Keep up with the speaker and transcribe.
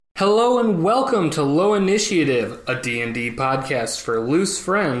Hello and welcome to Low Initiative, a D&D podcast for loose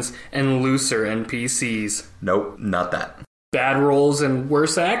friends and looser NPCs. Nope, not that. Bad rolls and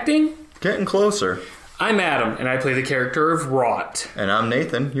worse acting? Getting closer. I'm Adam, and I play the character of Rot. And I'm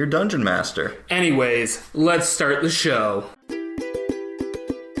Nathan, your dungeon master. Anyways, let's start the show.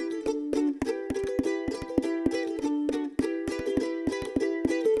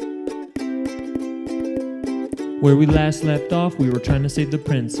 Where we last left off, we were trying to save the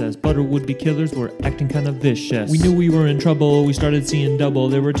princess, but our would-be killers were acting kind of vicious. We knew we were in trouble, we started seeing double.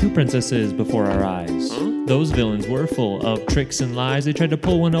 There were two princesses before our eyes. Those villains were full of tricks and lies. They tried to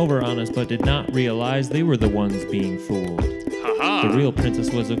pull one over on us, but did not realize they were the ones being fooled. The real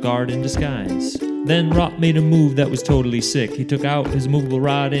princess was a guard in disguise. Then Rot made a move that was totally sick. He took out his movable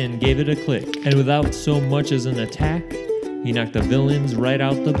rod and gave it a click. And without so much as an attack, he knocked the villains right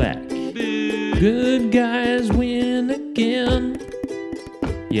out the back. Good guys win again.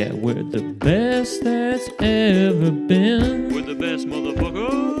 Yeah, we're the best that's ever been. We're the best,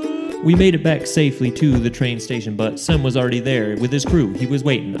 motherfucker. We made it back safely to the train station, but Sam was already there with his crew. He was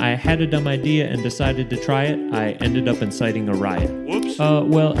waiting. I had a dumb idea and decided to try it. I ended up inciting a riot. Whoops.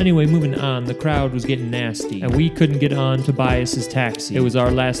 Well, anyway, moving on. The crowd was getting nasty, and we couldn't get on Tobias's taxi. It was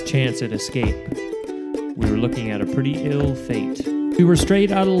our last chance at escape. We were looking at a pretty ill fate. We were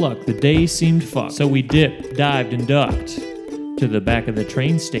straight out of luck. The day seemed fucked. So we dipped, dived, and ducked to the back of the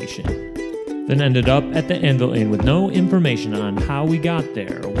train station. Then ended up at the Anvil Inn with no information on how we got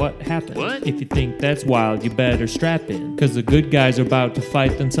there or what happened. What? If you think that's wild, you better strap in, because the good guys are about to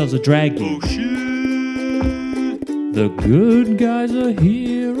fight themselves a dragon. Oh shit. The good guys are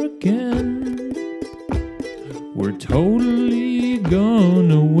here again. We're totally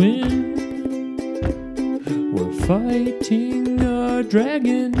gonna win. We're fighting a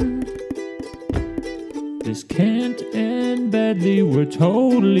dragon. This can't end badly. We're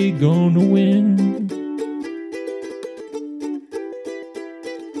totally gonna win.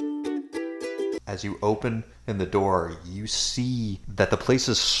 As you open in the door, you see that the place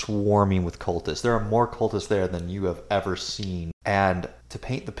is swarming with cultists. There are more cultists there than you have ever seen. And to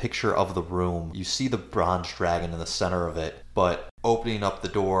paint the picture of the room, you see the bronze dragon in the center of it, but opening up the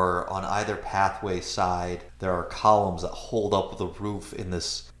door on either pathway side, there are columns that hold up the roof in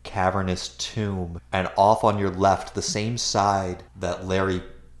this cavernous tomb. And off on your left, the same side that Larry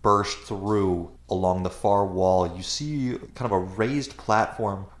burst through along the far wall, you see kind of a raised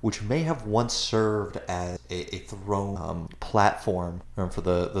platform which may have once served as a throne platform for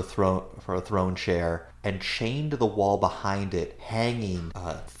the throne, for a throne chair, and chained to the wall behind it, hanging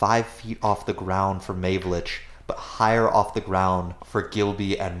 5 feet off the ground for Mavelich, but higher off the ground for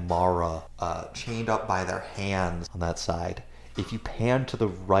Gilby and Mara, chained up by their hands on that side. If you pan to the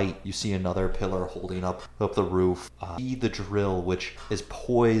right, you see another pillar holding up the roof. See the drill, which is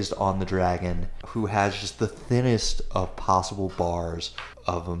poised on the dragon, who has just the thinnest of possible bars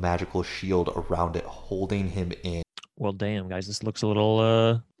of a magical shield around it, holding him in. Well, damn, guys, this looks a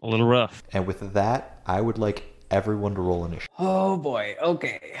little rough. And with that, I would like everyone to roll initiative. Oh boy,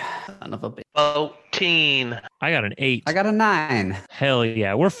 okay. Son of a bitch. 14. I got an 8. I got a 9. Hell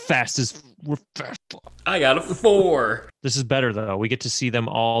yeah, we're fast. I got a 4. This is better, though. We get to see them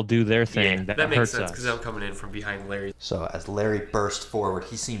all do their thing. That makes hurts sense, us. because I'm coming in from behind Larry. So as Larry bursts forward,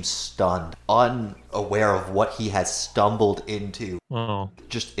 he seems stunned, unaware of what he has stumbled into. Oh.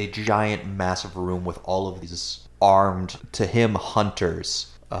 Just a giant, massive room with all of these armed, to him, hunters.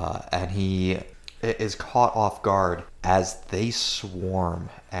 And he is caught off guard as they swarm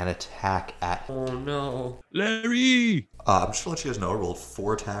and attack at him. Oh no. Larry! I'm just going to let you guys know I rolled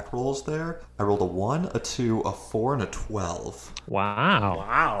 4 attack rolls there. I rolled a 1, a 2, a 4, and a 12. Wow.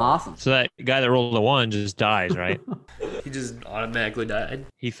 Wow. Awesome. So that guy that rolled a 1 just dies, right? He just automatically died.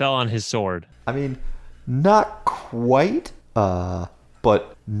 He fell on his sword. I mean, not quite,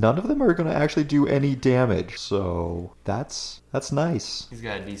 but none of them are going to actually do any damage. So that's nice. He's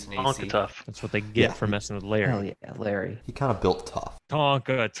got a decent Tonka AC. tough. That's what they get for messing with Larry. Hell yeah, Larry. He kind of built tough.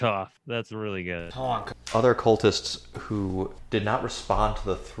 Tonka tough. That's really good. Honk. Other cultists who did not respond to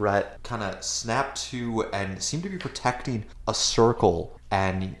the threat kind of snapped to and seem to be protecting a circle.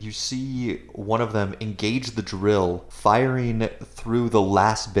 And you see one of them engage the drill, firing through the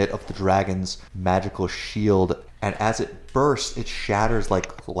last bit of the dragon's magical shield. And as it bursts, it shatters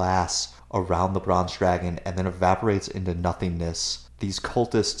like glass around the bronze dragon and then evaporates into nothingness. These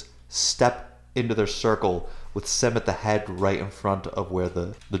cultists step into their circle with Sem at the head right in front of where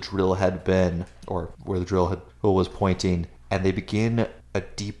the drill had been, or where the drill was pointing, and they begin a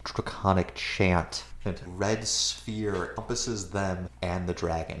deep draconic chant And red sphere encompasses them and the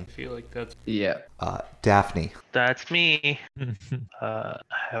dragon. I feel like that's Yeah. Daphne, That's me.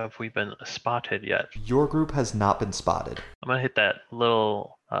 Have we been spotted yet? your group has not been spotted. I'm gonna hit that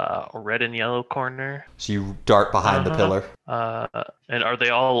little red and yellow corner. So you dart behind the pillar. And are they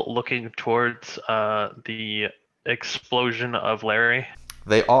all looking towards the explosion of Larry?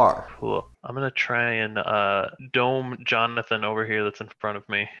 They are. Cool. I'm gonna try and dome Jonathan over here that's in front of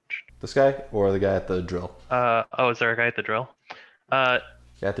me. This guy or the guy at the drill? Oh, is there a guy at the drill? Guy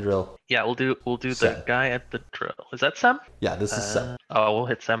at the drill. Yeah, we'll do the Sem. guy at the drill. Is that Sem? Yeah, this is Sem. Oh, we'll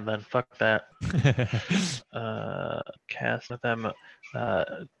hit Sem then. Fuck that. Cast with them.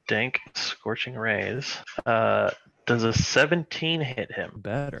 Dank Scorching Rays. Does a 17 hit him?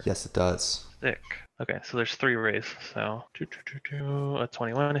 Better. Yes, it does. Sick. Okay, so there's 3 rays. So a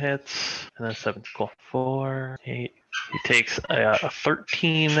 21 hits, and then 7. Cool. 4, 8. He takes a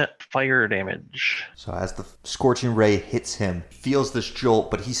 13 fire damage. So as the scorching ray hits him, he feels this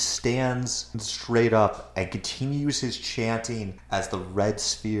jolt, but he stands straight up and continues his chanting as the red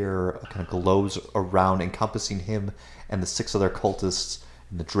sphere kind of glows around, encompassing him and the 6 other cultists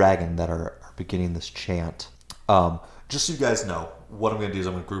and the dragon that are beginning this chant. Just so you guys know, what I'm going to do is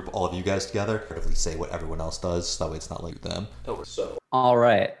I'm going to group all of you guys together, effectively say what everyone else does, so that way it's not like them. So All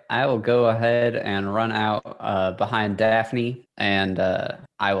right. I will go ahead and run out behind Daphne, and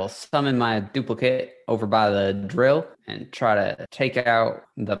I will summon my duplicate over by the drill and try to take out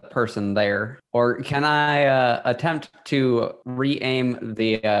the person there. Or can I attempt to re-aim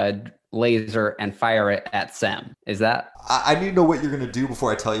the laser and fire it at Sem? Is that... I need to know what you're going to do before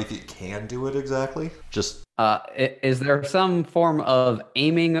I tell you if you can do it exactly. Just... is there some form of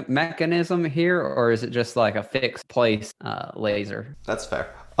aiming mechanism here, or is it just like a fixed place laser? That's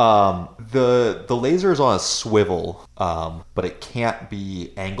fair. The laser is on a swivel, but it can't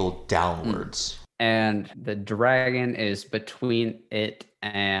be angled downwards. And the dragon is between it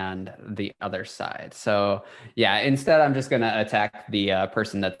and the other side. So yeah, instead I'm just gonna attack the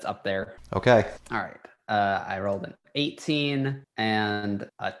person that's up there. Okay. All right. I rolled an 18 and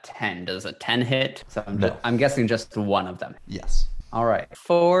a 10. Does a 10 hit? So No. I'm guessing just one of them. Yes. All right.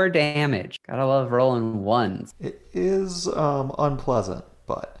 4 damage. Gotta love rolling ones. It is unpleasant,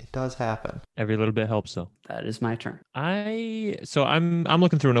 but it does happen. Every little bit helps, though. That is my turn. I'm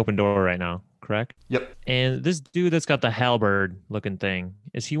looking through an open door right now, correct? Yep. And this dude that's got the halberd looking thing,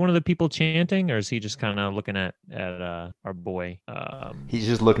 is he one of the people chanting, or is he just kind of looking at our boy? He's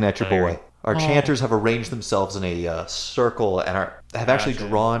just looking at your Larry. boy. Our chanters have arranged themselves in a circle and have actually Gotcha.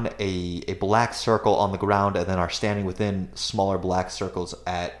 drawn a black circle on the ground and then are standing within smaller black circles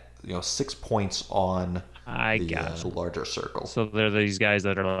at 6 points on I the got larger circle. So they're these guys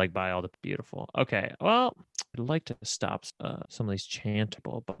that are like by all the beautiful. Okay, well, I'd like to stop some of these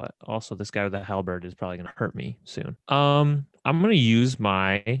chantable, but also this guy with the halberd is probably gonna hurt me soon. I'm gonna use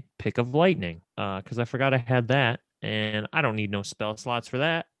my pick of lightning because I forgot I had that, and I don't need no spell slots for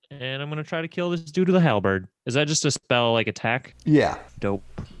that. And I'm gonna try to kill this dude with a halberd. Is that just a spell like attack? Yeah. Dope.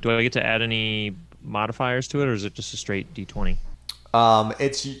 Do I get to add any modifiers to it, or is it just a straight D20?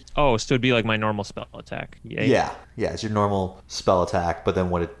 It's Oh, so it'd be like my normal spell attack. Yay. yeah, it's your normal spell attack, but then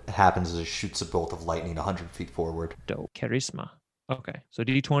what it happens is it shoots a bolt of lightning 100 feet forward. Dope. Charisma. Okay. So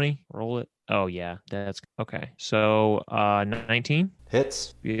D20, roll it. Oh yeah, that's okay. So 19.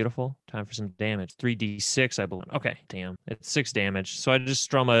 Hits. Beautiful. Time for some damage. 3d6, I believe. Okay, damn. It's 6 damage. So I just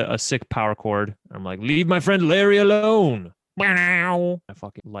strum a sick power chord. I'm like, leave my friend Larry alone. I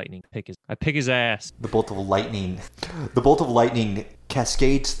fucking lightning I pick his ass. The bolt of lightning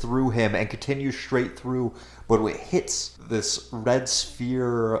cascades through him and continues straight through, but when it hits this red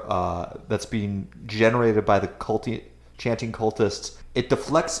sphere that's being generated by the chanting cultists, it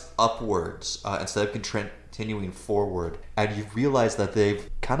deflects upwards instead of continuing forward, and you realize that they've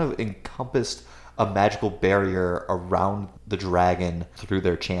kind of encompassed a magical barrier around the dragon through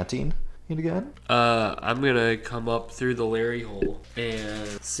their chanting. Again? I'm gonna come up through the Larry hole, and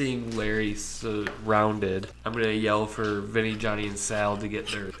seeing Larry surrounded, I'm gonna yell for Vinny, Johnny, and Sal to get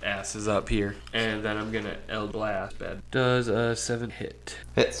their asses up here, and then I'm gonna El Blast. Bad. Does a 7 hit?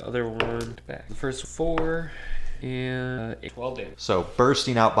 Hits. The other one back. The first 4 and 12 damage. So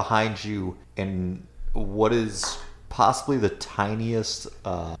bursting out behind you in what is possibly the tiniest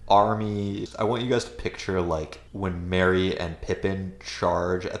army. I want you guys to picture like when Merry and Pippin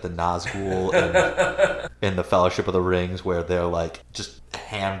charge at the Nazgul in the Fellowship of the Rings, where they're like just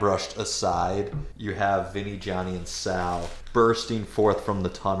hand brushed aside. You have Vinny, Johnny, and Sal bursting forth from the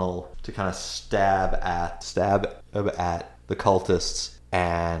tunnel to kind of stab at the cultists,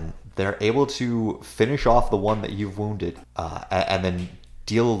 and they're able to finish off the one that you've wounded, and then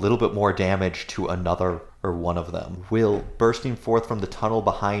deal a little bit more damage to another or one of them. Will, bursting forth from the tunnel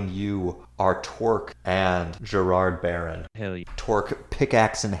behind you are Torque and Gerard Baron. Hell yeah. Torque,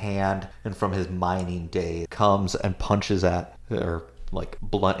 pickaxe in hand, and from his mining days, comes and punches at, or like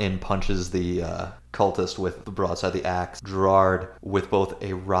blunt in punches the cultist with the broadside of the axe. Gerard, with both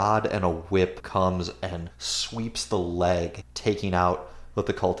a rod and a whip, comes and sweeps the leg, taking out with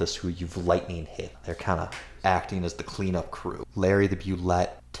the cultist who you've lightning hit. They're kind of acting as the cleanup crew. Larry the Bulette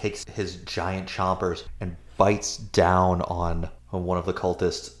takes his giant chompers and bites down on one of the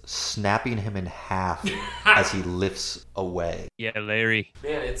cultists, snapping him in half as he lifts away. Yeah, Larry.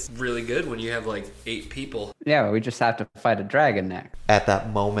 Man, it's really good when you have like 8 people. Yeah, we just have to fight a dragon next. At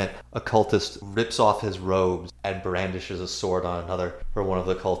that moment, a cultist rips off his robes and brandishes a sword on another or one of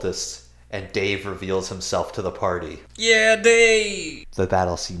the cultists, and Dave reveals himself to the party. Yeah, Dave! The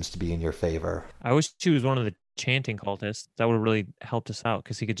battle seems to be in your favor. I wish he was one of the chanting cultists. That would have really helped us out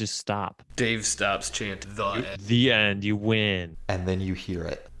because he could just stop. Dave stops chanting the end. The end. You win. And then you hear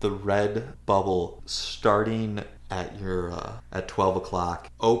it. The red bubble starting at your at 12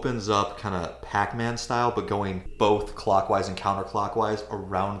 o'clock opens up kind of Pac-Man style, but going both clockwise and counterclockwise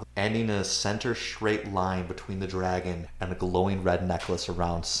around, ending in a center straight line between the dragon and a glowing red necklace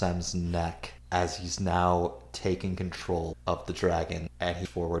around Sem's neck, as he's now taking control of the dragon and he's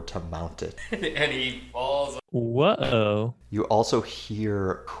forward to mount it. And he falls. Whoa. You also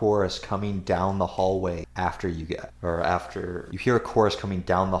hear chorus coming down the hallway after you hear a chorus coming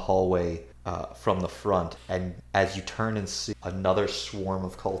down the hallway from the front, and as you turn and see another swarm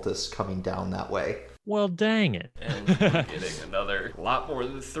of cultists coming down that way. Well, dang it. And we're getting another lot more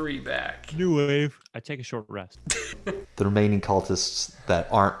than 3 back. New wave. I take a short rest. The remaining cultists that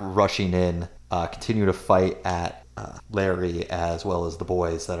aren't rushing in continue to fight at Larry as well as the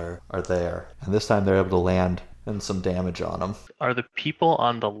boys that are there. And this time they're able to land and some damage on them. Are the people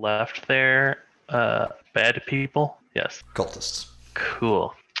on the left there bad people? Yes. Cultists.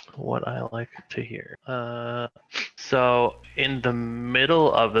 Cool. What I like to hear. So in the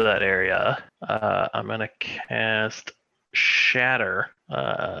middle of that area, I'm gonna cast Shatter.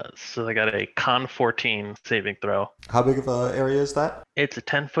 So they got a Con 14 saving throw. How big of an area is that? It's a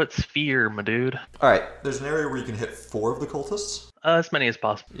 10-foot sphere, my dude. Alright, there's an area where you can hit 4 of the cultists. As many as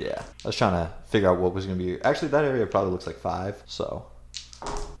possible. Yeah. I was trying to figure out what was going to be. Actually, that area probably looks like 5, so.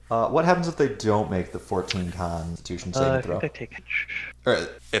 What happens if they don't make the 14 Constitution saving I throw? think they take Or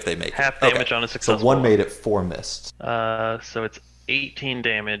if they make half it. damage on a So successful. one made it 4 missed. So it's 18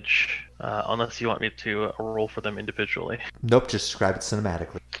 damage, unless you want me to roll for them individually. Nope, just describe it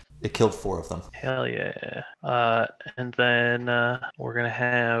cinematically. It killed 4 of them. Hell yeah. And then we're going to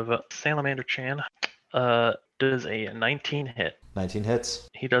have Salamander Chan. Does a 19 hit. 19 hits.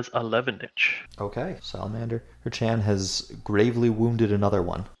 He does 11 damage. Okay. Salamander Chan has gravely wounded another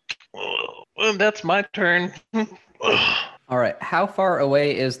one. Well, that's my turn. All right, how far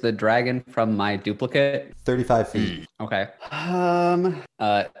away is the dragon from my duplicate? 35 feet. Okay.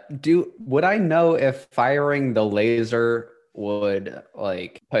 Would I know if firing the laser would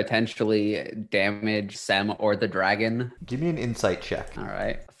like potentially damage Sem or the dragon? Give me an insight check. All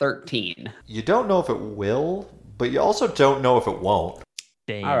right, 13. You don't know if it will, but you also don't know if it won't.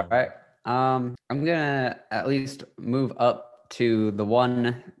 Damn. All right. I'm gonna at least move up to the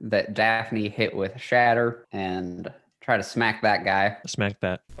one that Daphne hit with Shatter and try to smack that guy. Smack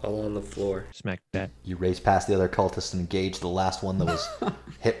that. All on the floor. Smack that. You race past the other cultists and engage the last one that was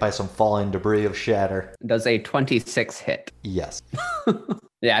hit by some falling debris of Shatter. Does a 26 hit? Yes.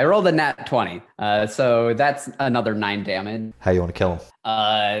 Yeah, I rolled a nat 20. So that's another 9 damage. How you want to kill him?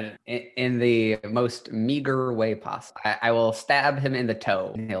 In the most meager way possible. I will stab him in the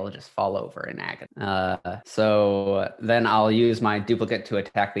toe and he'll just fall over in agony. So then I'll use my duplicate to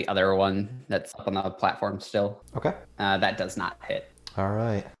attack the other one that's up on the platform still. Okay. That does not hit. All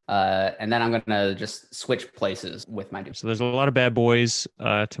right. And then I'm going to just switch places with my duplicate. So there's a lot of bad boys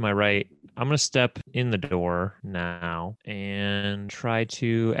to my right. I'm going to step in the door now and try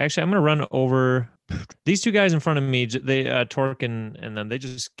to... Actually, I'm going to run over... These 2 guys in front of me, they Torque and then they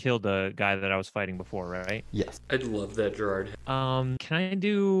just killed the guy that I was fighting before, right? Yes. I'd love that, Gerard. Can I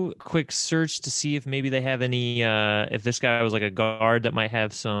do a quick search to see if maybe they have any if this guy was like a guard that might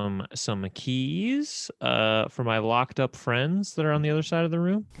have some keys for my locked up friends that are on the other side of the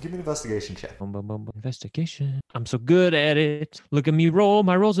room? Give me an investigation check. Boom, boom, boom, boom. Investigation. I'm so good at it. Look at me roll.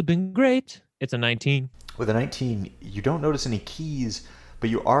 My rolls have been great. It's a 19. With a 19, you don't notice any keys, but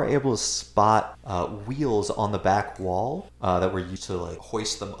you are able to spot wheels on the back wall that were used to like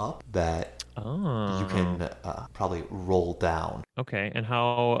hoist them up that you can probably roll down. Okay, and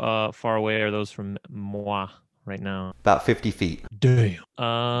how far away are those from moi? right now? About 50 feet. Damn.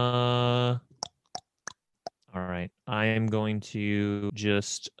 All right. I am going to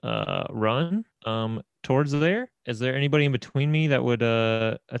just run towards there. Is there anybody in between me that would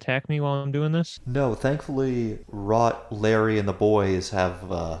attack me while I'm doing this? No, thankfully, Rot, Larry, and the boys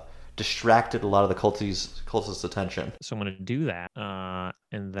have distracted a lot of the cultists' attention. So I'm going to do that.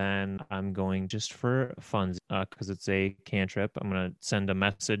 And then I'm going just for fun, because it's a cantrip. I'm going to send a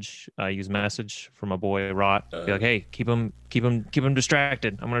message, use message from my boy Rot. Be like, hey, keep him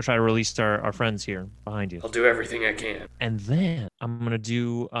distracted. I'm going to try to release our friends here behind you. I'll do everything I can. And then I'm going to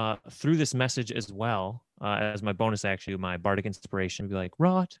do through this message as well, as my bonus action, my bardic inspiration. Be like,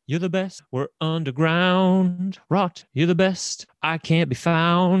 Rot, you're the best. We're underground. Rot, you're the best. I can't be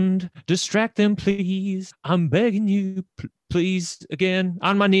found. Distract them, please. I'm begging you, please. Again,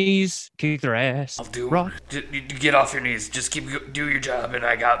 on my knees. Kick their ass. I'll do. Rot. Get off your knees. Just do your job, and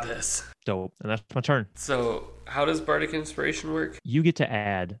I got this. Dope. And that's my turn. So, how does Bardic Inspiration work? You get to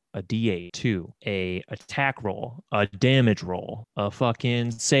add a D8 to a attack roll, a damage roll, a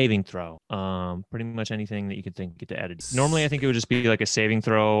fucking saving throw. Pretty much anything that you could think get to add. Normally, I think it would just be like a saving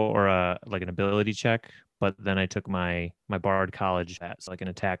throw or like an ability check. But then I took my Bard College stats, like an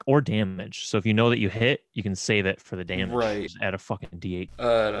attack or damage. So if you know that you hit, you can save it for the damage. Right. Just add a fucking D8.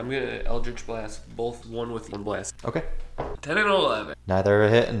 I'm gonna Eldritch Blast both one with one blast. Okay. 10 and 11. Neither are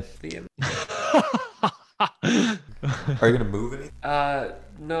hitting. The end. Are you going to move any?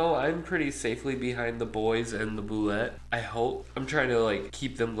 No, I'm pretty safely behind the boys and the boulette. I hope. I'm trying to, like,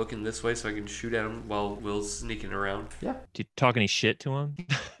 keep them looking this way so I can shoot at them while Will's sneaking around. Yeah. Do you talk any shit to him?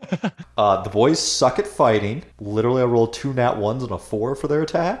 The boys suck at fighting. Literally, I rolled 2 nat 1s and a 4 for their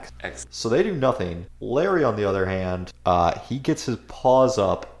attacks. Excellent. So they do nothing. Larry, on the other hand, he gets his paws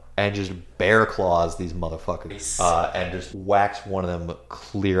up and just bear claws these motherfuckers. Nice. And just whacks one of them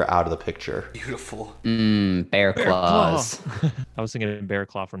clear out of the picture. Beautiful. Bear claws. I was thinking of Bear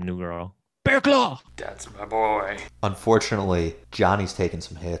Claw from New Girl. Bear Claw! That's my boy. Unfortunately, Johnny's taking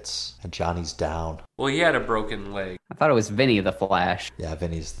some hits, and Johnny's down. Well, he had a broken leg. I thought it was Vinny the Flash. Yeah,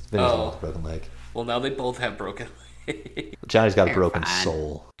 Vinny's the one with a broken leg. Well, now they both have broken legs. Johnny's got a broken fine.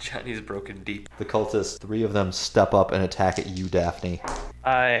 soul. Johnny's broken deep. The cultists, 3 of them step up and attack at you, Daphne.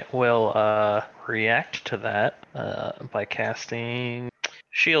 I will react to that by casting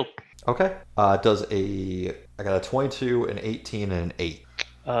Shield. Okay. I got a 22, an 18, and an 8.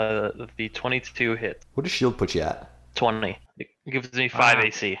 The 22 hit. What does shield put you at? 20. It gives me 5 Wow.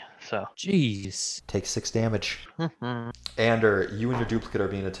 AC. So. Jeez. Take 6 damage. Ander, you and your duplicate are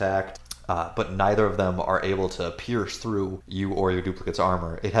being attacked, but neither of them are able to pierce through you or your duplicate's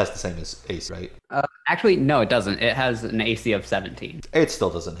armor. It has the same as AC, right? Actually, no, it doesn't. It has an AC of 17. It still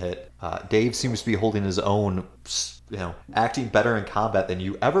doesn't hit. Dave seems to be holding his own, acting better in combat than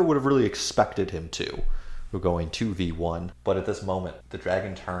you ever would have really expected him to. We're going 2v1, but at this moment, the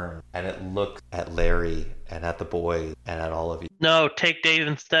dragon turned and it looked at Larry and at the boys and at all of you. No, take Dave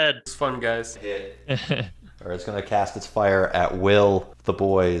instead. It's fun, guys. Or it's going to cast its fire at Will, the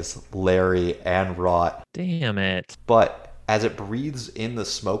boys, Larry, and Rot. Damn it. But as it breathes in the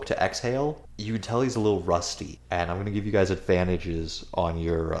smoke to exhale, you can tell he's a little rusty. And I'm going to give you guys advantages on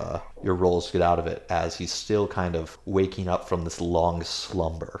your rolls to get out of it, as he's still kind of waking up from this long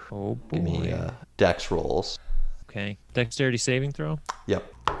slumber. Oh, boy. Give me dex rolls. Okay. Dexterity saving throw?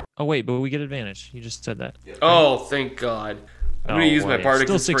 Yep. Oh, wait, but we get advantage. You just said that. Oh, thank God. I'm going to use my wait. Bardic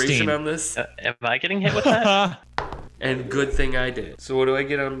Still Inspiration 16. on this. Am I getting hit with that? And good thing I did. So what do I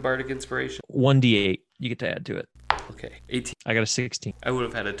get on Bardic Inspiration? 1d8. You get to add to it. Okay, 18. I got a 16. I would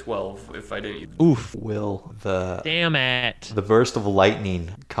have had a 12 if I didn't use Oof. Will, the Damn it. burst of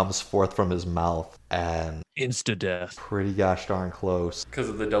lightning comes forth from his mouth, and Insta-death. pretty gosh darn close. because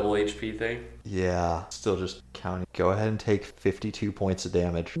of the double HP thing. Yeah, still just counting. Go ahead and take 52 points of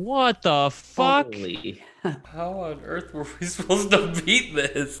damage. What the fuck? Holy. How on earth were we supposed to beat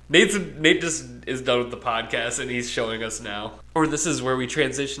this? Nate just is done with the podcast and he's showing us now. Or this is where we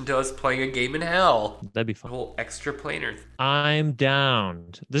transition to us playing a game in hell. That'd be A fun. whole extra planar. I'm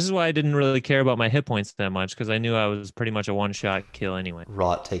downed. This is why I didn't really care about my hit points that much, because I knew I was pretty much a one-shot kill anyway.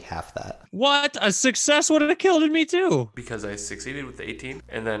 Rot, take half that. What? A success would have killed me too. Because I succeeded with the 18.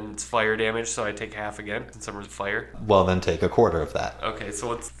 And then it's fire damage, so I take half again since I'm with fire. Well, then take a quarter of that. Okay, so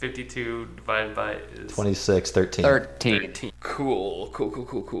what's 52 divided by is 26, 13. 13. 13. Cool.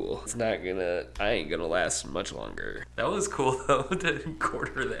 It's not gonna. I ain't gonna last much longer. That was cool though to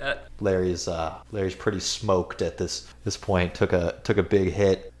quarter that. Larry's pretty smoked at this point. Took a big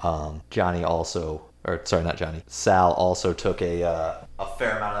hit. Johnny also, or sorry, not Johnny. Sal also took a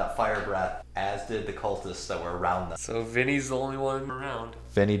fair amount of that fire breath. as did the cultists that were around them. So Vinny's the only one around.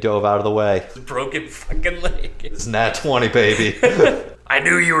 Vinny dove out of the way. Broken fucking leg. It's nat 20, baby. I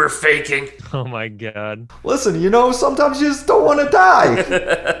knew you were faking. Oh my god. Listen, sometimes you just don't want to die.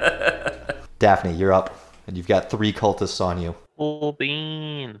 Daphne, you're up. And you've got 3 cultists on you. Full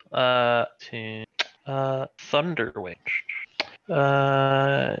bean. Thunderwing.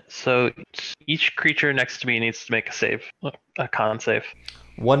 So each creature next to me needs to make a save, a con save.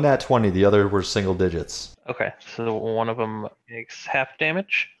 1 nat 20, the other were single digits. Okay, so one of them makes half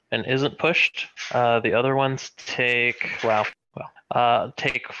damage and isn't pushed. The other ones take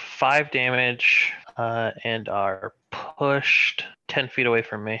take 5 damage and are pushed 10 feet away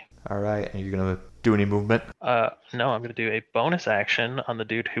from me. All right, and you're going to do any movement? No, I'm going to do a bonus action on the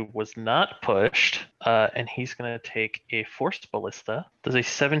dude who was not pushed, and he's going to take a Force Ballista. Does a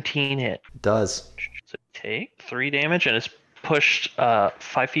 17 hit? It does. So take 3 damage and is pushed 5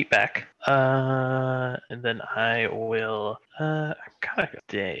 feet back. And then I will. I'm kind of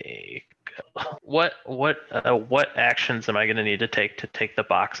take. What actions am I going to need to take the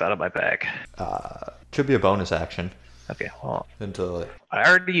box out of my bag? Should be a bonus action. Okay, well, Until I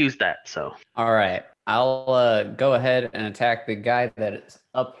already used that, so. All right. I'll go ahead and attack the guy that is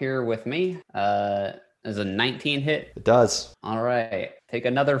up here with me. Is a 19 hit. it does. All right. Take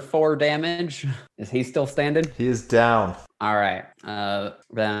another 4 damage. Is he still standing? He is down. All right.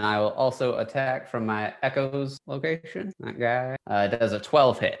 Then I will also attack from my Echoes location. That guy does a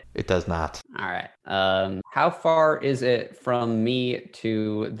 12 hit. It does not. All right. How far is it from me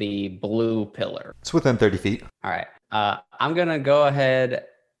to the blue pillar? It's within 30 feet. All right. I'm going to go ahead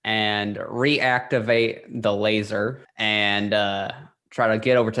and reactivate the laser and try to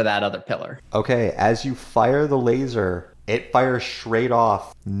get over to that other pillar. Okay, as you fire the laser, it fires straight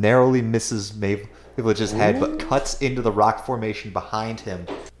off, narrowly misses Mavelich's head, but cuts into the rock formation behind him,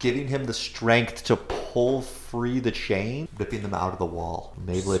 giving him the strength to pull free the chain, ripping them out of the wall.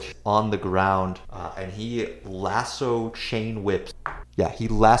 Mavelich on the ground, and he lasso chain whips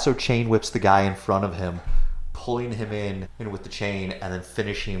the guy in front of him, pulling him in with the chain and then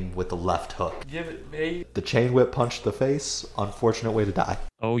finishing him with the left hook. Give it me. The chain whip punched the face. Unfortunate way to die.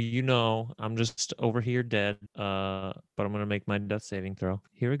 Oh, I'm just over here dead. But I'm gonna make my death saving throw.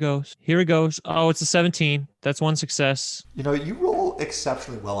 Here it goes. Oh, it's a 17. That's 1 success. You roll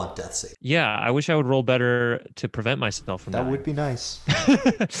exceptionally well on death save. Yeah, I wish I would roll better to prevent myself from That dying. would be nice.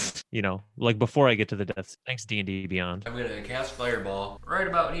 Like before I get to the death. Thanks, D&D Beyond. I'm gonna cast Fireball right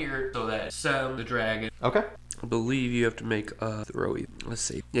about here so that Sam the dragon. Okay. I believe you have to make a throw. Let's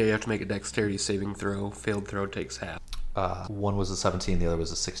see. Yeah, you have to make a dexterity saving throw. Failed throw takes half. One was a 17, the other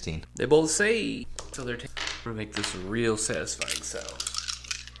was a 16. They both say. So they're. I'm gonna make this a real satisfying sound.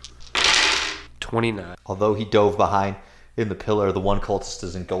 29. Although he dove behind in the pillar, the one cultist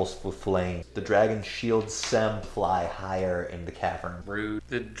is engulfed with flame. The dragon shields Sem fly higher in the cavern. Rude.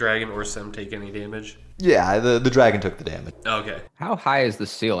 Did Dragon or Sem take any damage? Yeah, the dragon took the damage. Okay. How high is the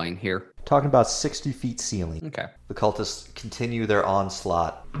ceiling here? Talking about 60 feet ceiling. Okay. The cultists continue their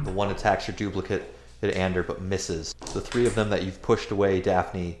onslaught. The one attacks your duplicate at Ander, but misses. The 3 of them that you've pushed away,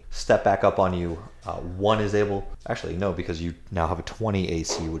 Daphne, step back up on you. One is able... Actually, no, because you now have a 20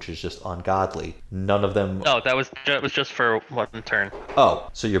 AC, which is just ungodly. None of them... No, that was just for 1 turn. Oh,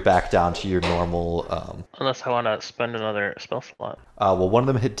 so you're back down to your normal... Unless I want to spend another spell slot. Well, one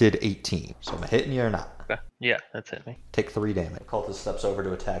of them did 18. So am I hitting you or not? Okay. Yeah, that's hit me. Take 3 damage. Cultist steps over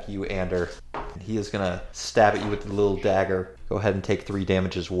to attack you, Ander. He is going to stab at you with the little dagger. Go ahead and take 3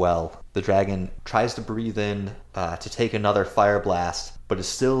 damage as well. The dragon tries to breathe in to take another fire blast, but is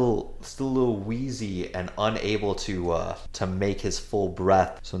still a little wheezy and unable to make his full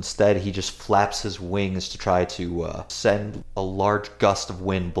breath. So instead, he just flaps his wings to try to send a large gust of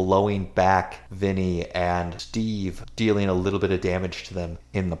wind blowing back Vinny and Steve, dealing a little bit of damage to them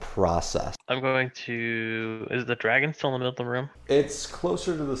in the process. I'm going to. Is the dragon still in the middle of the room? It's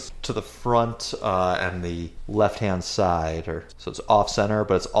closer to the front and the left-hand side, so it's off center,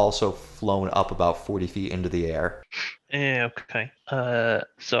 but it's also flown up about 40 feet into the air. Okay.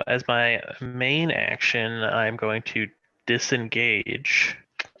 So as my main action, I'm going to disengage,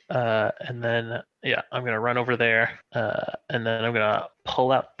 and then I'm gonna run over there, and then I'm gonna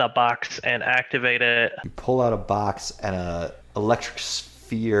pull out the box and activate it. You pull out a box, and a electric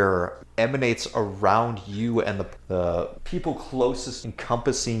sphere emanates around you and the people closest,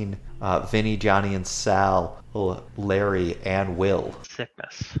 encompassing Vinny, Johnny, and Sal, Larry, and Will.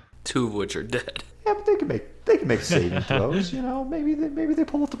 Sickness. 2 of which are dead. Yeah, but they They can make saving throws. Maybe they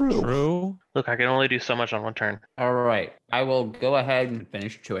pull through. True. Look, I can only do so much on one turn. All right. I will go ahead and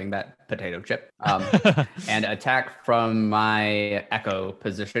finish chewing that potato chip and attack from my echo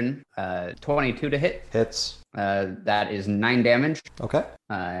position. 22 to hit. Hits. That is 9 damage. Okay.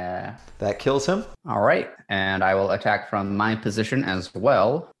 That kills him. All right. And I will attack from my position as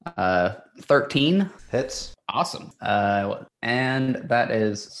well. 13. Hits. Awesome. And that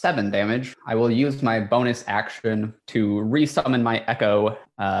is 7 damage. I will use my bonus action to resummon my echo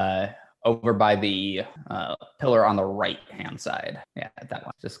over by the pillar on the right-hand side. Yeah, that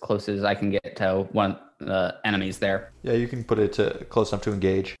one. Just close as I can get to one of the enemies there. Yeah, you can put it to close enough to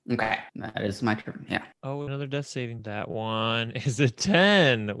engage. Okay, that is my turn. Yeah. Oh, another death saving. That one is a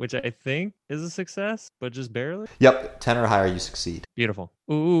 10, which I think is a success, but just barely. Yep, 10 or higher, you succeed. Beautiful.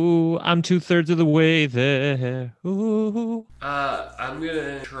 Ooh, I'm 2/3 of the way there. Ooh. I'm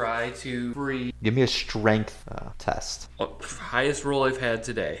gonna try to free. Give me a strength test. Highest roll I've had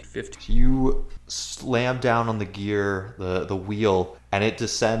today. 50. You slam down on the gear, the wheel, and it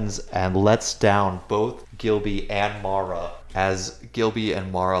descends and lets down both Gilby and Mara. As Gilby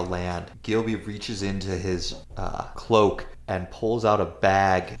and Mara land, Gilby reaches into his cloak and pulls out a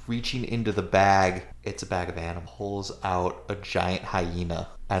bag. Reaching into the bag, it's a bag of animals. Pulls out a giant hyena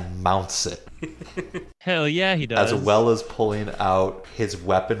and mounts it. Hell yeah, he does. As well as pulling out his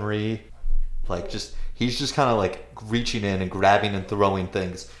weaponry. He's just kind of like reaching in and grabbing and throwing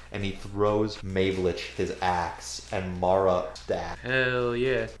things. And he throws Mavlich his axe and Mara staff. Hell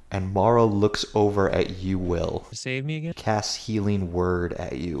yeah. And Mara looks over at you, Will. Save me again? Casts Healing Word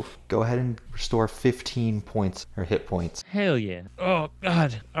at you. Go ahead and restore 15 points or hit points. Hell yeah. Oh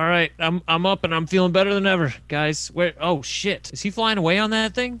god. All right. I'm up and I'm feeling better than ever. Guys, where oh shit. Is he flying away on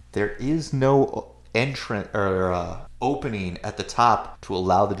that thing? There is no entrance or opening at the top to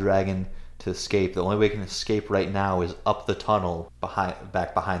allow the dragon to escape. The only way it can escape right now is up the tunnel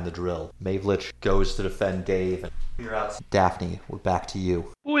back behind the drill. Mavlich goes to defend Dave. And you're out. Daphne, we're back to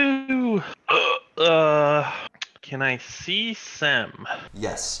you. Woo! Can I see Sem?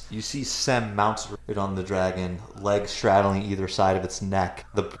 Yes. You see Sem mounted on the dragon, legs straddling either side of its neck,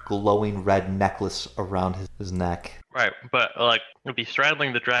 the glowing red necklace around his neck. Right, but if he's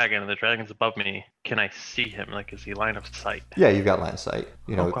straddling the dragon and the dragon's above me, can I see him? Is he line of sight? Yeah, you've got line of sight.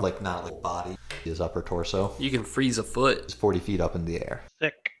 Okay. Not like body, his upper torso. You can freeze a foot. It's 40 feet up in the air.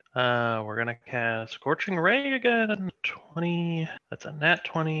 Sick. We're gonna cast Scorching Ray again. 20. That's a nat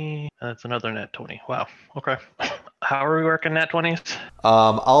 20. That's another nat 20. Wow. Okay. How are we working nat 20s?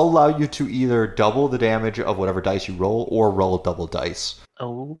 I'll allow you to either double the damage of whatever dice you roll or roll double dice.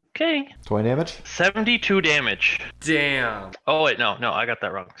 Okay. 20 damage? 72 damage. Damn. Oh wait, no, I got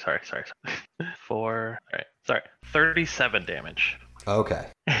that wrong. Sorry. 4. All right. Sorry. 37 damage. Okay.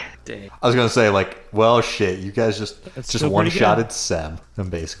 Dang. I was gonna say, shit, you guys just still pretty one-shotted Sem,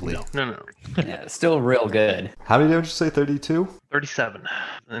 basically. No. Yeah, still real good. How many damage did you say? 32? 37.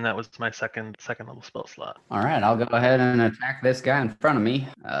 And that was my second level spell slot. All right, I'll go ahead and attack this guy in front of me.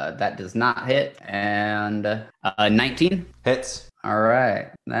 That does not hit. And 19. Hits. All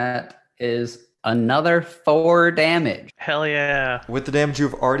right, that is another 4 damage. Hell yeah. With the damage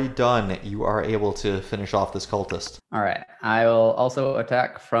you've already done, you are able to finish off this cultist. All right, I will also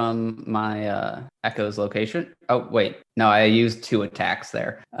attack from my Echo's location. Oh, wait. No, I used 2 attacks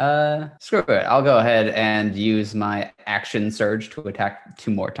there. Screw it. I'll go ahead and use my action surge to attack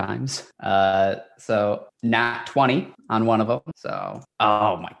 2 more times. So, nat 20 on one of them. So,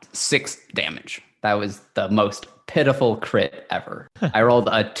 6 damage. That was the most pitiful crit ever. I rolled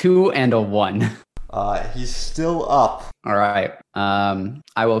a 2 and a 1. He's still up. All right.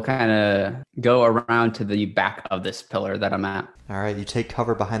 I will kind of go around to the back of this pillar that I'm at. All right, you take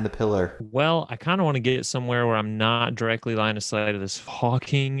cover behind the pillar. Well, I kind of want to get somewhere where I'm not directly line of sight of this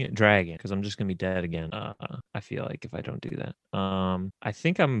fucking dragon, because I'm just gonna be dead again. I feel like if I don't do that. I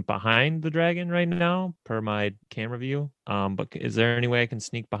think I'm behind the dragon right now per my camera view. But is there any way I can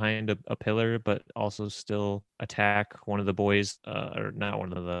sneak behind a pillar, but also still attack one of the boys, or not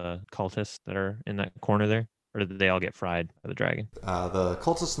one of the cultists that are in that corner there? Or did they all get fried by the dragon? The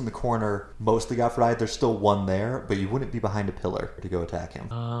cultists in the corner mostly got fried. There's still one there, but you wouldn't be behind a pillar to go attack him.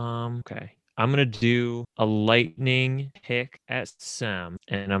 Okay. I'm going to do a lightning pick at Sem,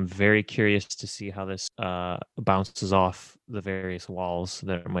 and I'm very curious to see how this bounces off the various walls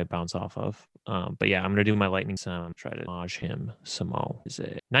that it might bounce off of. But yeah, I'm going to do my lightning Sem, try to dodge him some more. Is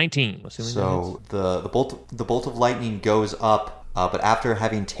it 19? So the bolt of lightning goes up, but after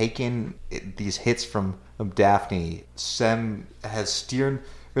having taken these hits from Daphne, Sem has steered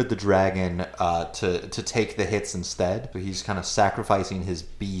the dragon to take the hits instead. So he's kind of sacrificing his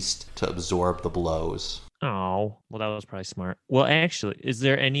beast to absorb the blows. Oh, well, that was probably smart. Well, actually, is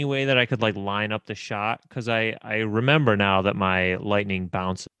there any way that I could like line up the shot? Because I remember now that my lightning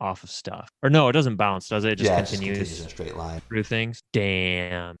bounces off of stuff. Or no, it doesn't bounce, does it? It just Yeah, continues it just continues in a straight line. through things.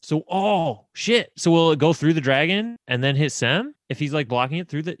 Damn. So, oh shit. So will it go through the dragon and then hit Sem if he's like blocking it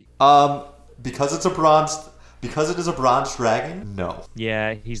through the? Because it is a bronze dragon. No.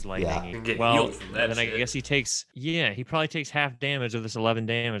 Yeah, he's You lightning. can get Well, healed from that then I shit. guess he takes. Yeah, he probably takes half damage of this 11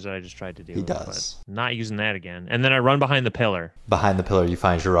 damage that I just tried to do. He does. But not using that again. And then I run behind the pillar. Behind the pillar, you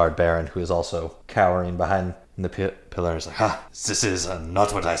find Gerard Baron, who is also cowering behind the pillar. He's like, this is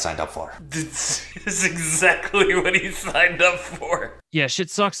not what I signed up for. This is exactly what he signed up for. Yeah, shit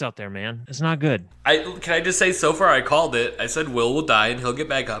sucks out there, man. It's not good. Can I just say, so far I called it. I said will die and he'll get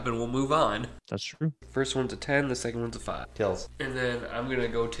back up and we'll move on. That's true. First one's a 10, the second one's a 5. Kills. And then I'm going to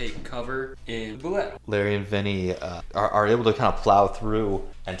go take cover in Bullet. Larry and Vinny are able to kind of plow through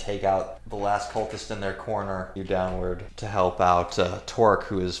and take out the last cultist in their corner. You downward to help out Torque,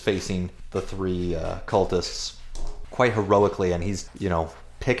 who is facing the 3 cultists quite heroically, and he's,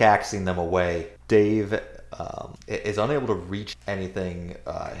 pickaxing them away. Dave is unable to reach anything.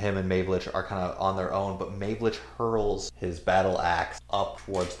 Him and Mavlich are kind of on their own, but Mavlich hurls his battle axe up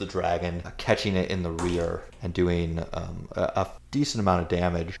towards the dragon, catching it in the rear and doing a decent amount of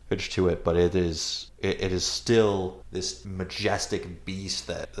damage to it. But it is still this majestic beast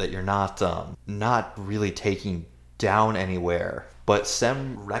that you're not really taking down anywhere. But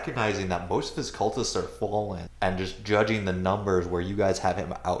Sem, recognizing that most of his cultists are fallen and just judging the numbers where you guys have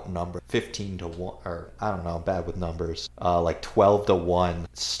him outnumbered 15 to 1, or I don't know, I'm bad with numbers, like 12 to 1,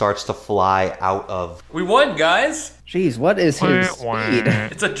 starts to fly out of... We won, guys! Jeez, what is his speed?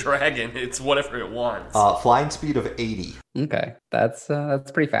 It's a dragon. It's whatever it wants. flying speed of 80. Okay, that's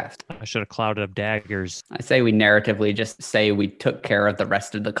pretty fast. I should have clouded up daggers. I say we narratively just say we took care of the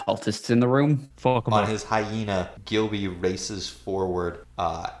rest of the cultists in the room. Fuck 'em On up. his hyena, Gilby races forward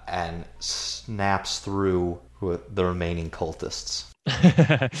and snaps through the remaining cultists.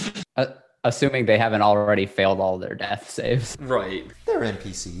 Assuming they haven't already failed all their death saves. Right. They're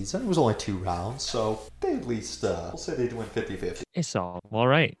NPCs, and it was only 2 rounds, so they at least, we'll say they win 50-50. It's all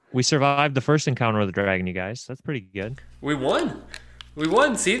right. We survived the first encounter with the dragon, you guys. That's pretty good. We won. We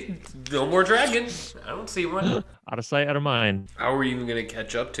won. See? No more dragon. I don't see one. Out of sight, out of mind. How are we even going to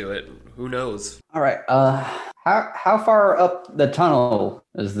catch up to it? Who knows? All right. How far up the tunnel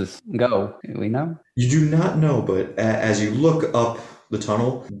does this go? Do we know? You do not know, but as you look up the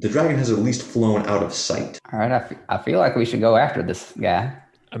tunnel, the dragon has at least flown out of sight. All right. I feel like we should go after this guy.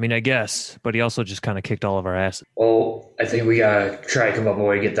 I mean, I guess, but he also just kind of kicked all of our asses. Well, I think we gotta try to come up with a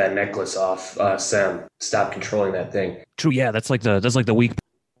way to get that necklace off Sam. Stop controlling that thing. True, yeah, that's like the weak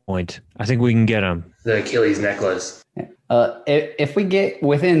point. I think we can get him. The Achilles necklace. If we get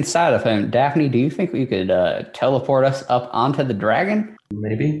within sight of him, Daphne, do you think we could teleport us up onto the dragon?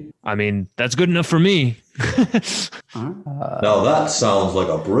 Maybe. I mean, that's good enough for me. Now that sounds like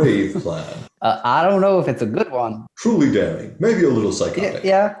a brave plan. I don't know if it's a good one. Truly daring. Maybe a little psychotic.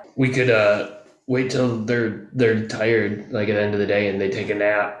 Yeah. We could wait till they're tired, like at the end of the day, and they take a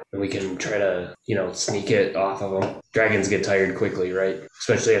nap, and we can try to, sneak it off of them. Dragons get tired quickly, right?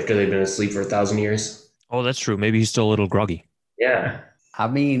 Especially after they've been asleep for 1,000 years. Oh, that's true. Maybe he's still a little groggy. Yeah. I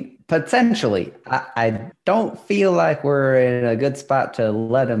mean, potentially. I don't feel like we're in a good spot to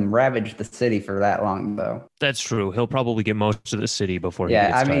let him ravage the city for that long, though. That's true. He'll probably get most of the city before he Yeah,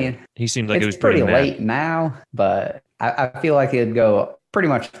 gets I tired. mean, He seemed like it was it's pretty mad. late now, but I feel like it'd go pretty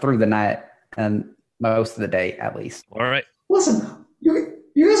much through the night and most of the day, at least. All right. Listen, you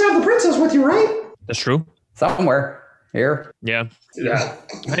guys have the princess with you, right? That's true. Somewhere here. Yeah. Yeah.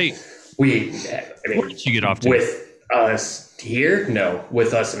 Hey, Where did you get off to? With us here? No.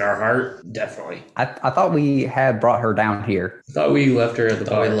 With us in our heart? Definitely. I thought we had brought her down here. I thought we left her at the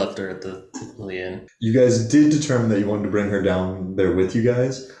bar. We left her at the inn. You guys did determine that you wanted to bring her down there with you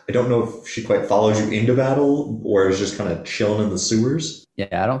guys. I don't know if she quite followed you into battle or is just kind of chilling in the sewers.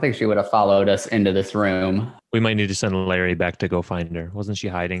 Yeah, I don't think she would have followed us into this room. We might need to send Larry back to go find her. Wasn't she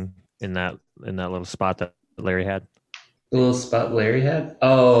hiding in that little spot that Larry had? The little spot Larry had?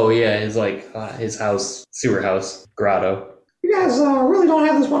 Oh, yeah. His house, sewer house, grotto. You guys really don't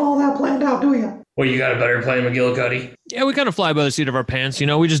have this one all that planned out, do you? Well, you got a better plan, McGillicuddy? Yeah, we kind of fly by the seat of our pants.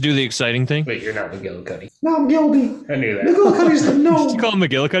 We just do the exciting thing. Wait, you're not McGillicuddy. No, I'm Gilby. I knew that. McGillicuddy's the Did you gnome. call him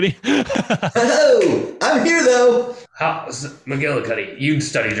McGillicuddy? Hello, I'm here though. McGillicuddy, you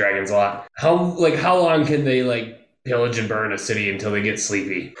study dragons a lot. How long can they, pillage and burn a city until they get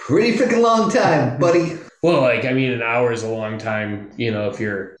sleepy? Pretty freaking long time, buddy. Well, an hour is a long time, if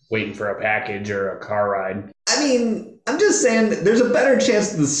you're waiting for a package or a car ride. I mean, I'm just saying there's a better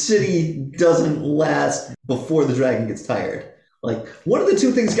chance the city doesn't last before the dragon gets tired. Like, one of the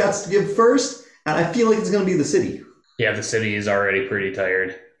two things got to give first, and I feel like it's going to be the city. Yeah, the city is already pretty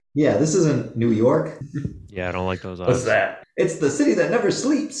tired. Yeah, this isn't New York. Yeah, I don't like those odds. What's that? It's the city that never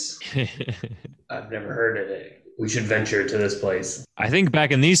sleeps. I've never heard of it. We should venture to this place. I think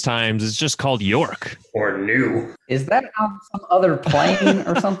back in these times, it's just called York. Or new. Is that on some other plane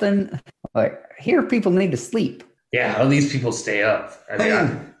or something? Like, here people need to sleep. Yeah, how do these people stay up? I mean,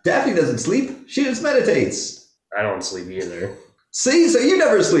 Hey, Daphne doesn't sleep. She just meditates. I don't sleep either. See? So you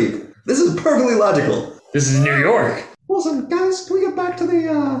never sleep. This is perfectly logical. This is New York. Listen, guys, can we get back to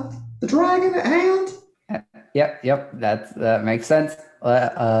the dragon at hand? Yep. That makes sense.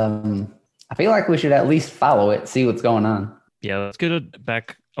 I feel like we should at least follow it, see what's going on. Yeah, let's get it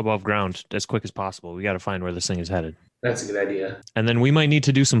back above ground as quick as possible. We got to find where this thing is headed. That's a good idea. And then we might need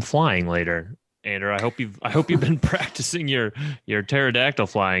to do some flying later. Andrew, I hope you've been practicing your pterodactyl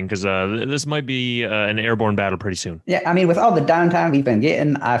flying, because this might be an airborne battle pretty soon. Yeah, I mean, with all the downtime we've been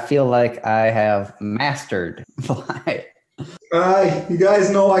getting, I feel like I have mastered flight. You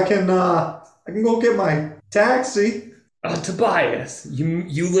guys know I can go get my taxi. Tobias,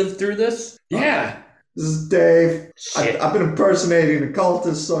 you lived through this? Yeah. This is Dave. Shit. I've been impersonating the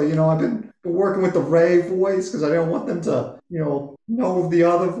cultists, so I've been working with the Ray voice because I didn't want them to know the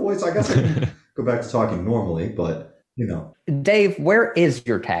other voice. I guess I can go back to talking normally, but Dave, where is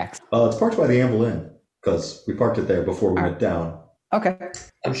your tax? it's parked by the Anvil Inn because we parked it there before we went down. Okay.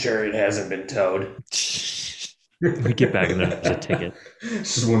 I'm sure it hasn't been towed. We get back and there's a ticket.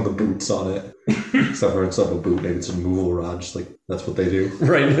 It's just one of the boots on it. Except for instead of a boot, maybe it's a removal rod. Just like that's what they do.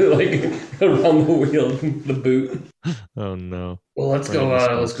 Right, like around the wheel, the boot. Oh no. Well, let's Right, go. I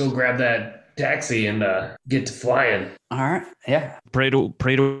suppose. Let's go grab that taxi and get to flying. All right. Yeah. Pray to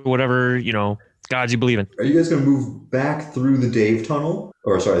whatever gods you believe in. Are you guys going to move back through the Dave tunnel,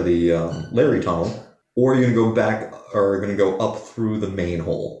 or sorry, the Larry tunnel, or are you going to go back, or going to go up through the main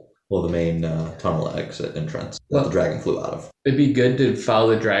hole? Well, the main tunnel exit entrance that the dragon flew out of. It'd be good to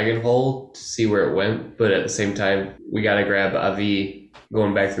follow the dragon hole to see where it went, but at the same time, we gotta grab Avi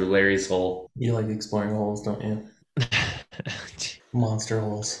going back through Larry's hole. You like exploring holes, don't you? Monster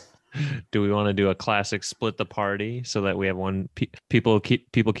holes. Do we want to do a classic split the party so that we have people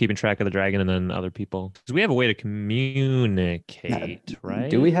keeping track of the dragon and then other people? Because we have a way to communicate, right?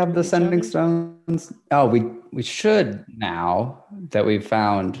 Do we have the with each sending other? stones? Oh, we should now that we've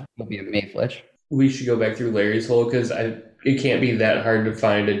found William Mayflish. We should go back through Larry's hole because it can't be that hard to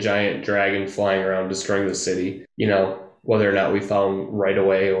find a giant dragon flying around destroying the city. Whether or not we found right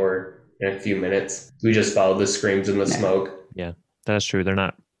away or in a few minutes. We just followed the screams and the smoke. Yeah, that's true.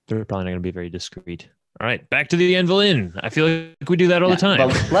 They're probably not going to be very discreet. All right, back to the Anvil Inn. I feel like we do that all the time.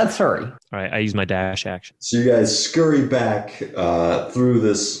 But let's hurry. All right, I use my dash action. So you guys scurry back through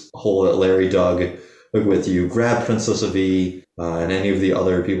this hole that Larry dug with you, grab Princess Avi and any of the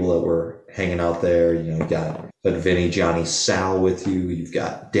other people that were hanging out there. You've got Vinny, Johnny, Sal with you. You've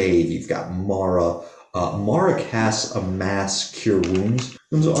got Dave. You've got Mara. Mara casts a mass cure wounds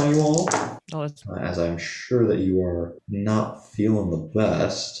on you all, Oh, that's as I'm sure that you are not feeling the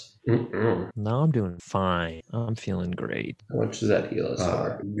best. Mm-mm. no, I'm doing fine. I'm feeling great. How much does that heal us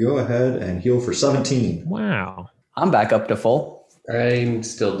for? Go ahead and heal for 17. Wow. I'm back up to full. I'm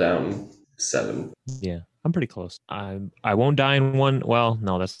still down 7. Yeah, I'm pretty close. I won't die in one. Well,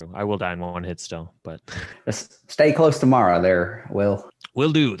 no, that's true. I will die in one hit still, but Just stay close to Mara there, Will.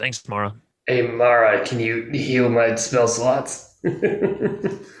 will do. Thanks, Mara. Hey, Mara, can you heal my spell slots?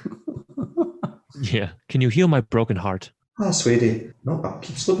 Yeah. Can you heal my broken heart? Sweetie. No, I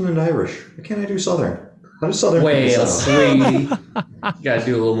keep slipping into Irish. Why can't I do Southern? How does Southern Well, sound? sweetie. You gotta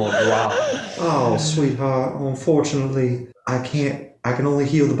do a little more draw. Oh, sweetheart, unfortunately, I can't. I can only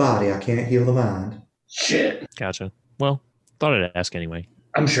heal the body. I can't heal the mind. Shit. Gotcha. Well, thought I'd ask anyway.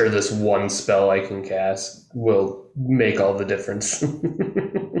 I'm sure this one spell I can cast will make all the difference.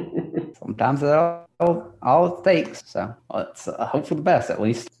 Sometimes that's all it takes. So let's hope for the best, at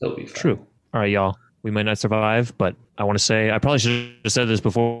least. It'll be fine. True. All right, y'all. We might not survive, but I want to say I probably should have said this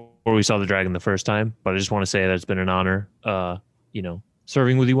before we saw the dragon the first time, but I just want to say that it's been an honor,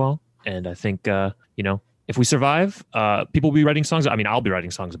 serving with you all. And I think, if we survive, people will be writing songs. I mean, I'll be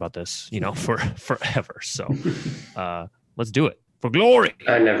writing songs about this, for forever. So let's do it for glory.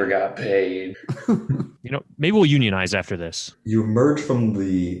 I never got paid. Maybe we'll unionize after this. You emerge from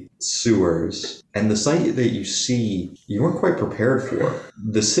the sewers, and the sight that you see, you weren't quite prepared for.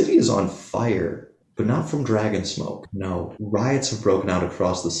 The city is on fire, but not from dragon smoke. No, riots have broken out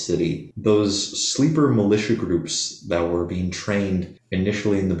across the city. Those sleeper militia groups that were being trained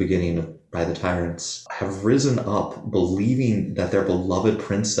initially in the beginning of by the tyrants have risen up believing that their beloved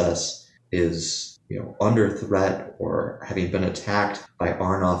princess is, under threat or having been attacked by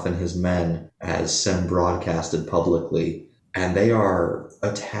Arnoff and his men, as Sem broadcasted publicly. And they are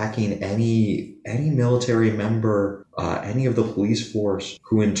attacking any military member, any of the police force,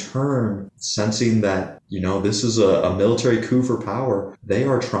 who in turn, sensing that, this is a military coup for power, they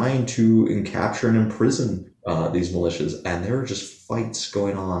are trying to capture and imprison these militias. And there are just fights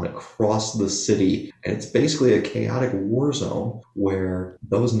going on across the city. And it's basically a chaotic war zone where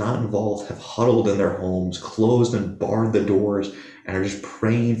those not involved have huddled in their homes, closed and barred the doors, and are just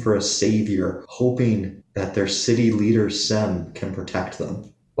praying for a savior, hoping that their city leader, Sem, can protect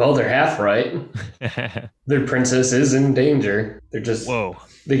them. Well, they're half right. Their princess is in danger. They're just... Whoa.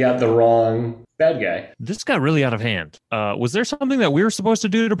 They got the wrong bad guy. This got really out of hand. Was there something that we were supposed to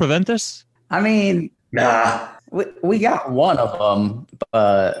do to prevent this? I mean, Nah. we got one of them,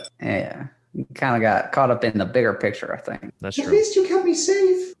 but yeah, kind of got caught up in the bigger picture, I think. That's At true. least you kept me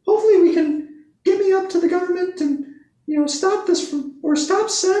safe. Hopefully we can get me up to the government and, stop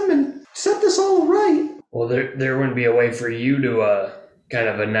Sem and set this all right. Well, there wouldn't be a way for you to kind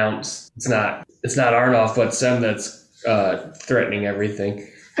of announce it's not Arnoff, but Sem that's threatening everything.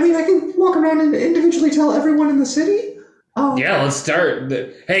 I mean, I can walk around and individually tell everyone in the city. Yeah, let's start.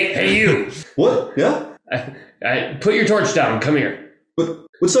 Hey, you! What? Yeah? Put your torch down. Come here.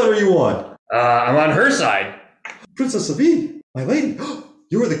 What side are you on? I'm on her side. Princess Avi, my lady,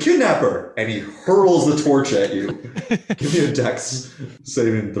 you were the kidnapper! And he hurls the torch at you. Give me a dex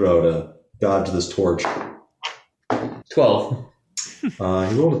saving throw to dodge this torch. 12. He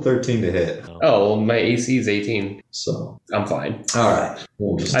rolled a 13 to hit, Oh, well, my AC is 18. so... I'm fine. Alright.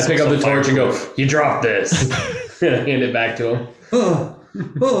 We'll just... I pick up the torch and go, you dropped this. And I hand it back to him. Oh,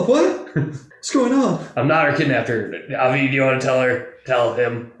 what? What's going on? I'm not her kidnapper. Avi, do you want to tell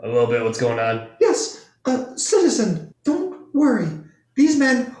him a little bit what's going on? Yes, citizen, don't worry. These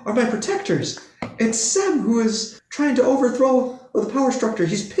men are my protectors. It's Sem who is trying to overthrow the power structure.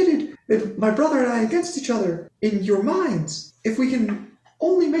 He's pitted my brother and I against each other in your minds. If we can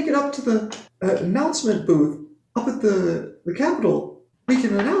only make it up to the announcement booth up at the Capitol, we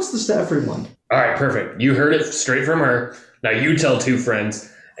can announce this to everyone. All right, perfect. You heard it straight from her. Now you tell 2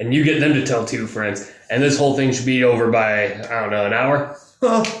 friends, and you get them to tell 2 friends, and this whole thing should be over by, I don't know, an hour?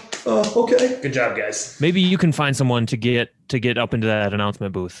 Okay. Good job, guys. Maybe you can find someone to get up into that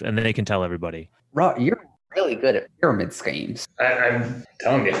announcement booth, and then they can tell everybody. Rob, you're really good at pyramid schemes. I'm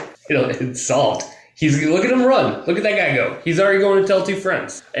telling you, it's solved. Look at him run. Look at that guy go. He's already going to tell 2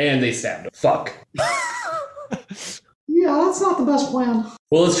 friends, and they stabbed him. Fuck. Yeah, that's not the best plan.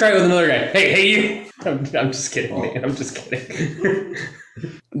 Well, let's try it with another guy. Hey, you. I'm just kidding, man. I'm just kidding.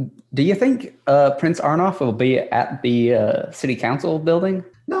 Do you think Prince Arnoff will be at the city council building?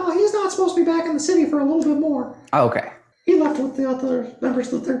 No, he's not supposed to be back in the city for a little bit more. Oh, okay. He left with the other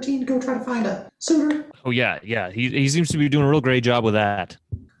members of the 13 to go try to find a suitor. Oh, yeah. He seems to be doing a real great job with that.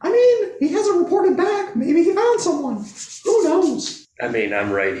 I mean, he hasn't reported back. Maybe he found someone. Who knows? I mean,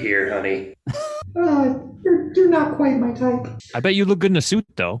 I'm right here, honey. You're not quite my type. I bet you look good in a suit,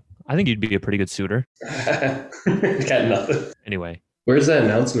 though. I think you'd be a pretty good suitor. Got nothing. Anyway, Where's that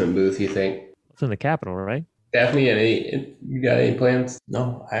announcement booth, you think? it's in the Capitol, right? Daphne, you got any plans?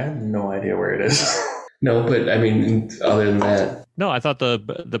 No, I have no idea where it is. No, but I mean, other than that. No, I thought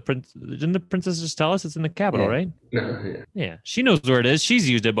the prince didn't the princess just tell us it's in the Capitol, Yeah. right? No, yeah. Yeah, she knows where it is. She's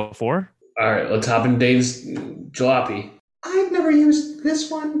used it before. All right, let's hop in Dave's jalopy. I've never used this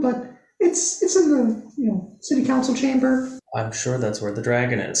one, but it's in the city council chamber. I'm sure that's where the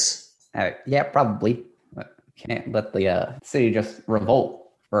dragon is. Yeah, probably. But can't let the city just revolt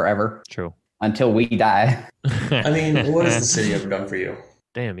forever True. until we die. I mean, what has the city ever done for you?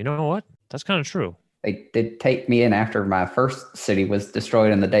 Damn, you know what? That's kind of true. They did take me in after my first city was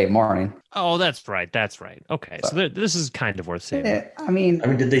destroyed in the day of mourning. Oh, that's right. Okay, so this is kind of worth saving. Yeah, I mean,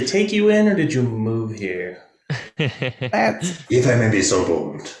 Did they take you in or did you move here? that's If I may be so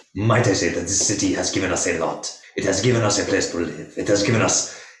bold, might I say that this city has given us a lot. It has given us a place to live. It has given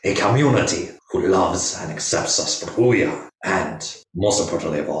us a community who loves and accepts us for who we are. And most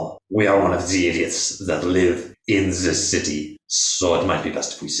importantly of all, we are one of the idiots that live in this city. So it might be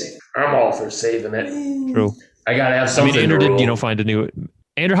best if we save it. I'm all for saving it. True. I gotta have I something mean, Andrew to did, rule. find a new.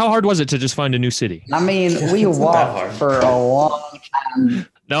 Andrew, how hard was it to just find a new city? I mean, we It's not that walked hard. for a long time.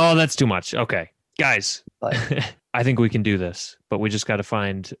 No, that's too much. Okay, guys, Like, I think we can do this, but we just got to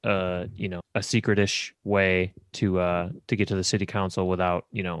find, a secret-ish way to get to the city council without,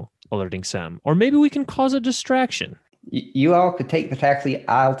 alerting Sam, or maybe we can cause a distraction. you all could take the taxi.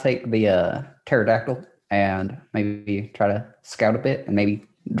 I'll take the pterodactyl and maybe try to scout a bit and maybe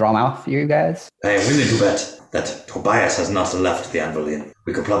draw them out for you guys? I am willing to bet that Tobias has not left the Anvil Inn.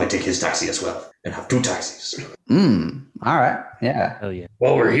 We could probably take his taxi as well and have 2 taxis. All right. Yeah. Hell yeah.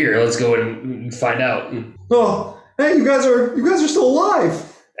 While we're here, let's go and find out. Oh, hey, you guys are still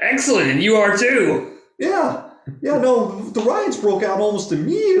alive. Excellent, and you are too. Yeah. Yeah, no, the riots broke out almost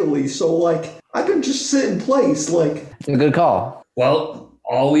immediately, so, like, I couldn't just sit in place, like... It's a good call. Well,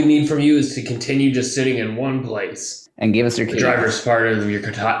 all we need from you is to continue just sitting in one place. And give us your The key. driver's part of your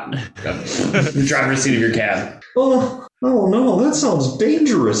the driver's seat of your cab. Oh no, that sounds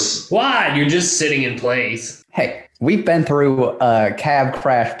dangerous. Why? You're just sitting in place. Hey, we've been through a cab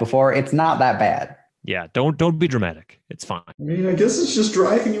crash before. It's not that bad. Yeah, don't be dramatic. It's fine. I mean, I guess it's just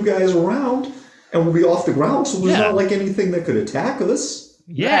driving you guys around, and we'll be off the ground, so there's Yeah. not, like, anything that could attack us.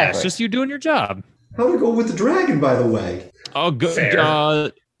 Yeah, it's Exactly. just you doing your job. How'd it go with the dragon, by the way? Oh, good. Fair. Yeah.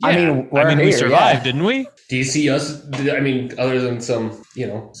 I mean, we're we here, survived, yeah. didn't we? Do you see us? I mean, other than some,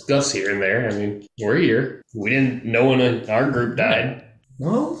 scuffs here and there. I mean, we're here. We didn't. No one in our group died.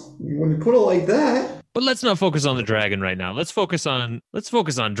 Well, when you put it like that, But let's not focus on the dragon right now. Let's focus on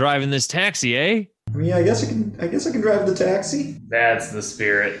driving this taxi, eh? I mean, I guess I can drive the taxi. That's the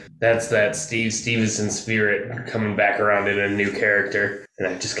spirit. That's that Steve Stevenson spirit coming back around in a new character. And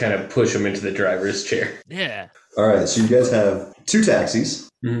I just kind of push him into the driver's chair. Yeah. All right, so you guys have 2 taxis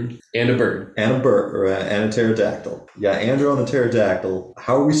Mm-hmm. And a bird. and a bird or and a pterodactyl. Yeah, Andrew on the pterodactyl.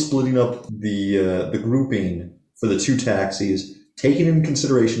 How are we splitting up the grouping for the 2 taxis, taking into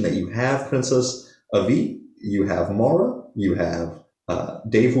consideration that you have Princess Avi, you have Mara, you have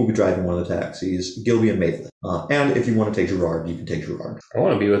Dave will be driving one of the taxis, Gilby and Maitland. And if you want to take Gerard, you can take Gerard. I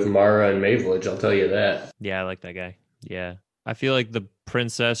want to be with Mara and Mavledge, I'll tell you that. Yeah, I like that guy. Yeah. I feel like the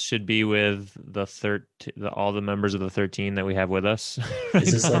princess should be with all the members of the 13 that we have with us. right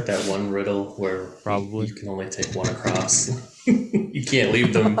Is this now. like that one riddle where Probably. you can only take one across? You can't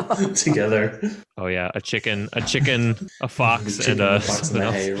leave them together. Oh yeah, a chicken, a fox, Chicken and a fox in something the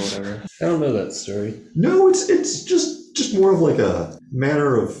else. hay or whatever. I don't know that story. No, it's just more of like a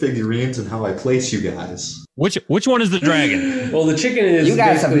manner of figurines and how I place you guys. Which one is the dragon? Well, the chicken is. You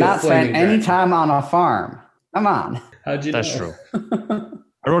guys have basically a not spent flaming any dragon. time on a farm. Come on. How'd you That's know? true.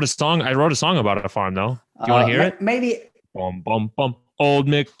 I wrote a song about a farm though. Do you want to hear it? Maybe. Bum bum bum. Old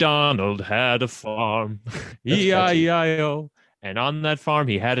MacDonald had a farm. E-I-E-I-O. And on that farm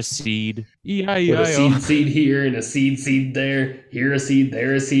he had a seed. With a E-I-E-I-O. seed here and a seed there. Here a seed,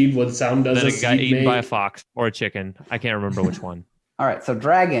 there a seed. What sound does Then a it got seed eaten by a make? fox or a chicken. I can't remember which one. All right. So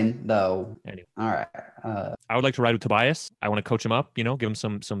dragon, though. Anyway. All right. I would like to ride with Tobias. I want to coach him up, give him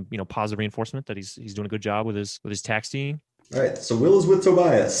some positive reinforcement that he's doing a good job with his taxiing. All right, so Will is with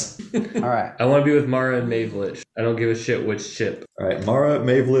Tobias. All right. I want to be with Mara and Mavledge. I don't give a shit which ship. All right, Mara,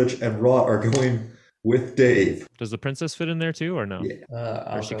 Mavlich, and Rot are going with Dave. Does the princess fit in there too, or no?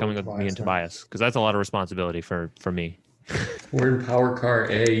 Yeah. Or is she coming with me and Tobias? Because that's a lot of responsibility for me. We're in power car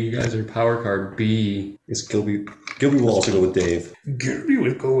A. You guys are power car B. Is Gilby will also go with Dave. Gilby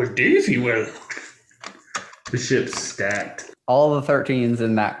would go with Davey. Well, the ship's stacked. All the 13s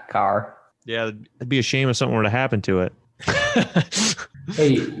in that car. Yeah, it'd be a shame if something were to happen to it.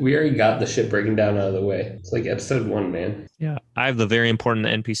 Hey, we already got the ship breaking down out of the way. It's like episode 1, man. Yeah, I have the very important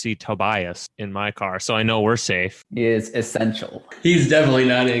NPC Tobias in my car, so I know we're safe. Is essential. He's definitely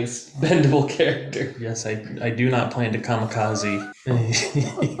not an expendable character. Yes, I do not plan to kamikaze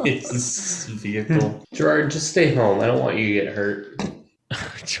his vehicle. Gerard, just stay home. I don't want you to get hurt.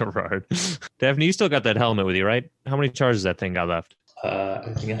 Gerard. Daphne, you still got that helmet with you, right? How many charges that thing got left? I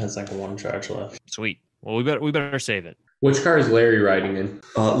think it has like 1 charge left. Sweet. Well, we better save it. Which car is Larry riding in?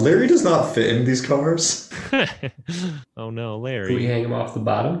 Larry does not fit in these cars. Oh no, Can we Larry. hang him off the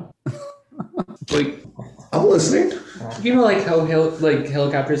bottom? Like, I'm listening. you know, like how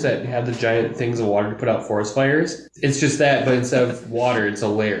helicopters that have the giant things of water to put out forest fires? It's just that, but instead of water, it's a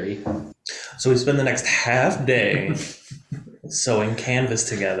Larry. So we spend the next half day sewing canvas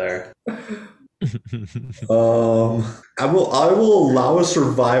together. I will allow a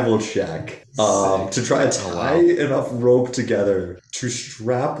survival check to try to tie enough rope together to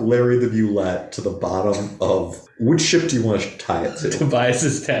strap Larry the Bulette to the bottom of which ship do you want to tie it to?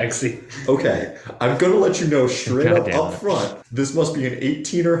 Tobias's taxi. Okay, I'm gonna let you know straight up Goddamn it. front. This must be an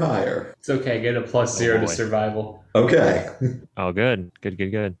 18 or higher. It's okay, get a +0 to boy. survival. Okay. Oh, good.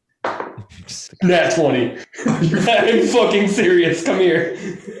 Good. Nat 20. I'm fucking serious. Come here.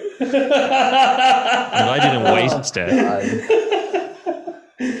 I'm glad you didn't waste it.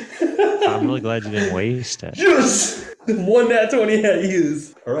 I'm really glad you didn't waste it. Yes! One Nat 20 at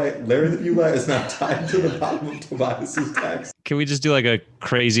use. All right, Larry the Bulette is now tied to the bottom of Tobias's taxi. Can we just do like a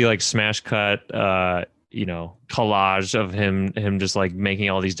crazy like smash cut collage of him just like making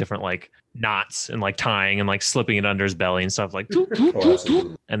all these different like knots and like tying and like slipping it under his belly and stuff like Oh,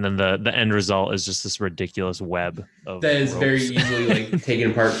 absolutely. and then the end result is just this ridiculous web of That is very ropes. easily like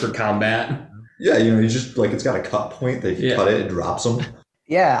taken apart for combat. Yeah, you just like it's got a cut point that if you Yeah. cut it, it drops them.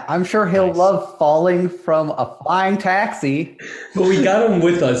 Yeah, I'm sure he'll Nice. love falling from a flying taxi. But we got him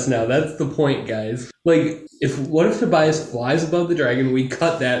with us now. That's the point, guys. Like, what if Tobias flies above the dragon? We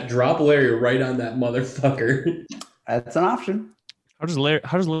cut that, drop Larry right on that motherfucker. That's an option. How does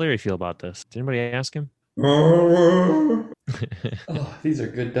Larry feel about this? Did anybody ask him? Oh, these are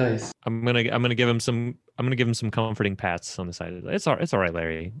good dice. I'm gonna give him some comforting pats on the side. It's all right,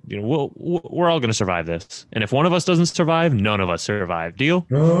 Larry. We're all gonna survive this. And if one of us doesn't survive, none of us survive. Deal?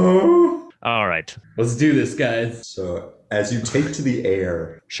 All right. Let's do this, guys. So as you take to the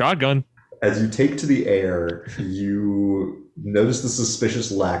air, Shotgun. you notice the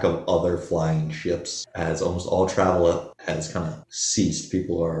suspicious lack of other flying ships as almost all travel has kind of ceased.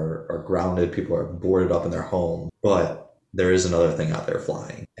 People are grounded, people are boarded up in their home. But there is another thing out there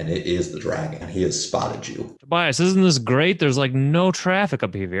flying, and it is the dragon. He has spotted you. Tobias, isn't this great? There's like no traffic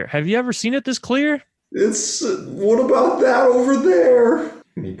up here. Have you ever seen it this clear? What about that over there?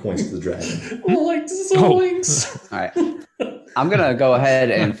 And he points to the dragon. Like Zoinks. All right. I'm going to go ahead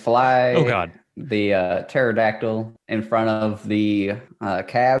and fly Oh God. the pterodactyl in front of the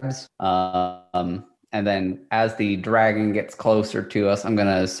cabs. And then as the dragon gets closer to us, I'm going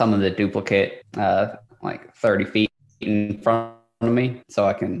to summon the duplicate like 30 feet in front of me so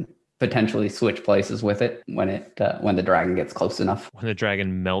I can potentially switch places with it when the dragon gets close enough. When the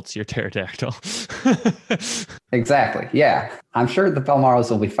dragon melts your pterodactyl. Exactly. Yeah. I'm sure the Pelmaros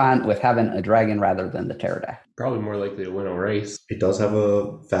will be fine with having a dragon rather than the pterodactyl. Probably more likely to win a race. It does have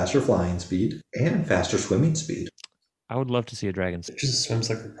a faster flying speed and faster swimming speed. I would love to see a dragon. It just swims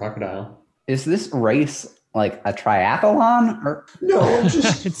like a crocodile. Is this race like a triathlon or No,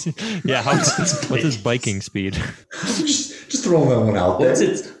 just Yeah, what's his biking speed? just throwing that one out there.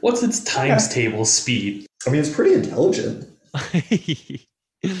 What's its times table speed? I mean, it's pretty intelligent.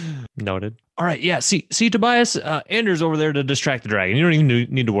 Noted. All right, yeah. See, Tobias, Anders over there to distract the dragon. You don't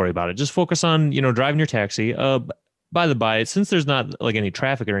even need to worry about it. Just focus on, driving your taxi. By the by, since there's not like any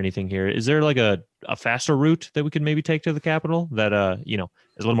traffic or anything here, is there like a faster route that we could maybe take to the capital that is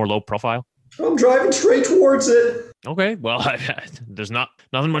a little more low profile? I'm driving straight towards it. Okay, well, there's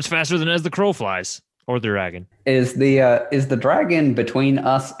nothing much faster than as the crow flies or the dragon. is the dragon between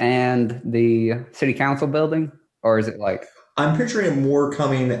us and the city council building, or is it like I'm picturing it more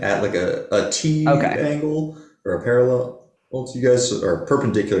coming at like a T Okay. angle or a parallel to you guys, or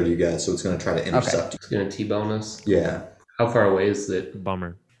perpendicular to you guys, so it's going to try to intercept It's gonna T-bone us. you. Yeah. How far away is it?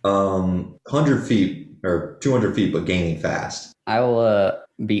 Bummer. 100 feet or 200 feet, but gaining fast. I will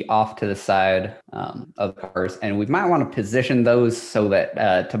be off to the side of the cars, and we might want to position those so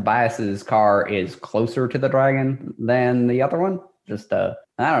that Tobias's car is closer to the dragon than the other one. Just I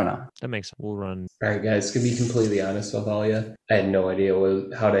don't know. That makes sense. We'll run. All right, guys. To be completely honest with all you, I had no idea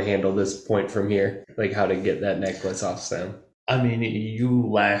how to handle this point from here. Like how to get that necklace off Sam. I mean, you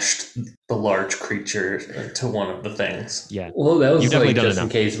lashed the large creature to one of the things. Yeah. Well, that was You've definitely like done just in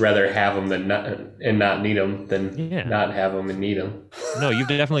enough. case rather have them than not need them than Yeah. not have them and need them. No, you've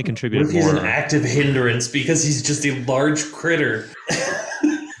definitely What contributed if he's more. an active hindrance because he's just a large critter?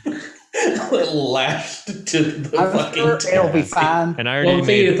 Lashed to the I'm fucking sure it'll be task. fine. And I Well, already I'm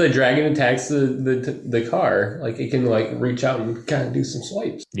thinking made. if the dragon attacks the car, like it can like reach out and kind of do some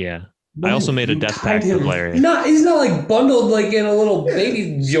swipes. Yeah. I also made a death pact with Larry. He's not like bundled like in a little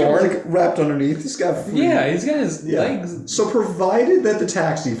baby He's Jorn. like wrapped underneath. He's got free. Yeah, he's got his Yeah. legs. So provided that the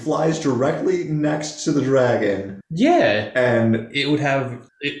taxi flies directly next to the dragon, Yeah. and It would have,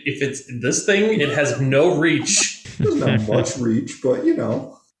 if it's this thing, it has no reach. doesn't have much reach, but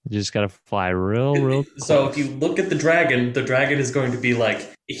You just gotta fly real. So if you look at the dragon is going to be like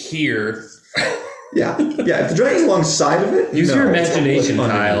here. yeah. If the dragon's alongside of it, Use your it's like imagination,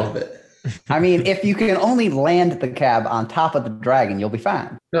 underneath Kyle. of it. I mean, if you can only land the cab on top of the dragon, you'll be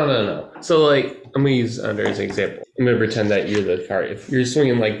fine. No. So like, I'm gonna use Under as an example. I'm gonna pretend that you're the car. If you're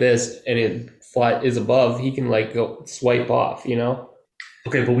swinging like this and it is above, he can like go swipe off.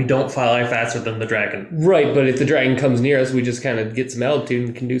 Okay, but we don't fly faster than the dragon. Right, but if the dragon comes near us, we just kind of get some altitude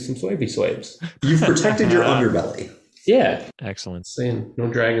and can do some swipey swipes. You've protected your underbelly. Yeah, Excellent. saying no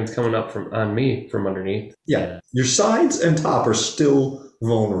dragons coming up on me from underneath. Yeah. Your sides and top are still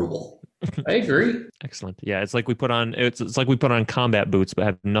vulnerable. I agree. Excellent. Yeah, it's like we put on combat boots but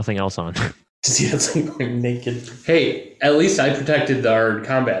have nothing else on. Yeah, it's like going naked. Hey, at least I protected our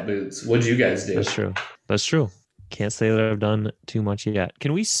combat boots. What'd you guys do? That's true. Can't say that I've done too much yet.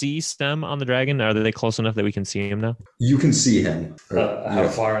 Can we see Stem on the dragon? Are they close enough that we can see him now? You can see him. How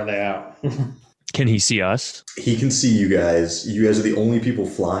far are they out? Can he see us? He can see you guys. You guys are the only people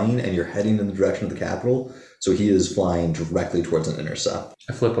flying, and you're heading in the direction of the capital. So he is flying directly towards an intercept.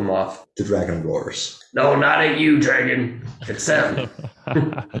 I flip him off. The dragon roars. No, not at you, dragon. It's Sam.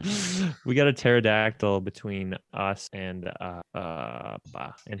 We got a pterodactyl between us and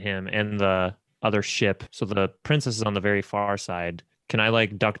him and the other ship. So the princess is on the very far side. Can I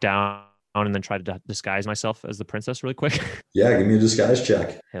like duck down and then try to disguise myself as the princess really quick? Yeah, give me a disguise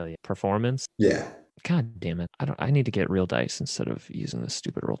check. Hell yeah. Performance? Yeah. God damn it. I need to get real dice instead of using this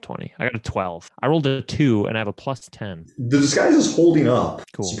stupid roll 20. I got a 12. I rolled a 2 and I have a plus 10. The disguise is holding up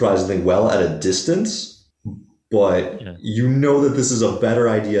Cool. surprisingly well at a distance, but you know that this is a better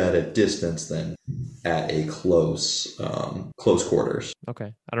idea at a distance than at a close quarters.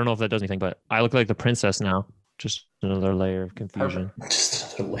 Okay. I don't know if that does anything, but I look like the princess now. Just another layer of confusion.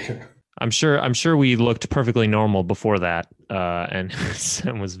 Just another layer. I'm sure we looked perfectly normal before that, and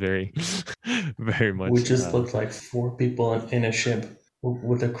Sam was very, very much. We just looked like 4 people in a ship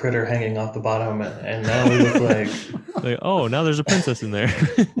with a critter hanging off the bottom, and now we look like oh, now there's a princess in there.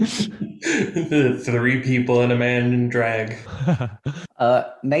 3 people and a man in drag.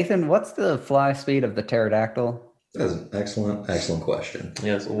 Nathan, what's the fly speed of the pterodactyl? That's an excellent question.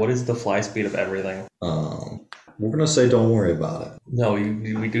 Yes. What is the fly speed of everything? We're gonna say don't worry about it. No,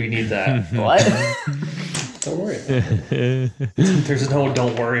 we do need that. What? Don't worry about it. There's no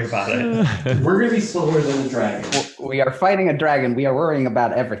don't worry about it. We're going to be slower than the dragon. We are fighting a dragon. We are worrying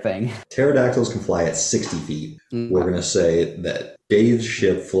about everything. Pterodactyls can fly at 60 feet. We're gonna say that Dave's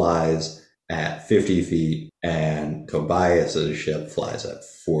ship flies at 50 feet, and Tobias's ship flies at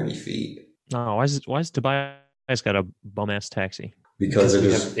 40 feet. No, why is Tobias got a bum ass taxi? Because it We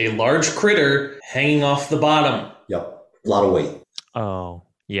is have a large critter hanging off the bottom. a lot of weight. Oh,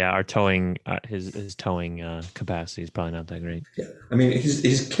 yeah, our towing, his towing capacity is probably not that great. Yeah, I mean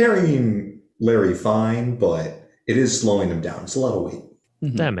he's carrying Larry fine, but it is slowing him down. It's a lot of weight.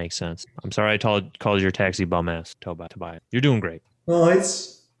 That makes sense. I'm sorry I called your taxi bum ass, Tobias. You're doing great. Well,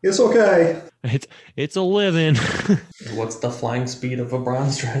 it's okay. It's a living. What's the flying speed of a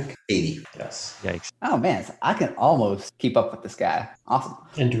bronze drake? 80. Yes. Yikes. Oh man, so I can almost keep up with this guy. Awesome.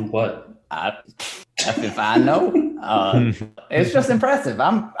 And do what? If I know, it's just impressive.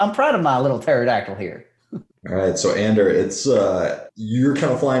 I'm proud of my little pterodactyl here. All right, so Ander, it's you're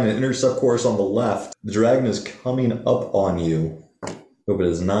kind of flying an intercept course on the left. The dragon is coming up on you, but it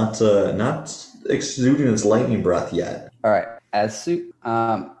is not exuding its lightning breath yet. All right,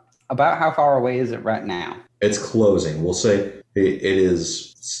 about how far away is it right now? It's closing. We'll say it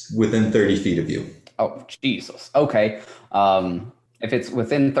is within 30 feet of you. Oh Jesus. Okay. If it's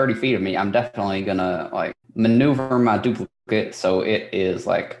within 30 feet of me, I'm definitely gonna like maneuver my duplicate so it is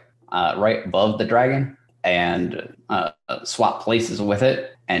like right above the dragon and swap places with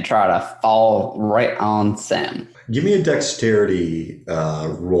it and try to fall right on Sam. Give me a dexterity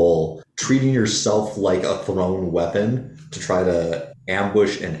roll, treating yourself like a thrown weapon to try to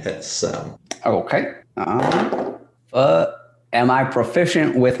ambush and hit Sam. Okay. Am I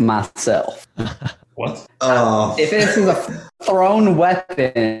proficient with myself? What? If this is a thrown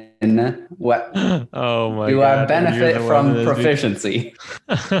weapon, what Oh my do god. I benefit from proficiency?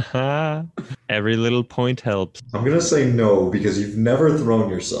 Every little point helps. I'm going to say no because you've never thrown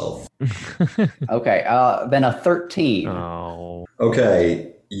yourself. Okay, then a 13. Oh.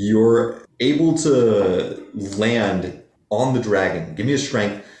 Okay, you're able to land on the dragon. Give me a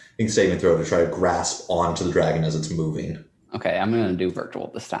strength saving throw to try to grasp onto the dragon as it's moving. Okay, I'm going to do virtual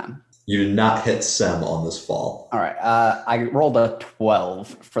this time. You did not hit Sem on this fall. All right, I rolled a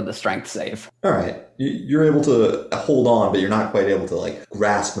 12 for the strength save. All right, you're able to hold on, but you're not quite able to like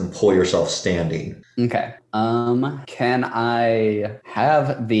grasp and pull yourself standing. Okay. Can I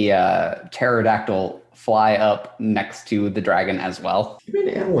have the pterodactyl fly up next to the dragon as well? Give me an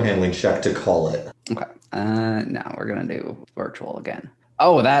animal handling check to call it. Okay. Now we're going to do virtual again.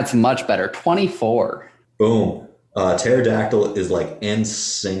 Oh, that's much better. 24. Boom. Pterodactyl is like in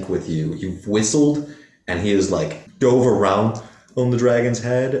sync with you. You've whistled, and he is like dove around on the dragon's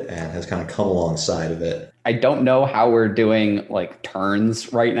head and has kind of come alongside of it. I don't know how we're doing like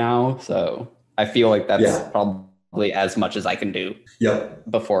turns right now, so I feel like that's probably as much as I can do. Yep.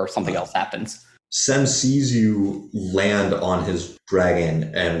 Before something else happens. Sem sees you land on his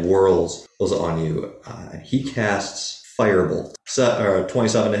dragon and whirls on you. He casts Firebolt.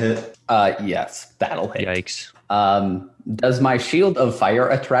 27 to hit. Yes, that'll hit. Yikes. Does my Shield of Fire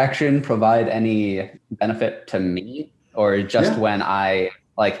attraction provide any benefit to me, or just when I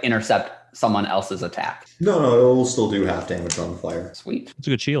like intercept someone else's attack. No, it will still do half damage on fire. Sweet. It's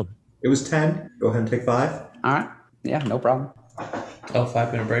a good shield. It was 10. Go ahead and take 5. All right. Yeah, no problem. Oh,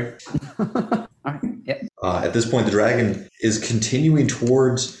 5-minute break. All right. Yep. At this point, the dragon is continuing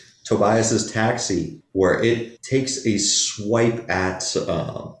towards Tobias's taxi, where it takes a swipe at,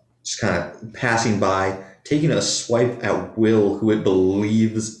 just kind of passing by, taking a swipe at Will, who it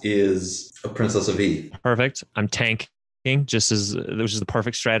believes is a Princess of E. Perfect. I'm tanking, which is the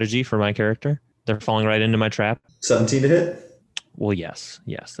perfect strategy for my character. They're falling right into my trap. 17 to hit? Well, yes,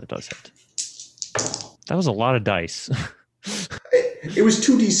 that does hit. That was a lot of dice. It was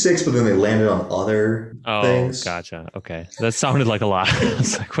 2d6, but then they landed on other things. Gotcha. Okay. That sounded like a lot. I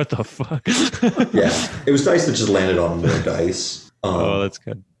was like, what the fuck? Yeah, it was dice that just landed on more dice. That's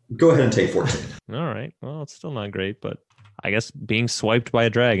good. Go ahead and take 14. All right. Well, it's still not great, but I guess being swiped by a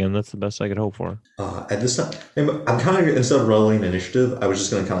dragon, that's the best I could hope for. At this time, I'm kind of, instead of rolling initiative, I was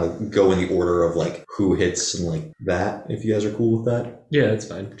just going to kind of go in the order of like who hits and like that, if you guys are cool with that. Yeah, that's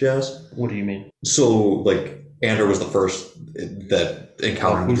fine. Jazz? What do you mean? So, like, Andrew was the first that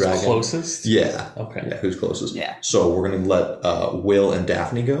encountered the Who's dragon. closest? Yeah. Okay. Yeah, who's closest? Yeah. So we're going to let Will and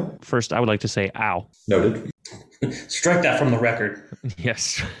Daphne go. First, I would like to say, ow. Noted. Strike that from the record.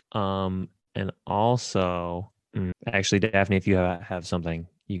 Yes. And also, actually, Daphne, if you have something,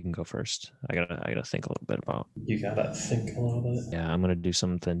 you can go first. I gotta think a little bit about. You gotta think a little bit. Yeah, I'm gonna do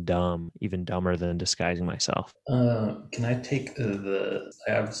something dumb, even dumber than disguising myself. Can I take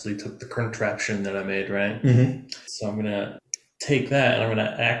I obviously took the contraption that I made, right? Mm-hmm. So I'm gonna take that and I'm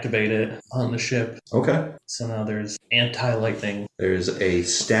gonna activate it on the ship. Okay. So now there's anti-lightning. There's a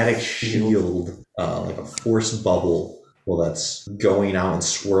static shield, like a force bubble. Well, that's going out and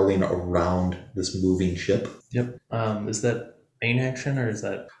swirling around this moving ship. Yep. Is that main action or is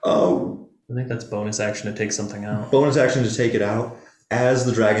that? Oh, I think that's bonus action to take something out. bonus action to take it out. As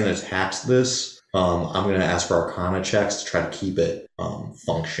the dragon attacks this, I'm going to ask for Arcana checks to try to keep it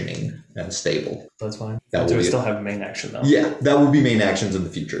functioning and stable. That's fine. That Do will we be still have main action though? Yeah, that will be main actions in the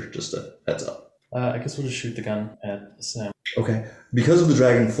future. Just a heads up. I guess we'll just shoot the gun at Sam. Okay. Because of the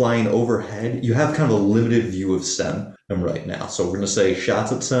dragon flying overhead, you have kind of a limited view of Sem right now. So we're going to say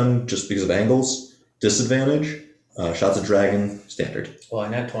shots at Sem just because of angles, disadvantage. Shots at dragon, standard. Well, I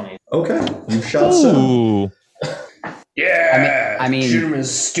net 20. Okay. You shot Sem. Ooh. Yeah. I mean- shoot him in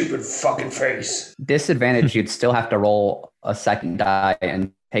his stupid fucking face. Disadvantage, you'd still have to roll a second die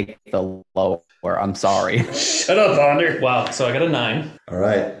and take the lower. I'm sorry. Shut up, Onder. Wow. So I got a 9. All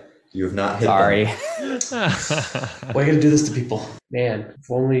right. You have not hit Sorry. them. Why you gotta do this to people? Man,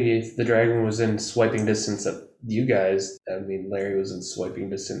 if the dragon was in swiping distance of you guys, that would mean Larry was in swiping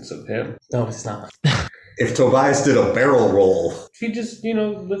distance of him. No, it's not. If Tobias did a barrel roll, He just,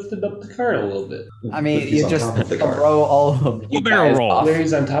 lifted up the car a little bit. I mean, He's you on just top of the car. throw all of you barrel guys roll. off.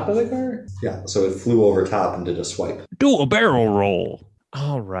 Larry's on top of the car? yeah, so it flew over top and did a swipe. Do a barrel roll.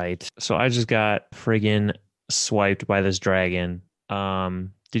 All right. So I just got friggin' swiped by this dragon.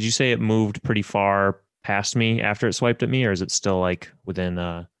 Did you say it moved pretty far past me after it swiped at me, or is it still like within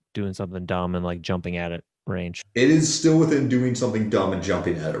doing something dumb and like jumping at it range? It is still within doing something dumb and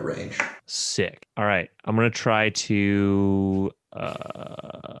jumping at a range. Sick. All right. I'm gonna try to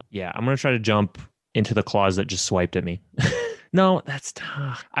jump into the claws that just swiped at me. No, that's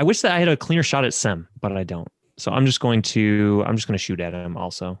tough. I wish that I had a cleaner shot at Sem, but I don't. So I'm just going to shoot at him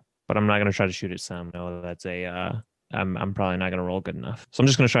also. But I'm not gonna try to shoot at Sem. No, that's I'm probably not gonna roll good enough. So I'm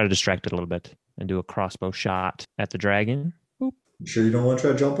just gonna try to distract it a little bit and do a crossbow shot at the dragon. You sure you don't want to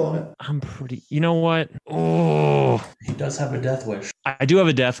try to jump on it? You know what? Oh, He does have a death wish. I do have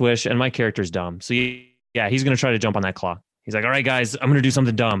a death wish, and my character's dumb. So yeah, he's gonna try to jump on that claw. He's like, all right, guys, I'm gonna do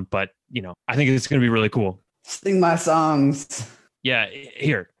something dumb, but I think it's gonna be really cool. Sing my songs. Yeah,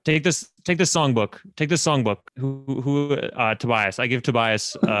 here, take this songbook. Take this songbook. Who Tobias? I give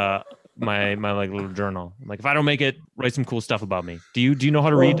Tobias my like little journal. Like, if I don't make it, write some cool stuff about me. Do you know how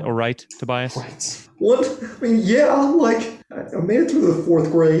to read or write, Tobias? Right. What? I mean, yeah, I made it through the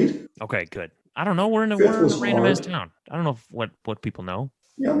 4th grade. Okay, good. I don't know. We're in a Fifth was random ass hard. town. I don't know what people know.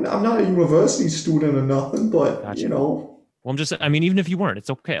 Yeah, I'm not a university student or nothing, but, Gotcha. Well, even if you weren't, it's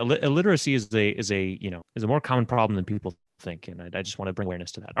okay. Illiteracy is a more common problem than people think, and I just want to bring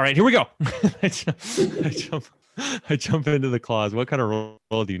awareness to that. All right, here we go. I jump into the claws. What kind of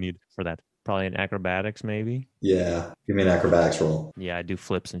roll do you need for that? Probably an acrobatics, maybe. yeah, give me an acrobatics roll. Yeah, I do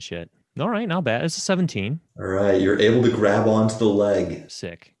flips and shit. All right, not bad. It's a 17. All right, you're able to grab onto the leg.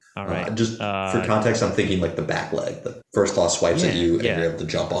 Sick. All right. Just for context, I'm thinking like the back leg. The first claw swipes at you, and you're able to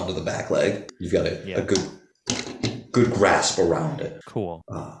jump onto the back leg. You've got a good good grasp around it. Cool.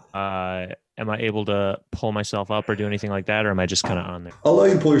 Uh, Am I able to pull myself up or do anything like that, or am I just kind of on there? I'll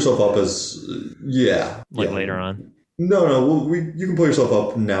let you pull yourself up as Later on? No, you can pull yourself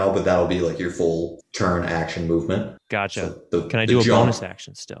up now, but that'll be like your full turn action movement. Gotcha. So Can I the do a jump- bonus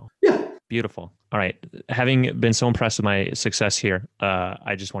action still? Yeah. Beautiful. All right. Having been so impressed with my success here,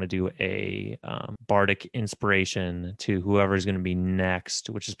 I just want to do a bardic inspiration to whoever is going to be next,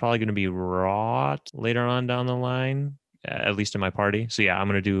 which is probably going to be Rot later on down the line, at least in my party. So yeah, I'm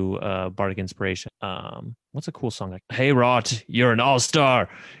going to do bardic inspiration. What's a cool song? Like, hey, Rot, you're an all-star.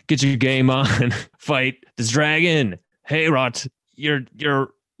 Get your game on. Fight this dragon. Hey, Rot, you're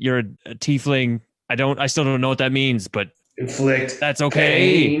a tiefling. I still don't know what that means, but Inflict. that's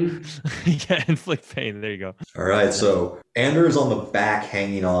okay. Pain. Yeah, inflict pain. There you go. All right, so Ander is on the back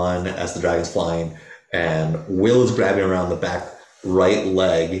hanging on as the dragon's flying, and Will is grabbing around the back right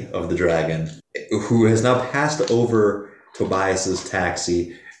leg of the dragon, who has now passed over Tobias's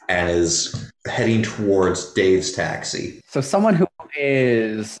taxi and is heading towards Dave's taxi. So someone who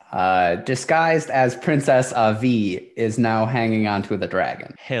is disguised as Princess Avi is now hanging onto the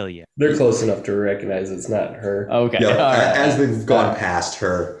dragon. Hell yeah. They're close enough to recognize it's not her. Okay. Yeah, all right. as they've gone past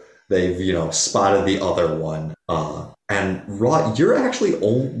her, they've spotted the other one. And Rot, you're actually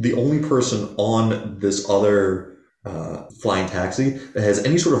the only person on this other flying taxi that has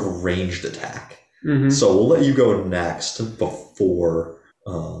any sort of ranged attack. Mm-hmm. So we'll let you go next before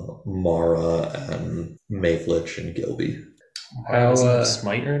Mara and Mayflich and Gilby. How,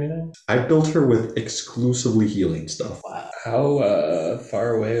 smite or anything? I built her with exclusively healing stuff. How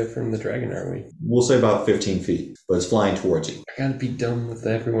far away from the dragon are we? We'll say about 15 feet, but it's flying towards you. I gotta be done with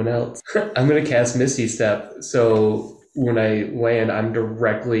everyone else. I'm gonna cast Misty Step, so when I land, I'm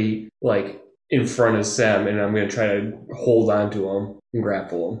directly like in front of Sam, and I'm gonna try to hold on to him and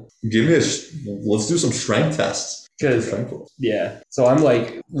grapple him. Let's do some strength tests. Because yeah, so I'm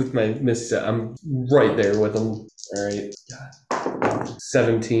like with my Misty Step, I'm right there with him. All right,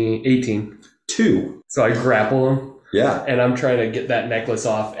 18. 2. So I grapple him, Yeah. and I'm trying to get that necklace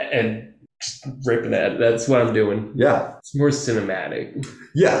off and just ripping it. That's what I'm doing. Yeah. It's more cinematic.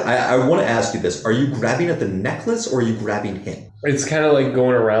 Yeah, I want to ask you this. Are you grabbing at the necklace or are you grabbing him? It's kind of like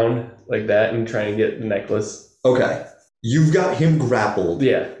going around like that and trying to get the necklace. Okay. You've got him grappled.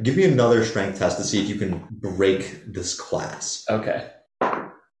 Yeah. Give me another strength test to see if you can break this clasp. Okay.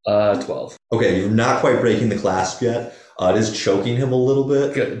 12. Okay, you're not quite breaking the clasp yet. It is choking him a little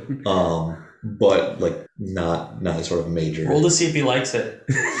bit. Good. But like not sort of major. Roll to see if he likes it.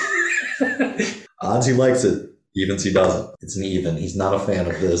 Odds he likes it. Evens he doesn't. It's an even. He's not a fan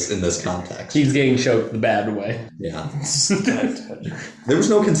of this in this context. He's getting choked the bad way. Yeah. There was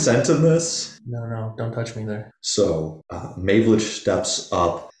no consent in this. No, don't touch me there. So Mayflich steps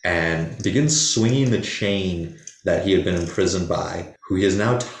up and begins swinging the chain that he had been imprisoned by, who he has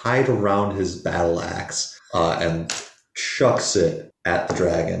now tied around his battle axe, and chucks it at the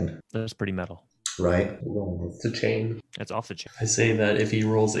dragon. That's pretty metal. Right? It's a chain. That's off the chain. I say that if he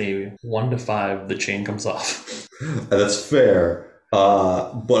rolls a 1 to 5, the chain comes off. That's fair.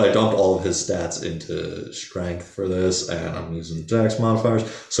 But I dumped all of his stats into strength for this, and I'm using dex modifiers.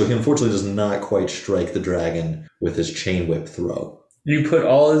 So he unfortunately does not quite strike the dragon with his chain whip throw. You put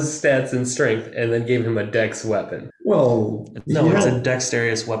all his stats in strength and then gave him a dex weapon. Well, No, you it's know- a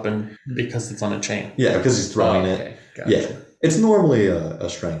dexterous weapon because it's on a chain. Yeah, because he's throwing it. Okay, gotcha. Yeah. It's normally a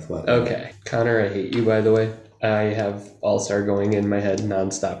strength weapon. Okay. Connor, I hate you, by the way. I have All-Star going in my head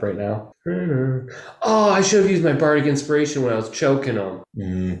nonstop right now. Oh, I should have used my Bardic Inspiration when I was choking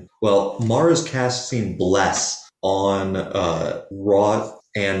him. Well, Mara's casting Bless on Roth,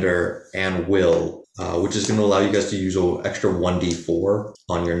 Ander, and Will, which is going to allow you guys to use an extra 1d4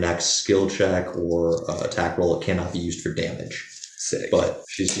 on your next skill check or attack roll. It cannot be used for damage. Sick. But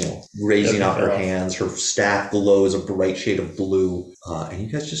she's, raising up her hands. Her staff glows a bright shade of blue. And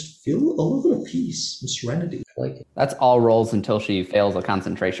you guys just feel a little bit of peace and serenity. I like it. That's all rolls until she fails a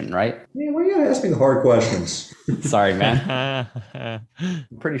concentration, right? Man, why you gotta ask me the hard questions? Sorry, man. I'm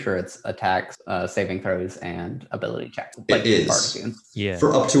pretty sure it's attacks, saving throws, and ability checks. It is. Bardic. Yeah.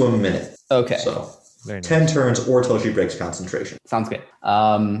 For up to a minute. Okay. So, Very nice. 10 turns or till she breaks concentration. Sounds good.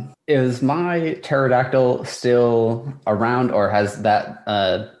 Is my pterodactyl still around, or has that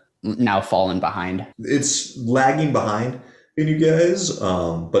now fallen behind? It's lagging behind in you guys,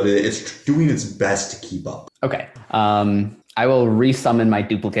 but it's doing its best to keep up. Okay. I will resummon my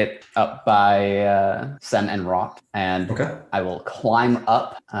duplicate up by Sem and Rot, and Okay. I will climb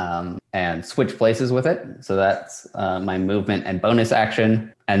up and switch places with it. So that's my movement and bonus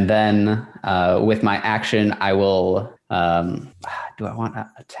action. And then with my action, I will... do I want to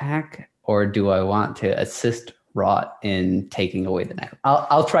attack or do I want to assist Rot in taking away the necklace.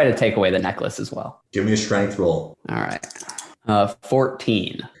 I'll try to take away the necklace as well. Give me a strength roll. All right.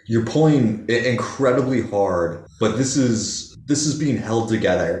 14. You're pulling incredibly hard, but this is being held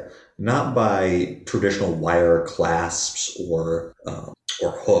together not by traditional wire clasps or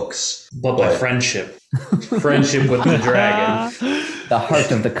hooks, But by friendship. Friendship with the dragon. The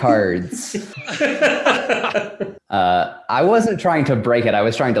heart of the cards. I wasn't trying to break it. I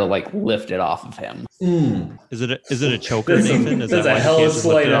was trying to lift it off of him. Is it a choker, That's Nathan? Is that's that a why hell he of can't a just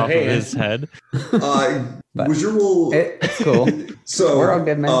lift sleight it of off of hand. his head? Was your roll? It's cool. So We're all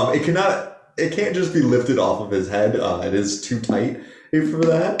good, man. It can't just be lifted off of his head. It is too tight for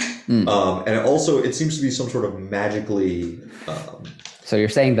that. And it seems to be some sort of magically. So you're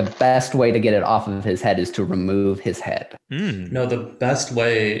saying the best way to get it off of his head is to remove his head. No, the best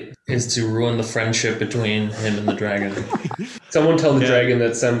way is to ruin the friendship between him and the dragon. Someone tell the dragon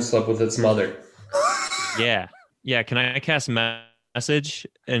that Sem slept with its mother. Yeah. Can I cast message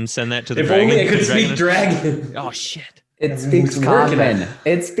and send that to the If dragon? only I could The speak dragon. Oh shit. It speaks working common.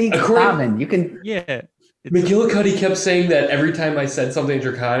 It speaks common. You can. Yeah. McGillicuddy kept saying that every time I said something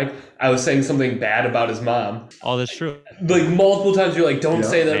draconic, I was saying something bad about his mom. Oh, that's true. Like multiple times, you're like, "Don't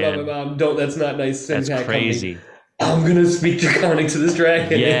say that Man. about my mom. Don't. That's not nice." Sem That's can't come to me. crazy. I'm gonna speak draconic to this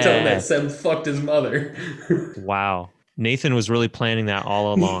dragon and tell him Yeah. that Sem fucked his mother. Wow. Nathan was really planning that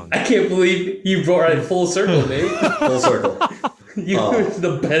all along. I can't believe you brought it full circle, Nate. Full circle. You're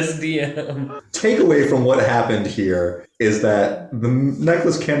the best DM. Takeaway from what happened here is that the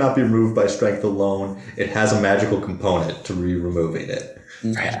necklace cannot be removed by strength alone. It has a magical component to removing it.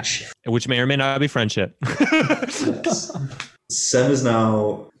 Friendship. Which may or may not be friendship. Sem is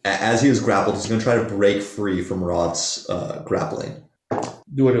now, as he is grappled, he's going to try to break free from Rod's grappling.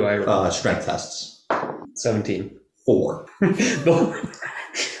 What do I roll? Strength tests. 17. 4.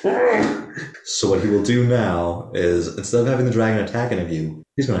 So what he will do now is, instead of having the dragon attack any of you,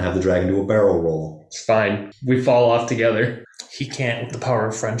 he's going to have the dragon do a barrel roll. It's fine. We fall off together. He can't with the power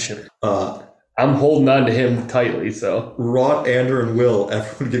of friendship. I'm holding on to him tightly, so. Rod, Ander, and Will,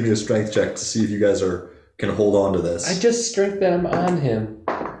 everyone give me a strength check to see if you guys can hold on to this. I just strength that I'm on him.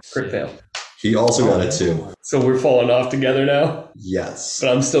 Crit fail. He also got it too. So we're falling off together now, Yes. but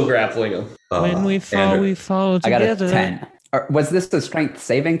I'm still grappling him. When we fall, Ander, we fall I got together. a 10. Was this a strength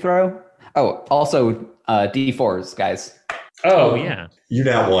saving throw? Oh, also D4s, guys. Oh, Oh, yeah. You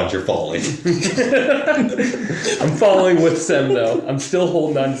now want you're falling. I'm falling with Sem, though. I'm still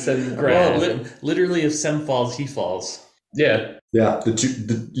holding on to Sem. Well, literally, if Sem falls, he falls. Yeah, Yeah,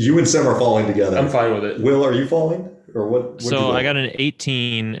 you and Sem are falling together. I'm fine with it. Will, are you falling? Or what? So I got an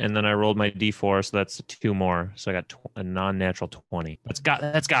 18, and then I rolled my D4, so that's 2 more. So I got a non-natural 20. That's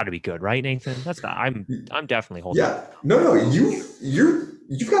got to be good, right, Nathan? I'm definitely holding. Yeah. No.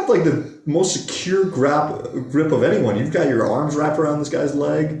 You've got like the most secure grip of anyone. You've got your arms wrapped around this guy's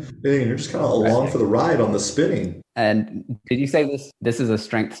leg, and you're just kind of along for the ride on the spinning. And did you say this is a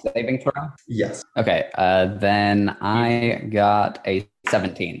strength saving throw? Yes. Okay, then I got a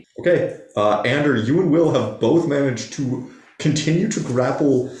 17. Okay. Ander, you and Will have both managed to continue to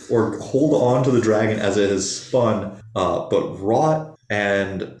grapple or hold on to the dragon as it has spun, but Rot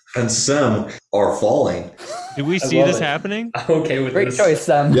and Sem are falling. Did we see love this it. happening? I'm okay with Great this. choice,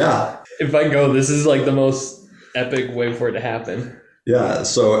 Sam. Yeah. If I go, this is like the most epic way for it to happen. Yeah,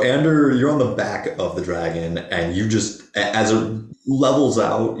 so Ander, you're on the back of the dragon, and you just, as it levels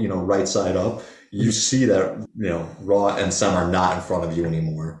out, right side up, you see that, Rot and Sem are not in front of you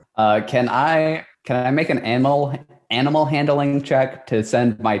anymore. Can I make an animal handling check to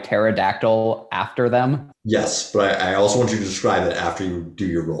send my pterodactyl after them? Yes, but I also want you to describe it after you do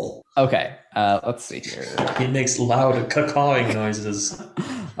your roll. Okay, let's see here. He makes loud cawing noises.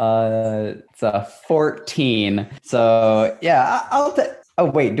 It's a 14. So yeah, I'll take. Oh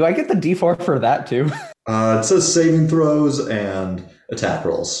wait, do I get the D4 for that too? It says saving throws and attack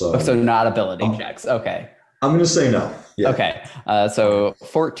rolls, so So not ability checks. Okay. I'm going to say no. Yeah. Okay. So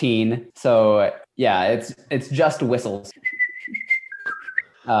 14. So yeah, it's just whistles.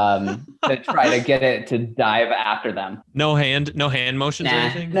 To try to get it to dive after them. No hand motions or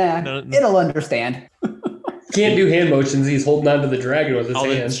anything? No. It'll understand. Can't do hand motions. He's holding on to the dragon with his Oh,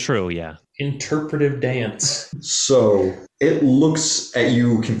 hand. that's true. Yeah. Interpretive dance. So it looks at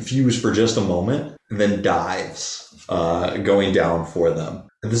you confused for just a moment, and then dives, going down for them.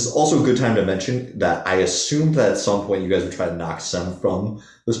 And this is also a good time to mention that I assumed that at some point you guys would try to knock Sem from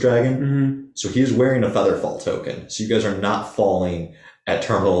this dragon. Mm-hmm. So he is wearing a Featherfall token. So you guys are not falling at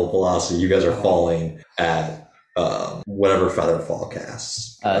terminal velocity. You guys are falling at whatever Featherfall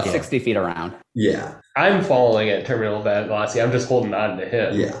casts. 60 feet around. Yeah. I'm following at terminal velocity. I'm just holding on to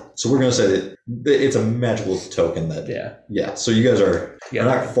him. Yeah. So we're going to say that it's a magical token that... Yeah. Yeah. So you guys are Yeah.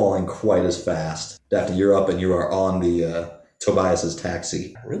 not falling quite as fast. Daphne, you're up and you are on the Tobias's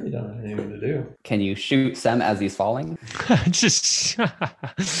taxi. I really don't have anything to do. Can you shoot Sem as he's falling? Just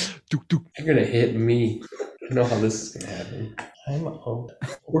dook, dook. You're going to hit me. I don't know how this is going to happen. I'm old.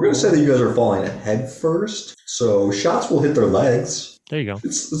 We're going to say that you guys are falling head first. So shots will hit their legs. There you go.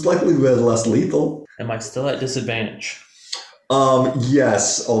 It's likely to be less lethal. Am I still at disadvantage?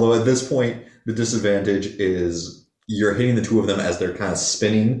 Yes. Although at this point, the disadvantage is you're hitting the two of them as they're kind of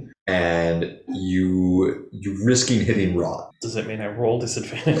spinning, and you risking hitting Rod. Does that mean I roll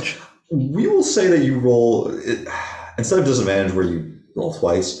disadvantage? We will say that you roll instead of disadvantage where you roll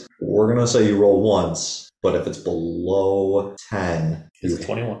twice. We're gonna say you roll once, but if it's below 10, It's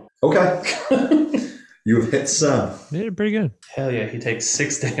 21. okay. You have hit Sem. They did pretty good. Hell yeah, he takes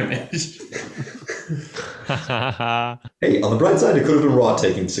 6 damage. Hey, on the bright side, it could have been Rod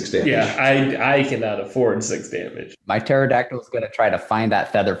taking 6 damage. Yeah, I cannot afford 6 damage. My pterodactyl is going to try to find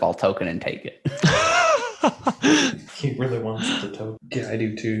that featherfall token and take it. He really wants the token. Yeah, I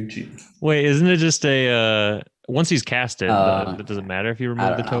do too. Gee. Wait, isn't it just a once he's casted? Does it matter if you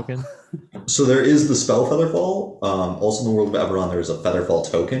remove the don't know. token? So there is the spell Featherfall. Also in the world of Eberron, there is a Featherfall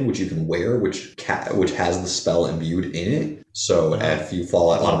token which you can wear, which has the spell imbued in it. So if you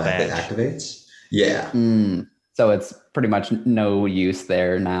fall, it Little automatically badge. activates. Yeah, So it's pretty much no use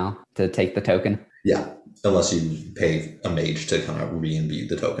there now to take the token. yeah. Unless you pay a mage to kind of re-imbue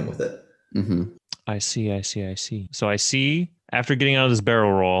the token with it. Mm-hmm. I see. So I see after getting out of this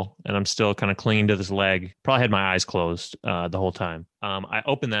barrel roll, and I'm still kind of clinging to this leg. Probably had my eyes closed the whole time. I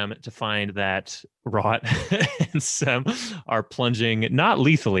open them to find that Rot and Sem are plunging, not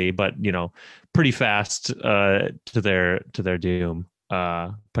lethally, but pretty fast to their doom,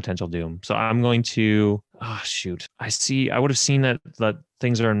 potential doom. So I'm going to. Oh shoot! I would have seen that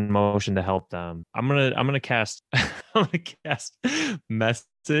things are in motion to help them. I'm gonna cast. I'm gonna cast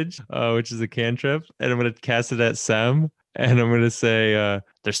message, which is a cantrip, and I'm gonna cast it at Sem. And I'm going to say,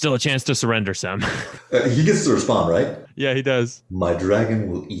 there's still a chance to surrender, Sem. He gets to respond, right? Yeah, he does. My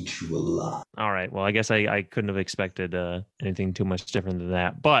dragon will eat you alive. All right. Well, I guess I couldn't have expected anything too much different than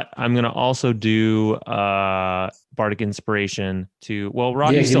that. But I'm going to also do Bardic Inspiration to... Well,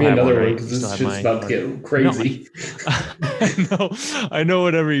 Rod, you still give me have another one, one right? because You still this have shit's mine. about to get crazy. I know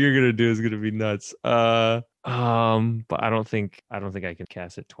whatever you're going to do is going to be nuts. But I don't think I can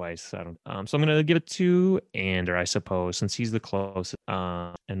cast it twice. So I'm gonna give it to Ander, I suppose, since he's the closest.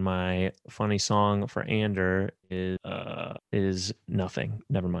 And my funny song for Ander is nothing.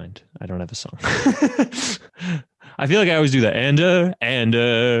 Never mind. I don't have a song. I feel like I always do that.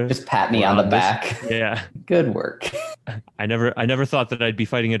 Ander. Just pat me on the back. Yeah. Good work. I never thought that I'd be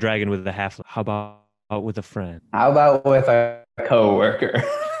fighting a dragon with a half. How about with a friend? How about with a coworker?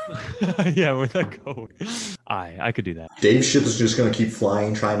 Yeah, with a coworker. I could do that. Dave's ship is just going to keep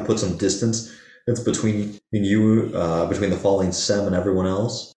flying, trying to put some distance that's between you, between the falling Sem and everyone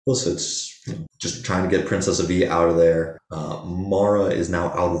else. Plus, it's just trying to get Princess Avi out of there. Mara is now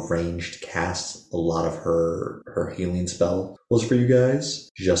out of range to cast a lot of her healing spell. Was for you guys,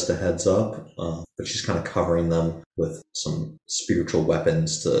 just a heads up. But she's kind of covering them with some spiritual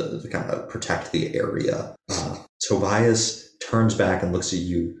weapons to kind of protect the area. Tobias turns back and looks at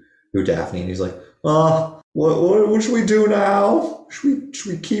you, Daphne, and he's like, what should we do now? Should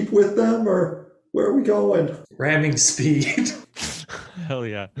we keep with them, or where are we going? Ramming speed. Hell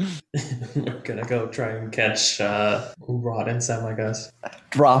yeah. We're gonna go try and catch Rod and Sam, I guess.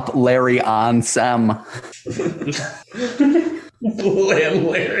 Drop Larry on Sem.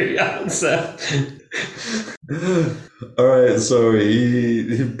 Larry on Sam. All right, so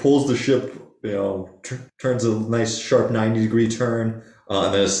he pulls the ship, turns a nice sharp 90-degree turn,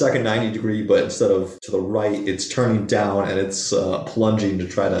 and then a second 90-degree, but instead of to the right, it's turning down and it's plunging to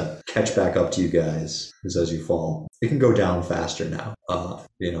try to catch back up to you guys as you fall. It can go down faster now.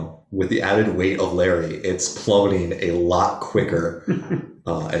 With the added weight of Larry, it's plummeting a lot quicker.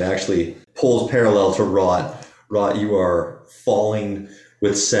 It actually pulls parallel to Rod. Rod, you are falling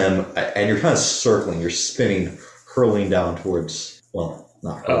with Sem, and you're kind of circling, you're spinning, hurling down towards, well,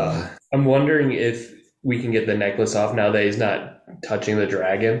 not hurling. I'm wondering if we can get the necklace off now that he's not touching the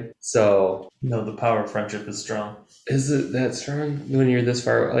dragon. So, No, the power of friendship is strong. is it that strong when you're this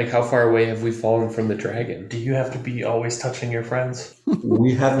far? Like, how far away have we fallen from the dragon? Do you have to be always touching your friends?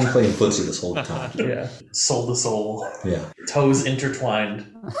 We have been playing footsie this whole time. Yeah. Soul to soul. Yeah. Toes intertwined.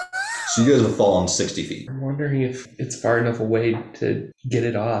 So you guys have fallen 60 feet. I'm wondering if it's far enough away to get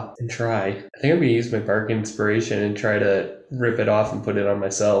it off and try. I think I'm going to use my bark inspiration and try to rip it off and put it on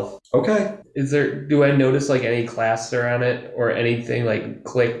myself. Okay. Do I notice like any clasps around it or anything like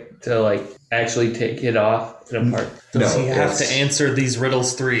click to like actually take it off and apart? Does No, he have it's- to answer these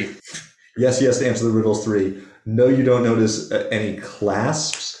riddles 3? Yes, he has to answer the riddles 3. No, you don't notice any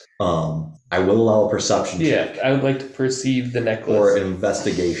clasps. I will allow a perception check Yeah, I would like to perceive the necklace. or an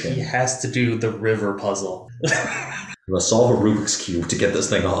investigation. He has to do the river puzzle. You must solve a Rubik's Cube to get this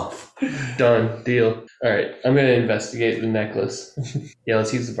thing off. Done. Deal. All right. I'm going to investigate the necklace. Yeah,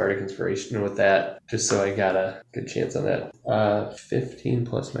 let's use the Bardic Inspiration with that, just so I got a good chance on that. 15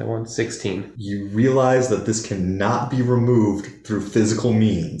 plus my 1, 16. You realize that this cannot be removed through physical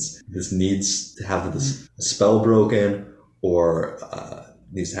means. This needs to have this spell broken or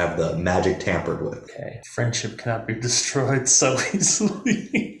needs to have the magic tampered with. Okay. Friendship cannot be destroyed so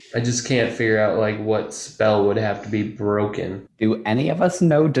easily. I just can't figure out, like, what spell would have to be broken. Do any of us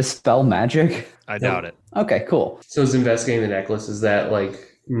know Dispel Magic? I doubt it. Okay, cool. So is investigating the necklace, is that, like,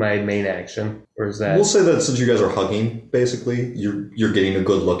 my main action? Or is that... We'll say that since you guys are hugging, basically, you're getting a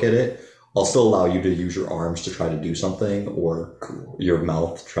good look at it. I'll still allow you to use your arms to try to do something, or your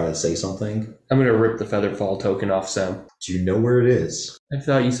mouth to try to say something. I'm going to rip the Featherfall token off Sam. Do you know where it is? I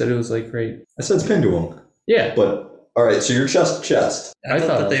thought you said it was, like, right... I said it's pinned to him. Yeah. But, alright, so you're chest to chest. I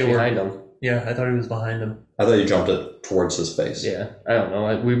thought that they they were were behind him. Yeah, I thought he was behind him. I thought you jumped it towards his face. Yeah. I don't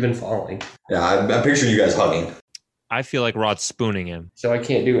know. We've been following. Yeah, I'm picturing you guys hugging. I feel like Rod's spooning him. So I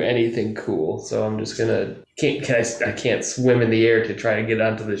can't do anything cool. So I'm just gonna I can't swim in the air to try to get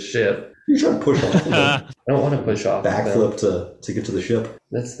onto the ship. You try to push off of him. I don't want to push off. Of him. Backflip to get to the ship.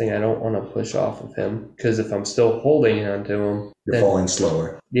 That's the thing. I don't want to push off of him because if I'm still holding onto him, You're then- falling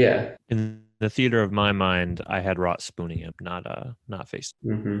slower. Yeah. In the theater of my mind, I had Rot spooning him, not face.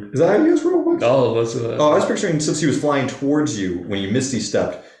 Mm-hmm. Is that how you guys roll? All of us. Oh, I was picturing since he was flying towards you when you misty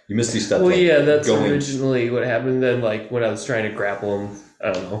stepped. You misty stepped. Well, like, yeah, that's going. originally what happened. Then, like when I was trying to grapple him,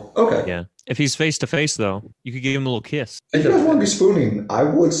 I don't know. Okay. Yeah. If he's face to face, though, you could give him a little kiss. If you guys want to be spooning, I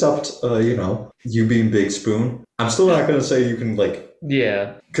will accept. You being Big Spoon. I'm still not going to say you can like.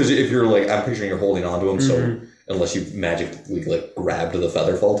 Yeah. Because if you're like, I'm picturing you're holding onto him, so Mhm. unless you magically like grabbed the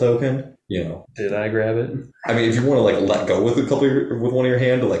Featherfall token, Did I grab it? I mean, if you want to like let go with with one of your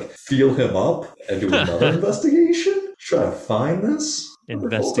hand to like feel him up and do another investigation, try to find this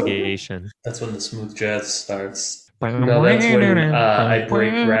Investigation. That's when the smooth jazz starts. No, that's when I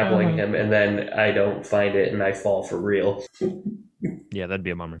break grappling him, and then I don't find it, and I fall for real. Yeah, that'd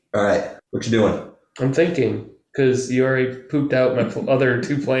be a bummer. All right, what you doing? I'm thinking because you already pooped out my other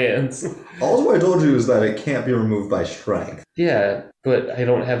two plans. All I told you is that it can't be removed by strength. Yeah, but I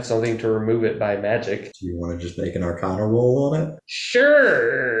don't have something to remove it by magic. Do you want to just make an Arcana roll on it?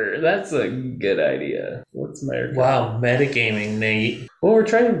 Sure, that's a good idea. What's my arcana? Wow, metagaming, Nate. Well, we're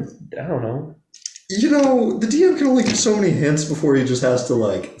trying. I don't know. The DM can only give so many hints before he just has to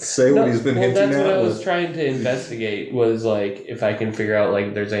like say what he's been hinting that's at. what I was trying to investigate. Was like if I can figure out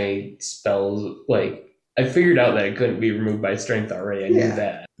like there's any spells like. I figured out that it couldn't be removed by strength already. I knew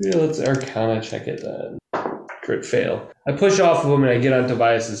that. Yeah, let's Arcana check it then. Crit fail. I push off of him and I get on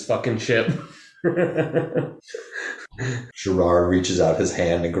Tobias's fucking ship. Gerard reaches out his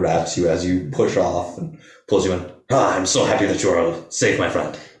hand and grabs you as you push off and pulls you in. I'm so happy that you are safe, my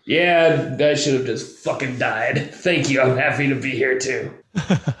friend. Yeah, I should have just fucking died. Thank you. I'm happy to be here too.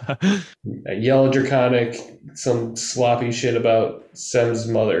 I yell Draconic some sloppy shit about Sem's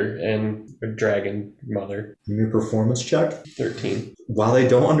mother and a dragon mother. Give me a performance check. 13. While they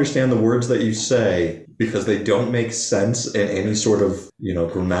don't understand the words that you say because they don't make sense in any sort of,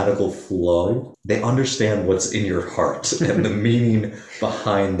 grammatical flow, they understand what's in your heart and the meaning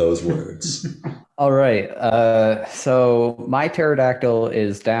behind those words. All right. So my pterodactyl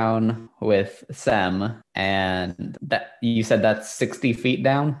is down with Sem, and that you said that's 60 feet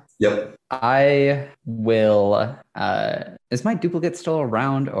down. Yep. I will. Is my duplicate still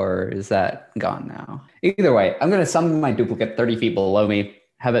around, or is that gone now? Either way, I'm going to summon my duplicate 30 feet below me,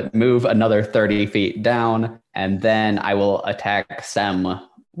 have it move another 30 feet down, and then I will attack Sem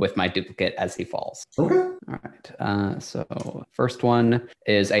with my duplicate as he falls. Okay. All right. So first one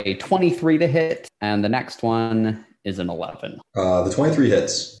is a 23 to hit, and the next one is an 11. The 23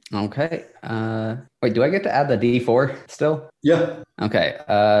 hits. Okay. Wait, do I get to add the D4 still? Yeah. Okay.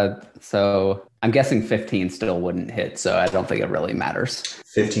 So I'm guessing 15 still wouldn't hit, so I don't think it really matters.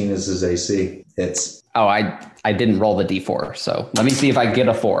 15 is his AC. Hits. Oh, I didn't roll the D4, so let me see if I get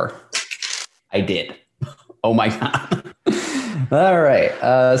a 4. I did. Oh my god. All right.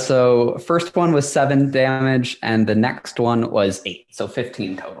 So first one was 7 damage, and the next one was 8. So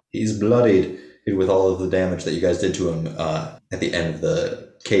 15 total. He's bloodied with all of the damage that you guys did to him at the end of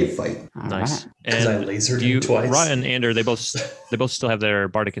the cave fight. All Because Nice. I And lasered do you, him twice. Rod and Ander, they both still have their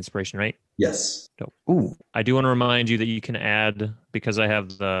bardic inspiration, right? Yes. Ooh. I do want to remind you that you can add, because I have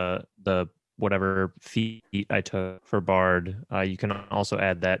the whatever feat I took for bard. You can also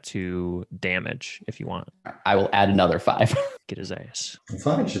add that to damage if you want. I will add another 5. Get his ass.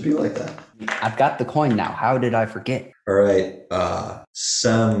 Fine, it should be like that. I've got the coin now. How did I forget? All right.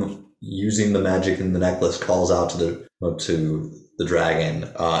 Sem, using the magic in the necklace, calls out to the dragon,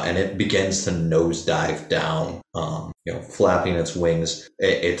 and it begins to nosedive down, flapping its wings.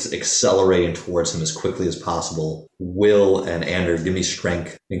 It's accelerating towards him as quickly as possible. Will and Ander, give me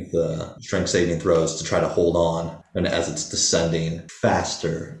strength. I think the strength saving throws to try to hold on, and as it's descending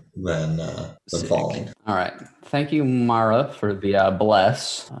faster than Sick. falling. All right. Thank you, Mara, for the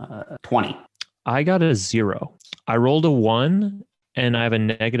bless. 20. I got a 0. I rolled a 1 and I have a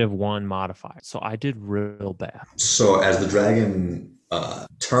 -1 modifier. So I did real bad. So as the dragon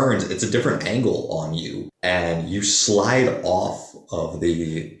turns, it's a different angle on you, and you slide off of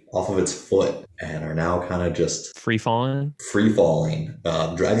its foot and are now kind of just Free falling. free falling.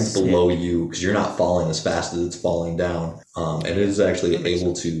 The dragon's Sick. below you because you're not falling as fast as it's falling down, and it is actually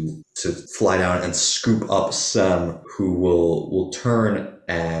able to fly down and scoop up Sem, who will turn,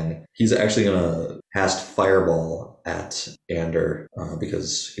 and he's actually gonna cast Fireball at Ander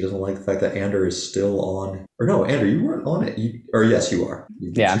because he doesn't like the fact that Ander is still on. Or no, Ander, you weren't on it. Yes, you are.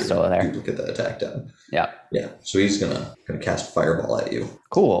 Yeah, I'm still there. Duplicate that attack down. Yeah. Yeah. So he's gonna cast Fireball at you.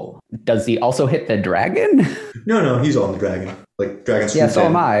 Cool. Does he also hit the dragon? No, he's on the dragon. Like dragon. Yeah, swooped so in,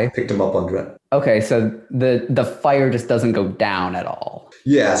 am I. Picked him up on dragon. Okay, so the fire just doesn't go down at all.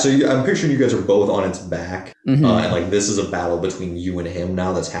 Yeah, so I'm picturing you guys are both on its back, Mhm. and like this is a battle between you and him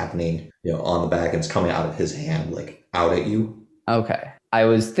now that's happening, on the back, and it's coming out of his hand, like out at you. Okay. I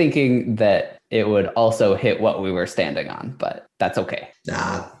was thinking that it would also hit what we were standing on, but that's okay.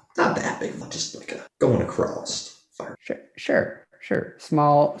 Nah, not that big, just like going across. Fire. Sure.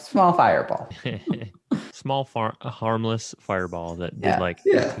 Small fireball. Small harmless fireball that did Yeah. like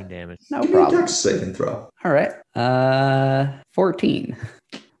Yeah. 15 damage. No Give me a problem. dex saving throw. All right. 14.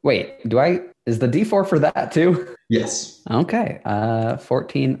 Wait, is the D4 for that too? Yes. Okay.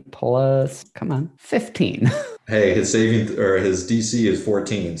 14 plus, come on, 15. Hey, his DC is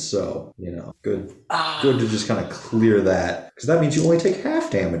 14, so good to just kind of clear that, because that means you only take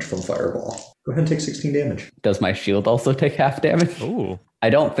half damage from Fireball. Go ahead and take 16 damage. Does my shield also take half damage? Oh, I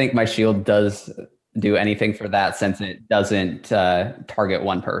don't think my shield does do anything for that since it doesn't target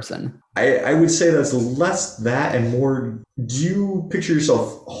one person. I would say that's less that and more. Do you picture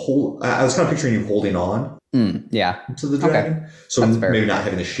yourself I was kind of picturing you holding on Yeah. to the dragon, so That's fair. maybe not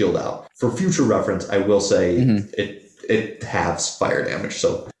having the shield out. For future reference, I will say Mhm. it halves fire damage.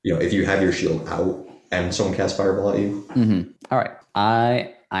 So if you have your shield out and someone casts Fireball at you, All right. I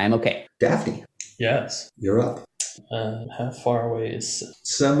am okay. Daphne, Yes. you're up. How far away is...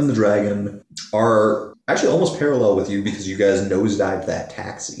 Sem and the dragon are actually almost parallel with you because you guys nosedived that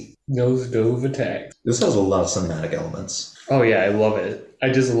taxi. Nose dove attack. This has a lot of cinematic elements. Oh yeah, I love it. I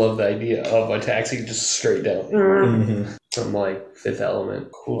just love the idea of a taxi just straight down from like Fifth Element.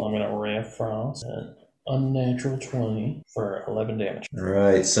 Cool, I'm going to Ray of Frost. Unnatural 20 for 11 damage. All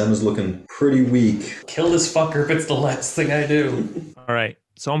right, Sem is looking pretty weak. Kill this fucker if it's the last thing I do. all right.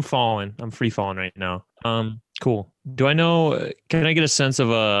 So I'm falling. I'm free falling right now. Cool. Do I know? Can I get a sense of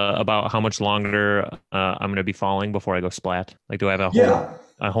about how much longer I'm going to be falling before I go splat? Like, do I have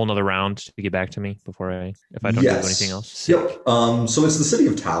a whole nother round to get back to me if I don't do anything else? Yep. So it's the city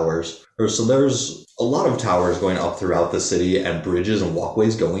of towers. So there's a lot of towers going up throughout the city and bridges and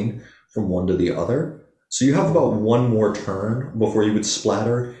walkways going from one to the other. So you have about one more turn before you would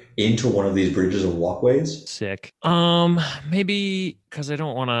splatter into one of these bridges and walkways. Sick. Maybe because I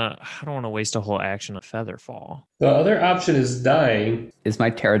don't want to waste a whole action on feather fall. The other option is dying. Is my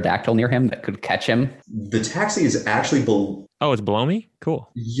pterodactyl near him that could catch him? The taxi is actually Oh, it's below me? Cool.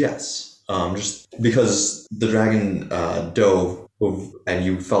 yes. Just because the dragon dove and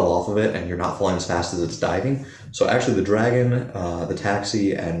you fell off of it and you're not falling as fast as it's diving. So actually the dragon, the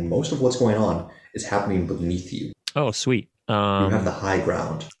taxi, and most of what's going on is happening beneath you. Oh, sweet. You have the high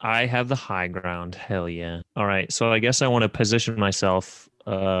ground. I have the high ground. Hell yeah. All right. So I guess I want to position myself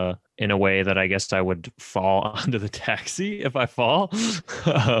in a way that I guess I would fall onto the taxi if I fall.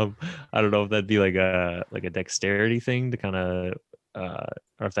 I don't know if that'd be like a dexterity thing to kind of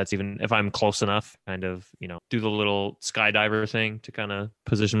or if if I'm close enough, kind of, do the little skydiver thing to kind of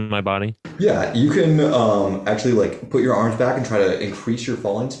position my body. Yeah, you can actually like put your arms back and try to increase your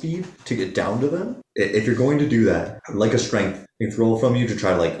falling speed to get down to them. If you're going to do that, I'd like a strength throw from you to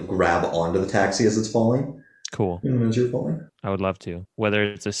try to like grab onto the taxi as it's falling. Cool. As you're falling. I would love to. Whether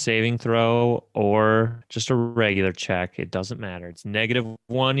it's a saving throw or just a regular check, it doesn't matter. It's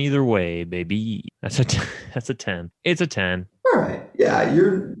 -1 either way, baby. That's a 10. It's a 10. All right. Yeah,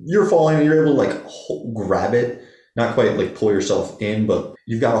 you're falling and you're able to like grab it, not quite like pull yourself in, but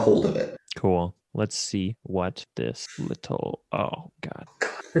you've got a hold of it. Cool. Let's see what this little. Oh God.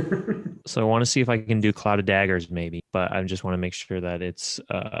 So I want to see if I can do Cloud of Daggers, maybe, but I just want to make sure that it's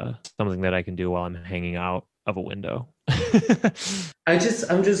something that I can do while I'm hanging out of a window. I'm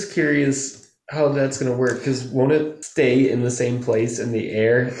just curious how that's gonna work, because won't it stay in the same place in the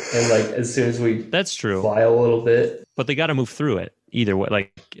air, and like as soon as we That's true. fly a little bit? But they got to move through it either way.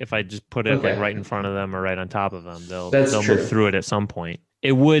 Like if I just put it like right in front of them or right on top of them, they'll true. move through it at some point.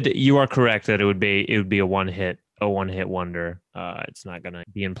 It would. You are correct that it would be a one hit wonder. It's not gonna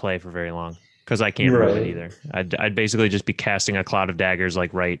be in play for very long because I can't move it either. I'd basically just be casting a Cloud of Daggers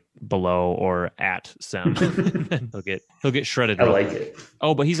like right below or at Sem. he'll get shredded. I like it.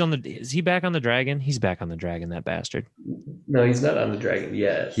 Oh, but is he back on the dragon? He's back on the dragon, that bastard. No, he's not on the dragon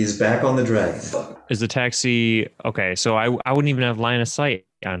yet. He's back on the dragon. Is the taxi okay? So I wouldn't even have line of sight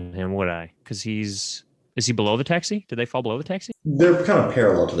on him, would I? Because is he below the taxi? Did they fall below the taxi? They're kind of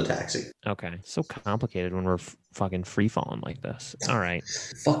parallel to the taxi. Okay. So complicated when we're fucking free falling like this. All right.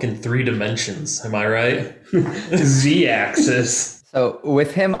 Fucking 3 dimensions. Am I right? Z-axis. So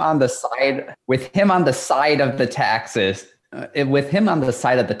with him on the side of the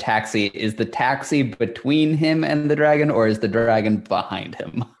taxi, is the taxi between him and the dragon, or is the dragon behind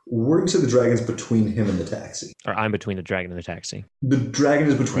him? We're going to say the dragon's between him and the taxi. Or I'm between the dragon and the taxi. The dragon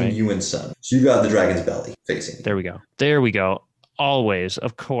is between you and Sem. So you got the dragon's belly facing you. There we go. Always,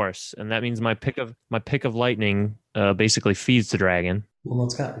 of course. And that means my pick of lightning basically feeds the dragon. Well,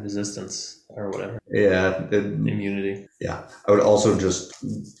 it's got resistance or whatever. Yeah. Immunity. Yeah. I would also just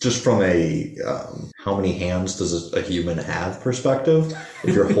from a how many hands does a human have perspective,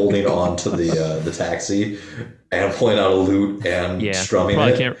 if you're holding on to the taxi and pulling out a lute and strumming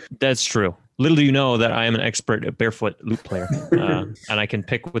it. That's true. Little do you know that I am an expert barefoot lute player, and I can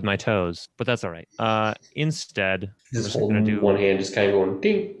pick with my toes, but that's all right. Instead, just holding one hand, just kind of going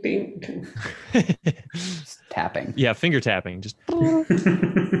ding, ding, ding. Tapping. Yeah, finger tapping. Just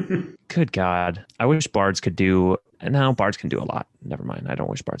good God. I wish bards could do. No, bards can do a lot. Never mind. I don't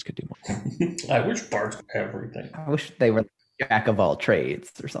wish bards could do more. I wish bards could have everything. I wish they were jack of all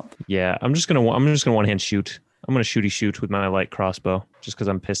trades or something. Yeah, I'm just gonna one hand shoot. I'm gonna shoot with my light crossbow just because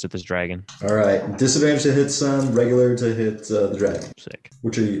I'm pissed at this dragon. All right, disadvantage to hit Sem, regular to hit the dragon. Sick.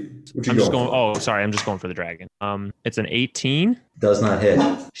 Which are you I'm just going. Oh, sorry. I'm just going for the dragon. It's an 18. Does not hit.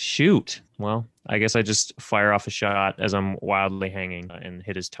 Shoot. Well, I guess I just fire off a shot as I'm wildly hanging and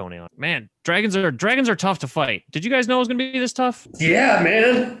hit his toenail. Man, dragons are tough to fight. Did you guys know it was gonna be this tough? Yeah,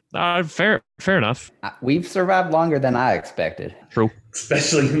 man. Fair enough. We've survived longer than I expected. True.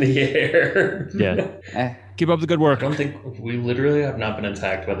 Especially in the air. Yeah. Keep up the good work. I don't think we literally have not been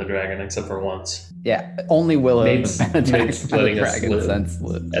attacked by the dragon except for once. Yeah, only Willow has been attacked by the letting us dragon live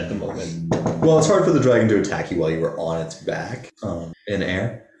since at the moment. Well, it's hard for the dragon to attack you while you were on its back in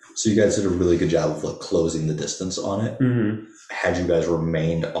air. So you guys did a really good job of like closing the distance on it. Mm-hmm. Had you guys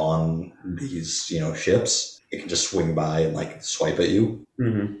remained on these, ships, it can just swing by and like swipe at you.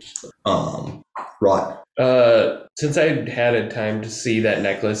 Mm-hmm. Rot. Since I had a time to see that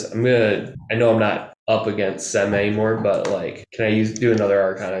necklace, I know I'm not up against Sem anymore, but like, can I do another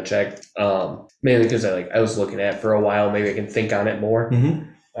Arcana check? Mainly because I was looking at it for a while. Maybe I can think on it more. Mm-hmm.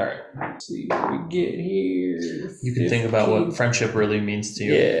 All right, let's see what we get here. You can think about what friendship really means to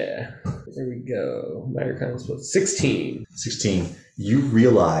you. Yeah, there we go. My Arcana was 16. 16. You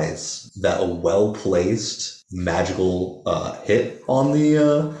realize that a well-placed magical hit on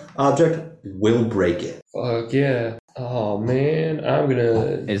the object will break it. Fuck yeah. Oh man, I'm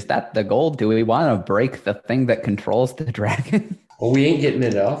gonna... Is that the goal? Do we want to break the thing that controls the dragon? Well, we ain't getting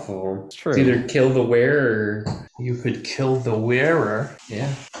it off of him. True. It's either kill the wearer or... You could kill the wearer.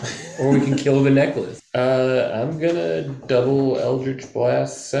 Yeah. Or we can kill the necklace. I'm gonna double Eldritch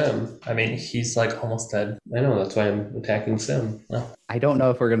Blast Sem. I mean, he's like almost dead. I know, that's why I'm attacking Sem. Oh. I don't know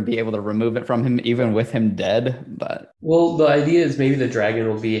if we're going to be able to remove it from him even with him dead, but... Well, the idea is maybe the dragon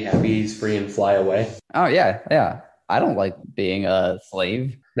will be happy he's free and fly away. Oh, yeah. I don't like being a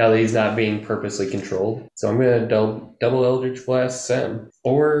slave. now that he's not being purposely controlled. So I'm going to double Eldritch Blast Sem.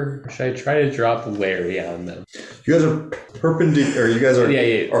 Or should I try to drop Larry on them? You guys are perpendicular. You guys are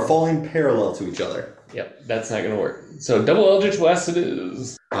Yeah. are falling parallel to each other. Yep, that's not going to work. So double Eldritch Blast it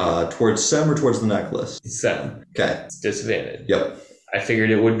is. Towards Sem or towards the necklace? Sem. Okay. It's disadvantage. Yep. I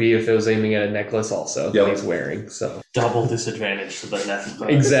figured it would be if it was aiming at a necklace also Yep. that he's wearing. So Double disadvantage to the necklace.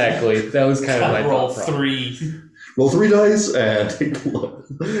 exactly. That was kind of my Roll thought process. 3. Roll 3 dice and take the look.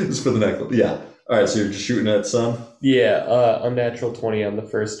 This is for the necklace. Yeah. All right. So you're just shooting at Sem. Yeah, unnatural 20 on the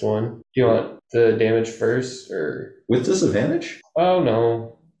first one. Do you want the damage first or? With disadvantage? Oh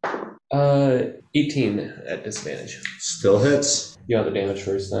no. 18 at disadvantage. Still hits. You want the damage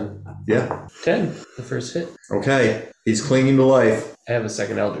first then? Yeah. 10, the first hit. Okay. He's clinging to life. I have a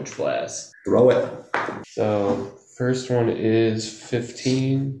second Eldritch Blast. Throw it. So, first one is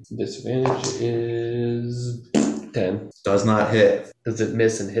 15. Disadvantage is 10. Does not hit. Does it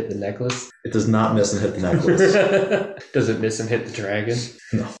miss and hit the necklace? It does not miss and hit the necklace. Does it miss and hit the dragon?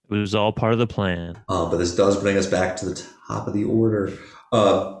 It was all part of the plan. But this does bring us back to the top of the order.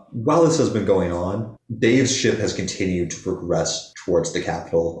 While this has been going on, Dave's ship has continued to progress towards the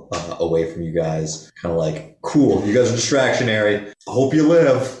capital, away from you guys. Kind of like, cool, you guys are distractionary. I hope you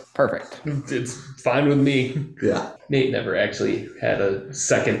live. Perfect. It's fine with me. Yeah. Nate never actually had a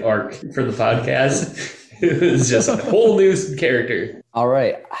second arc for the podcast. It was just a whole new character. All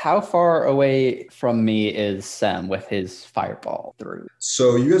right. How far away from me is Sem with his fireball through?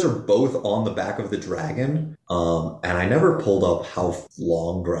 So you guys are both on the back of the dragon. And I never pulled up how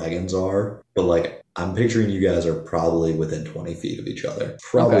long dragons are, but like I'm picturing you guys are probably within 20 feet of each other.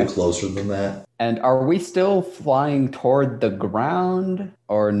 Probably Okay. closer than that. And are we still flying toward the ground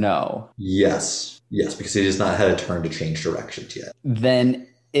or no? Yes. Yes, because he has not had a turn to change directions yet. Then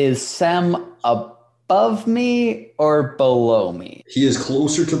is Sem above me or below me? He is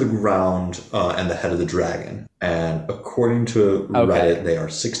closer to the ground and the head of the dragon. And according to Okay. Reddit, they are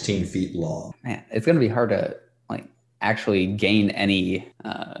 16 feet long. Man, it's gonna be hard to like actually gain any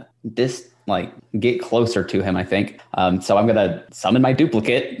get closer to him, I think. So I'm gonna summon my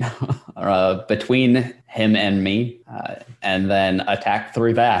duplicate between him and me, and then attack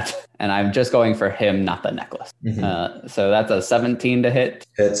through that. And I'm just going for him, not the necklace. So that's a 17 to hit.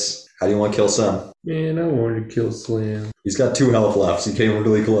 Hits. How do you want to kill Sam? Man, I wanted to kill Slam. He's got 2 health left, so he came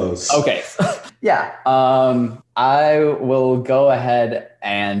really close. Okay. Yeah. I will go ahead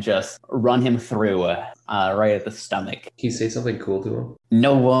and just run him through right at the stomach. Can you say something cool to him?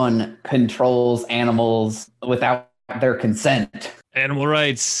 No one controls animals without their consent. Animal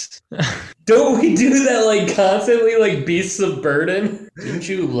rights. Don't we do that like constantly, like beasts of burden? Didn't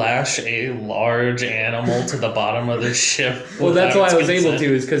you lash a large animal to the bottom of the ship? Well, that's why without I was its able consent?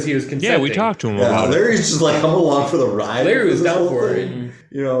 to, is because he was consenting. Yeah, we talked to him Yeah, about it. Larry's just like, I'm along for the ride. Larry was this down whole for thing. it.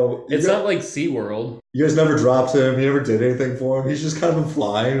 You know, It's not like SeaWorld. you guys never dropped him. You never did anything for him. He's just kind of been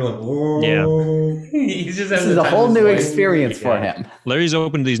flying, like, whoa. Yeah. He's just This having is the a time whole of his new life. experience for Yeah. him. Larry's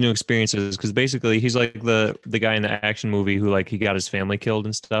open to these new experiences because basically he's like the guy in the action movie who like he got his family killed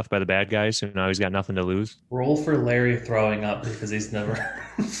and stuff by the bad guys, so now he's got nothing to lose. Roll for Larry throwing up because he's never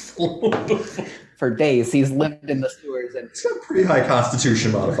flown before. For days, he's lived in the sewers and He's got a pretty high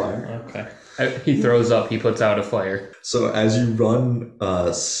constitution modifier. Okay. He throws up, he puts out a flare. So as you run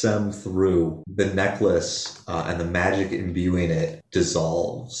Sem through, the necklace and the magic imbuing it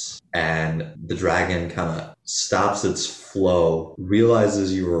dissolves. And the dragon kind of stops its flow,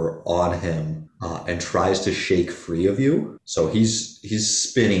 realizes you are on him, and tries to shake free of you. So he's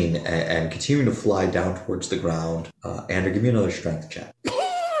spinning and continuing to fly down towards the ground. Andrew, give me another strength check.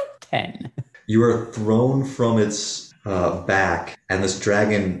 10. You are thrown from its back, and this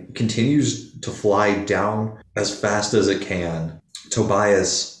dragon continues to fly down as fast as it can.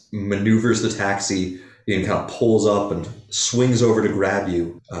 Tobias maneuvers the taxi and kind of pulls up and swings over to grab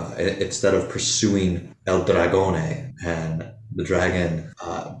you instead of pursuing El Dragone. And the dragon,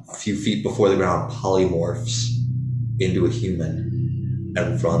 a few feet before the ground, polymorphs into a human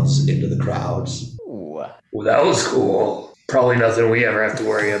and runs into the crowds. Ooh. Well, that was cool. Probably nothing we ever have to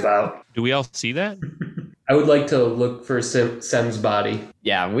worry about. Do we all see that? I would like to look for Sem's body.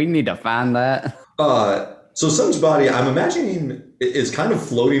 Yeah, we need to find that. So Sem's body, I'm imagining, is kind of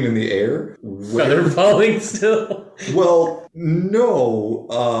floating in the air. Feather falling still. Well, no.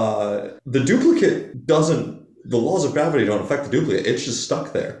 The duplicate doesn't. The laws of gravity don't affect the duplicate. It's just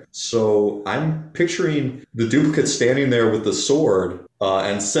stuck there. So I'm picturing the duplicate standing there with the sword,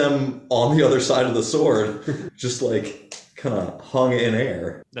 and Sem on the other side of the sword, just like kind of hung in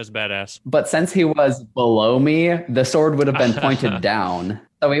air. That's badass. But since he was below me, the sword would have been pointed down.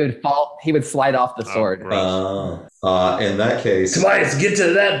 So he would fall. He would slide off the sword. In that case, Tobias, get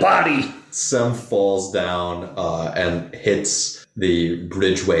to that body. Sem falls down and hits the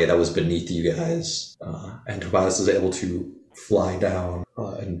bridgeway that was beneath you guys, and Tobias is able to fly down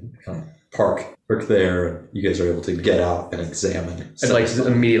and kind of park there. You guys are able to get out and examine. I'd like to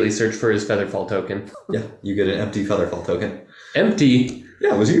immediately search for his Featherfall token. Yeah, you get an empty Featherfall token. Empty?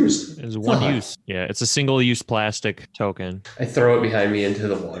 Yeah, it was used. It's one use. Yeah, it's a single-use plastic token. I throw it behind me into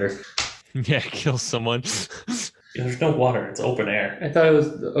the water. Yeah, kill someone. There's no water. It's open air. I thought it was...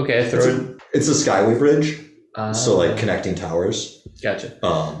 Okay, I throw it... It's a skyway bridge, so like connecting towers. Gotcha.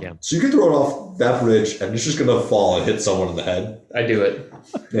 Yeah. So you can throw it off that bridge, and it's just gonna fall and hit someone in the head. I do it.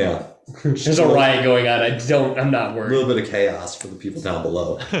 Yeah. There's a riot going on. I'm not A worried. little bit of chaos for the people down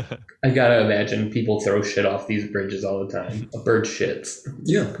below. I gotta imagine people throw shit off these bridges all the time. A bird shits.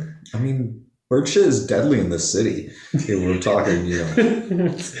 Yeah. I mean, bird shit is deadly in this city. We're talking,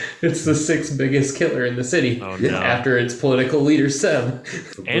 It's the sixth biggest killer in the city. Oh, Yeah. no. After its political leader, Sem.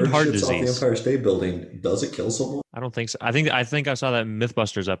 if a And bird heart shits off the disease. Empire State Building, does it kill someone? I don't think so. I think I saw that in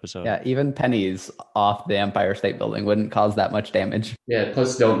Mythbusters episode. Yeah, even pennies off the Empire State Building wouldn't cause that much damage. Yeah,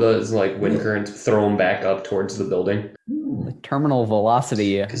 plus don't those like wind currents throw them back up towards the building? The terminal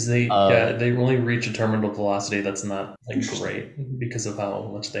velocity. Because they only reach a terminal velocity that's not like great because of how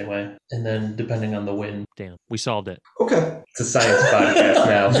much they weigh. And then depending on the wind. Damn, we solved it. Okay. It's a science podcast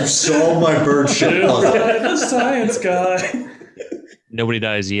now. You solved my bird shit puzzle. Science guy. Nobody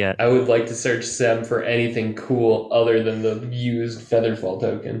dies yet. I would like to search Sem for anything cool other than the used Featherfall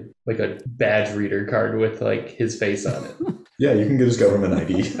token. Like a badge reader card with like his face on it. Yeah, you can get his government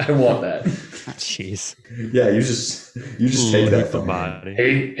ID. I want that. Jeez. Yeah, you just take that the from me. body.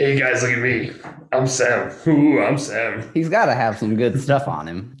 Hey guys, look at me. I'm Sem. Ooh, I'm Sem. He's got to have some good stuff on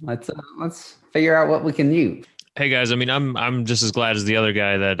him. Let's figure out what we can use. Hey guys, I mean, I'm just as glad as the other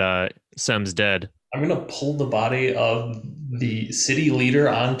guy that Sem's dead. I'm going to pull the body of the city leader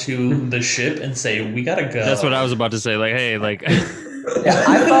onto the ship and say, we got to go. That's what I was about to say. Like, hey, like, Yeah,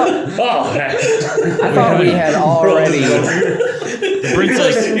 I Oh, thought we had already.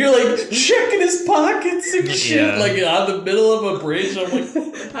 Princess. You're like checking his pockets and shit, Yeah. like on the middle of a bridge. I'm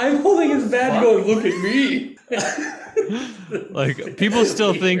like, I'm holding his badge going, look at me. Like people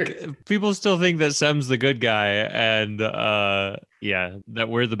still think that Sem's the good guy, and yeah, that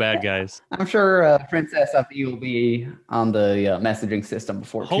we're the bad guys. I'm sure Princess Effie will be on the messaging system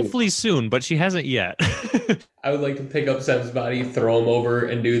before. Hopefully soon, but she hasn't yet. I would like to pick up Sem's body, throw him over,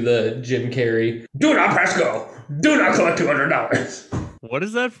 and do the Jim Carrey. Do not press go. Do not collect $200. What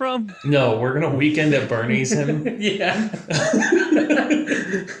is that from? no, we're gonna weekend at Bernie's him. Yeah.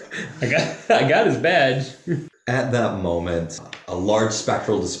 I got his badge. At that moment, a large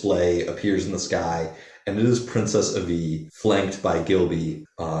spectral display appears in the sky, and it is Princess Avi, flanked by Gilby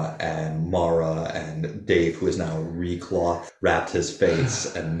and Mara and Dave, who is now recloth wrapped his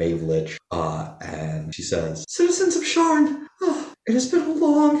face, and Mavelich. And she says, Citizens of Sharn, it has been a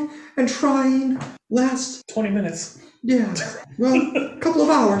long and trying last 20 minutes. a couple of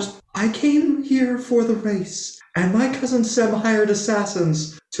hours. I came here for the race, and my cousin Sem hired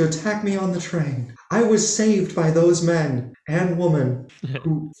assassins to attack me on the train. I was saved by those men and women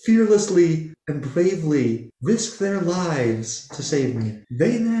who fearlessly and bravely risked their lives to save me.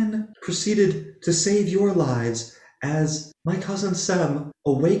 They then proceeded to save your lives as my cousin Sem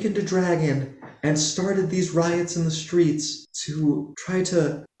awakened a dragon and started these riots in the streets to try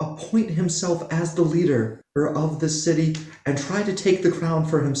to appoint himself as the leader of this city and try to take the crown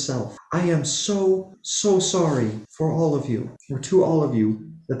for himself. I am so sorry for all of you, or to all of you,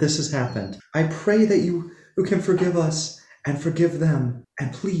 that this has happened. I pray that you can forgive us and forgive them,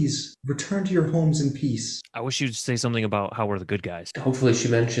 and please return to your homes in peace. I wish you'd say something about how we're the good guys. Hopefully she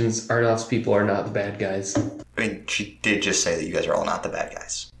mentions Arnoff's people are not the bad guys. I mean, she did just say that you guys are all not the bad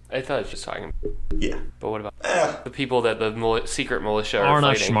guys. I thought she was talking. Yeah. But what about the people that the secret militia are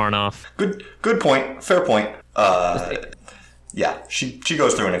Arnoff fighting? Schmarnoff. Good point. Fair point. Yeah, she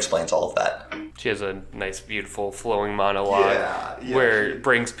goes through and explains all of that. She has a nice, beautiful, flowing monologue Yeah, where it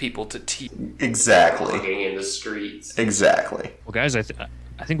brings people to tears Exactly. walking in the streets. Exactly. Well, guys, I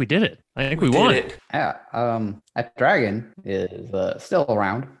think we did it. I think we did won. it. Yeah, that dragon is still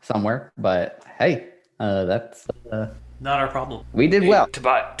around somewhere, but hey, that's Not our problem. we did Hey, well.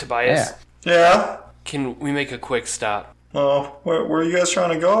 Tobias, Yeah. can we make a quick stop? Well, where are you guys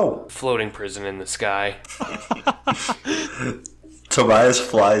trying to go? Floating prison in the sky. Tobias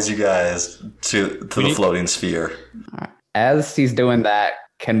flies you guys to the floating sphere. As he's doing that,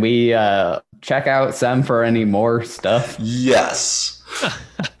 can we check out Sem for any more stuff? Yes.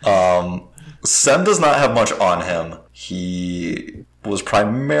 Sem does not have much on him. He was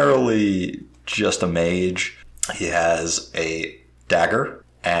primarily just a mage. He has a dagger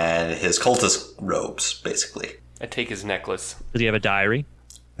and his cultist robes, basically. I take his necklace. Does he have a diary?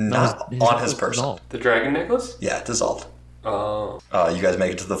 Not his on necklace his person. dissolved. The dragon necklace? Yeah, dissolved. Oh. You guys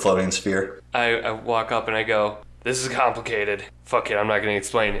make it to the floating sphere. I walk up and I go, this is complicated. Fuck it, I'm not going to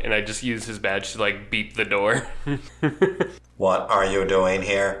explain. And I just use his badge to, like, beep the door. What are you doing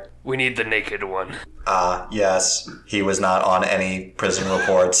here? We need the naked one. Yes. He was not on any prison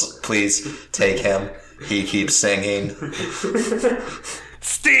reports. Please take him. He keeps singing.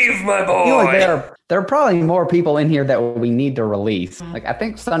 Steve, my I feel like boy! there are probably more people in here that we need to release. Like, I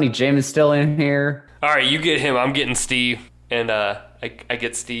think Sonny Jim is still in here. Alright, you get him, I'm getting Steve. And I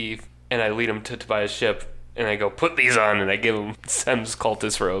get Steve, and I lead him to Tobias' ship. And I go, put these on, and I give him Sem's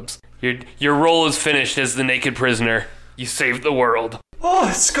cultist robes. Your role is finished as the naked prisoner. You saved the world. Oh,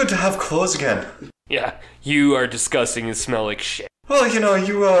 it's good to have clothes again. Yeah, you are disgusting and smell like shit. Well, you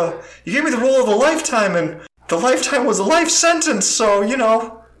gave me the role of a lifetime, and the lifetime was a life sentence, so,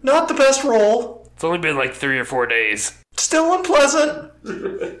 not the best role. It's only been like 3 or 4 days. Still unpleasant.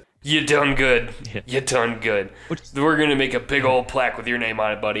 You done good. Yeah. You done good. We're gonna make a big old plaque with your name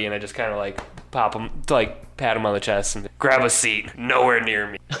on it, buddy, and I just kind of like pop him, like pat him on the chest and grab a seat. Nowhere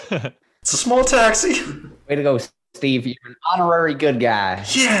near me. It's a small taxi. Way to go, Steve. You're an honorary good guy.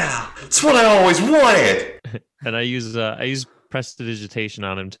 Yeah, it's what I always wanted. And I use prestidigitation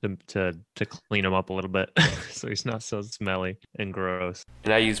on him to clean him up a little bit, so he's not so smelly and gross.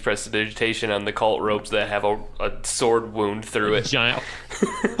 And I use prestidigitation on the cult robes that have a sword wound through it. Giant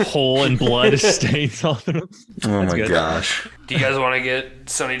hole and blood stains all through them. Oh my good. gosh. Do you guys want to get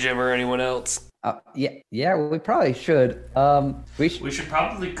Sonny Jim or anyone else? Yeah, we probably should. We should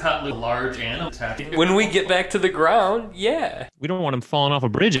probably cut the large animal attacking. When we get back to the ground, yeah. We don't want him falling off a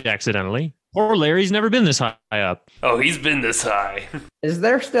bridge accidentally. Or Larry's never been this high up. Oh, he's been this high. Is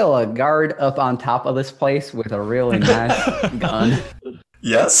there still a guard up on top of this place with a really nice gun?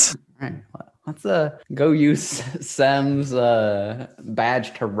 Yes. All right, let's go use Sam's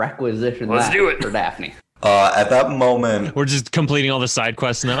badge to requisition Let's that do it. for Daphne. At that moment, We're just completing all the side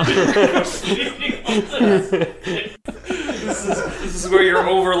quests now. This is where you're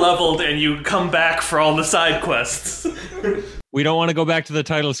over leveled and you come back for all the side quests. We don't want to go back to the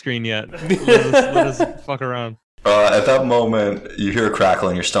title screen yet. Let us fuck around. at that moment, you hear a crackle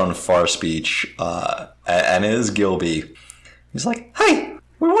in your stone far speech, and it is Gilby. He's like, "Hey,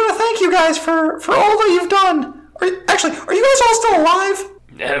 we want to thank you guys for all that you've done. Are you guys all still alive?"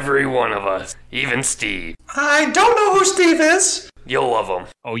 Every one of us. Even Steve. I don't know who Steve is. You'll love him.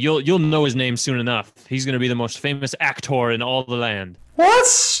 Oh, you'll know his name soon enough. He's gonna be the most famous actor in all the land. Well,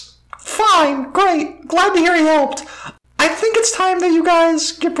 that's fine. Great. Glad to hear he helped. I think it's time that you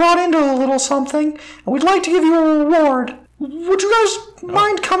guys get brought into a little something, and we'd like to give you a reward. Would you guys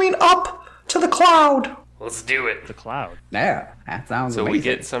mind coming up to the cloud? Let's do it. The cloud. Yeah, that sounds So amazing. we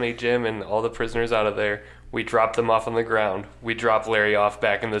get Sonny Jim and all the prisoners out of there. We drop them off on the ground. We drop Larry off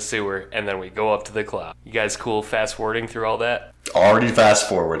back in the sewer, and then we go up to the cloud. You guys cool fast forwarding through all that? Already fast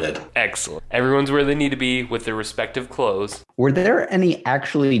forwarded. Excellent. Everyone's where they need to be with their respective clothes. Were there any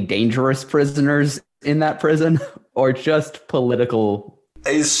actually dangerous prisoners in that prison, or just political?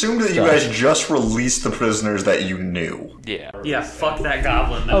 I assume that you guys just released the prisoners that you knew. Yeah. Yeah, fuck that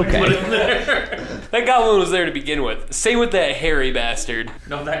goblin that Okay. we put in there. That goblin was there to begin with. Same with that hairy bastard.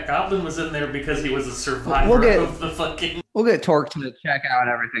 No, that goblin was in there because he was a survivor We'll get- of the fucking... We'll get Torque to check out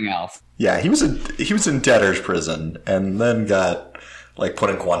everything else. Yeah, he was in debtor's prison and then got put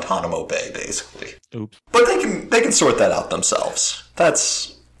in Guantanamo Bay, basically. Oops. But they can sort that out themselves.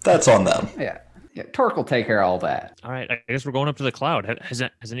 That's on them. Yeah, Torque will take care of all that. All right, I guess we're going up to the cloud. Has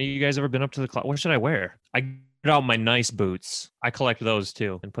any of you guys ever been up to the cloud? What should I wear? I get out my nice boots. I collect those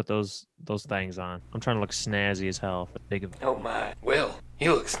too and put those things on. I'm trying to look snazzy as hell. Oh my. Will,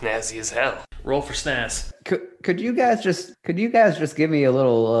 you look snazzy as hell. Roll for snaz. Could you guys just give me a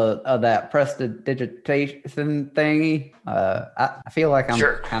little of that prestidigitation thingy? I feel like I'm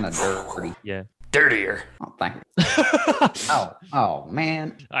Sure. kind of dirty. Yeah. Dirtier. Oh, thank you. oh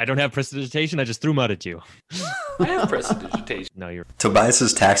man. I don't have prestidigitation. I just threw mud at you. I have prestidigitation. No, you're.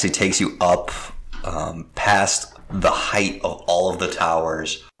 Tobias's taxi takes you up past the height of all of the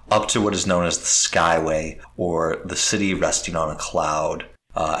towers, up to what is known as the Skyway, or the city resting on a cloud.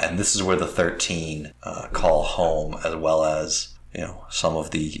 And this is where the 13 call home, as well as some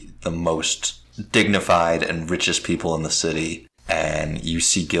of the most dignified and richest people in the city. And you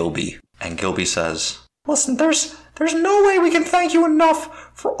see Gilby, and Gilby says, "Listen, there's no way we can thank you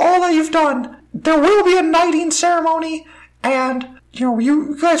enough for all that you've done. There will be a knighting ceremony, and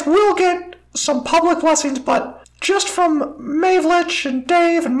you guys will get some public blessings, but just from Mavlich and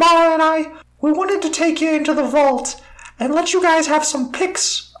Dave and Mara and I, we wanted to take you into the vault and let you guys have some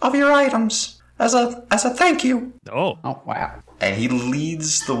pics of your items as a thank you. Oh, wow. And he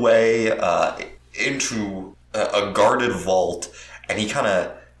leads the way into a guarded vault, and he kind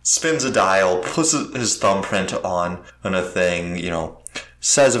of spins a dial, puts his thumbprint on a thing,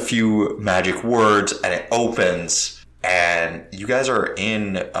 says a few magic words, and it opens, and you guys are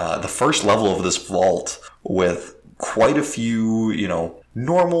in the first level of this vault with quite a few,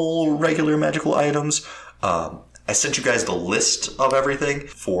 normal, regular magical items. I sent you guys the list of everything.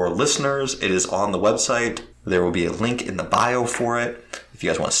 For listeners, it is on the website. There will be a link in the bio for it if you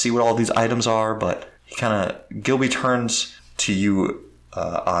guys want to see what all these items are. But Gilby turns to you,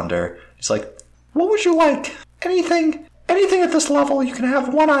 Ander. He's like, what would you like? Anything at this level, you can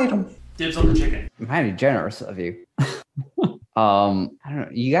have one item. Dibs on the chicken. Mighty generous of you. I don't know.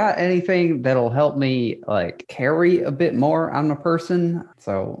 You got anything that'll help me carry a bit more on a person?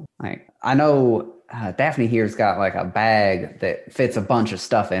 So I know Daphne here's got a bag that fits a bunch of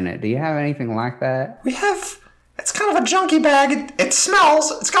stuff in it. Do you have anything like that? We have. It's kind of a junky bag. It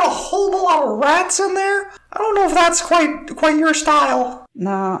smells. It's got a whole lot of rats in there. I don't know if that's quite your style.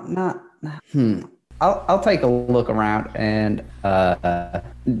 No, not. I'll take a look around. And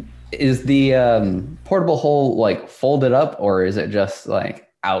is the portable hole folded up, or is it just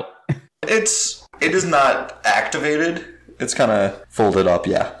out? It is not activated. It's kind of folded up,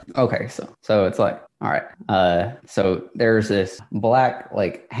 yeah. Okay, so it's all right. So there's this black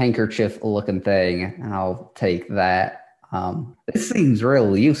handkerchief looking thing, and I'll take that. This seems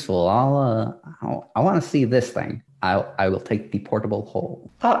real useful. I want to see this thing. I will take the portable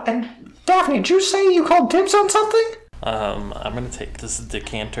hole. And Daphne, did you say you called dibs on something? I'm gonna take this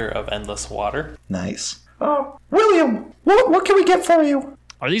decanter of endless water. Nice. William, what can we get for you?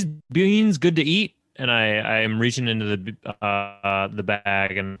 are these beans good to eat? And I am reaching into the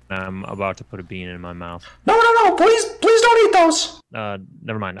bag, and I'm about to put a bean in my mouth. No! Please don't eat those.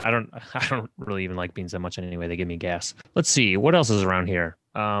 Never mind. I don't really even like beans that much anyway. They give me gas. Let's see what else is around here.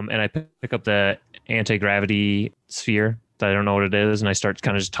 And I pick up the anti-gravity sphere. I don't know what it is, and I start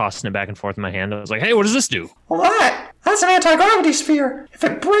kind of just tossing it back and forth in my hand. I was like, "Hey, what does this do?" Well, that's an anti-gravity sphere. If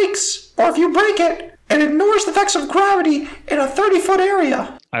it breaks, or if you break it, it ignores the effects of gravity in a 30-foot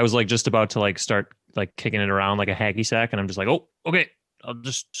area. I was just about to start kicking it around like a hacky sack, and I'm just like, "Oh, okay, I'll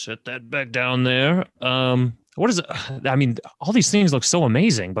just set that back down there." What is it? I mean, all these things look so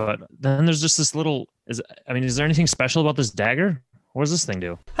amazing, but then there's just this little. Is there anything special about this dagger? What does this thing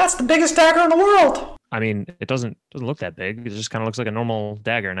do? That's the biggest dagger in the world. I mean, it doesn't look that big. It just kind of looks like a normal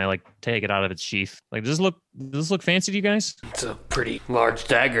dagger, and I take it out of its sheath. Does this look fancy to you guys? It's a pretty large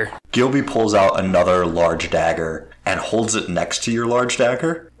dagger. Gilby pulls out another large dagger and holds it next to your large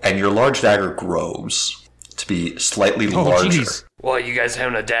dagger, and your large dagger grows to be slightly larger. Geez. What, you guys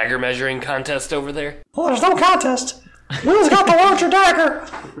having a dagger measuring contest over there? Well, there's no contest. Will's got the larger dagger.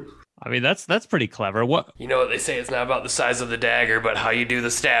 I mean, that's pretty clever. What? You know what they say, it's not about the size of the dagger, but how you do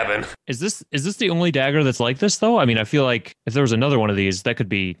the stabbing. Is this the only dagger that's like this, though? I mean, I feel like if there was another one of these, that could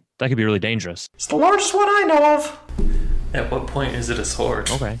be really dangerous. It's the largest one I know of. At what point is it a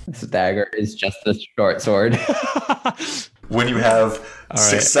sword? Okay. This dagger is just a short sword. When you have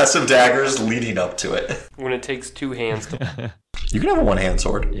successive daggers leading up to it. When it takes two hands to... You can have a one-hand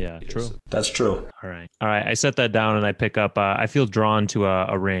sword. Yeah, true. That's true. All right. I set that down, and I pick up. I feel drawn to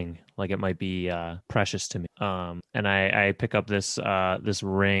a ring, like it might be precious to me. And I pick up this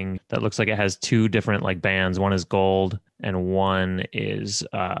ring that looks like it has two different bands. One is gold, and one is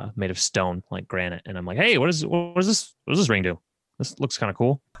made of stone, like granite. And I'm like, hey, what does this ring do? This looks kind of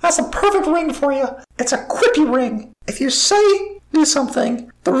cool. That's a perfect ring for you. It's a quippy ring. If you say do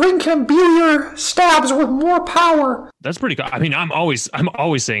something, the ring can imbue your stabs with more power. That's pretty cool. I mean, I'm always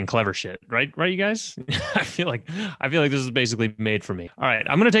saying clever shit, right, you guys? I feel like this is basically made for me. All right,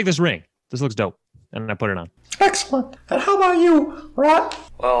 I'm gonna take this ring. This looks dope, and I put it on. Excellent. And how about you, Rat?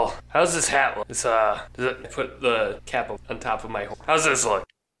 Well, how's this hat look? Does it put the cap on top of my... How's this look?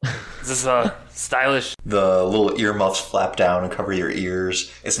 Is this stylish? The little earmuffs flap down and cover your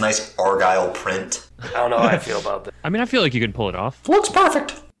ears. It's a nice argyle print. I don't know how I feel about this. I mean, I feel like you could pull it off. Looks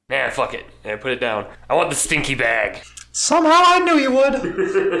perfect. Nah, fuck it. Yeah, put it down. I want the stinky bag. Somehow I knew you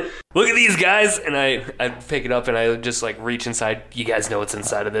would. Look at these guys, and I pick it up and I just reach inside. You guys know what's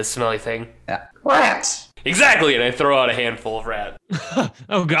inside of this smelly thing? Yeah. Rats. Exactly, and I throw out a handful of rat.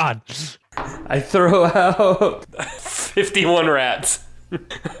 Oh God. I throw out 51 rats.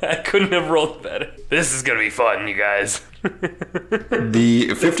 I couldn't have rolled better. This is gonna be fun, you guys.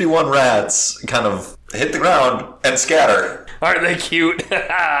 The 51 rats kind of hit the ground and scatter. Aren't they cute?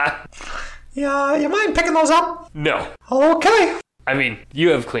 Yeah, you mind picking those up? No. Okay. I mean,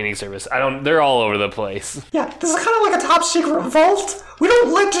 you have cleaning service. They're all over the place. Yeah, this is kind of like a top secret vault. We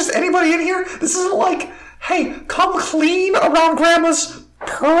don't let just anybody in here. This isn't like, hey, come clean around Grandma's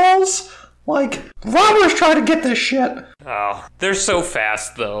pearls. Like, robbers try to get this shit. Oh, they're so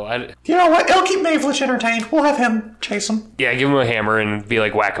fast, though. You know what? It'll keep Mavlich entertained. We'll have him chase them. Yeah, give him a hammer and be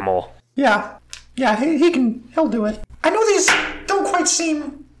like whack-a-mole. Yeah, he'll do it. I know these don't quite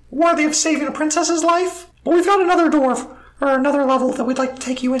seem worthy of saving a princess's life, but we've got another door or another level that we'd like to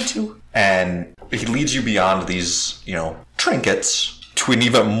take you into. And he leads you beyond these, trinkets to an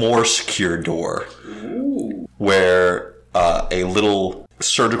even more secure door. Ooh. Where a little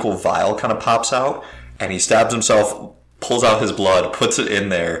surgical vial kind of pops out, and he stabs himself, pulls out his blood, puts it in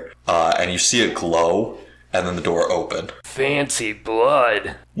there, and you see it glow, and then the door open. Fancy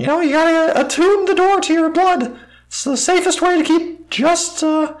blood. You gotta attune the door to your blood. It's the safest way to keep just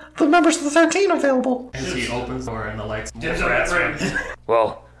the members of the 13 available. As he opens the door and the lights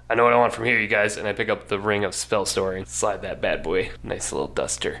Well, I know what I want from here, you guys, and I pick up the ring of spell story and slide that bad boy. Nice little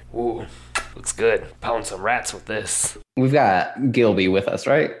duster. Ooh, looks good. Pound some rats with this. We've got Gilby with us,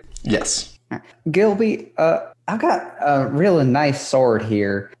 right? Yes. Gilby, I've got a really nice sword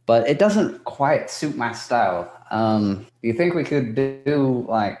here, but it doesn't quite suit my style. You think we could do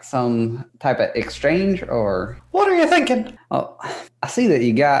like some type of exchange, or what are you thinking? Oh, I see that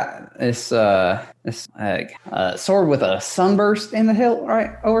you got this sword with a sunburst in the hilt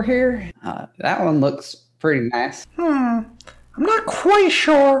right over here. That one looks pretty nice. I'm not quite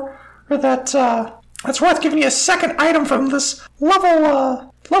sure that's worth giving you a second item from this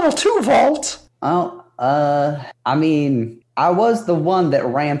level 2 vault. Oh, I mean, I was the one that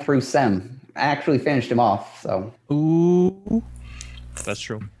ran through Sem. I actually finished him off, so. Ooh. That's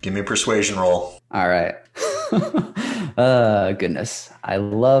true. Give me a persuasion roll. All right. Goodness. I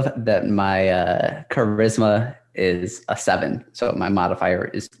love that my charisma is a 7, so my modifier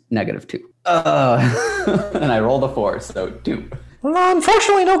is -2. And I rolled a 4, so 2. Well,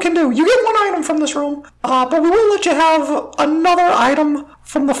 unfortunately, no can do. You get one item from this room, but we will let you have another item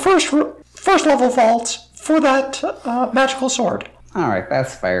from the first level vault for that magical sword. All right,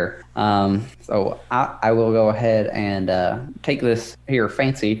 that's fair. So I will go ahead and take this here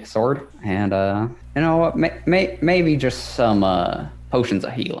fancy sword, and you know what? Maybe just some potions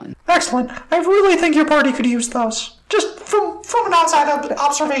of healing. Excellent. I really think your party could use those. Just from an outside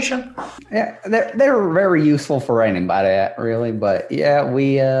observation. Yeah, they're very useful for anybody, really. But yeah,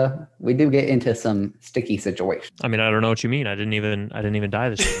 we do get into some sticky situations. I mean, I don't know what you mean. I didn't even die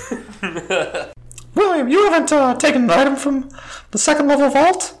this year. William, you haven't taken an item from the second level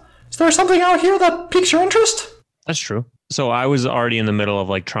vault? Is there something out here that piques your interest? That's true. So I was already in the middle of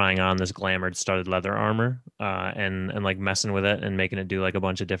like trying on this glamored studded leather armor, and like messing with it and making it do like a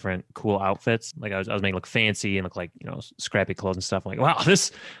bunch of different cool outfits. Like I was making it look fancy and look like, scrappy clothes and stuff. I'm like, wow,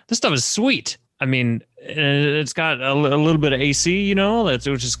 this stuff is sweet. I mean, it's got a little bit of AC,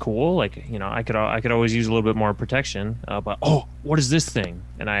 which is cool. Like, I could always use a little bit more protection. But what is this thing?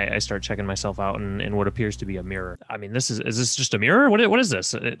 And I start checking myself out in what appears to be a mirror. I mean, is this just a mirror? What is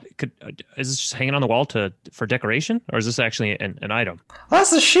this? Is this just hanging on the wall for decoration, or is this actually an item? That's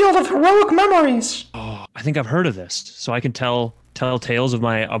the shield of heroic memories. Oh, I think I've heard of this. So I can tell tales of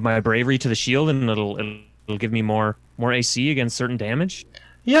my bravery to the shield, and it'll give me more AC against certain damage.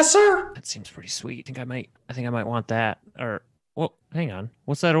 Yes, sir. That seems pretty sweet. I think I might want that. Or, well, hang on.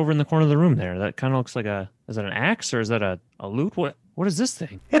 What's that over in the corner of the room there? That kind of looks like is that an axe, or is that a lute? What is this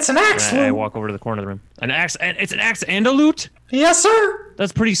thing? It's an axe. I walk over to the corner of the room. An axe, and it's an axe and a lute? Yes, sir.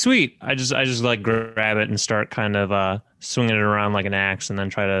 That's pretty sweet. I just like grab it and start kind of swinging it around like an axe, and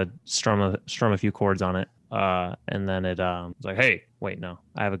then try to strum a few chords on it. And then it's like, hey, wait, no,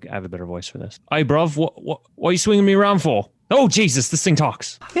 I have a better voice for this. Hey, bruv, what are you swinging me around for? Oh, Jesus, this thing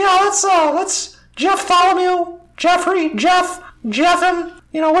talks. Yeah, that's Jeff Tholomew, Jeffrey, Jeffin,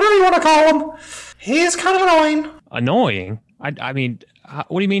 whatever you want to call him. He's kind of annoying. Annoying? I mean,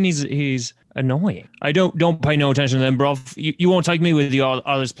 what do you mean he's annoying? I don't pay no attention to them, bro. You won't take me with you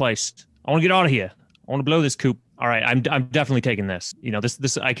all this place. I want to get out of here. I want to blow this coop. All right, I'm definitely taking this.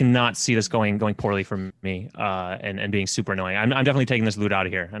 This I cannot see this going poorly for me, and being super annoying. I'm definitely taking this loot out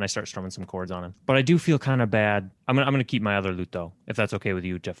of here, and I start strumming some chords on him. But I do feel kind of bad. I'm gonna keep my other loot though, if that's okay with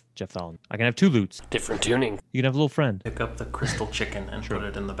you, Jeff Thalen. I can have 2 loots. Different tuning. You can have a little friend. Pick up the crystal chicken and put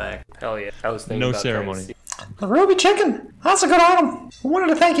it in the bag. Hell yeah! I was thinking no about ceremony. The ruby chicken. That's a good item. I wanted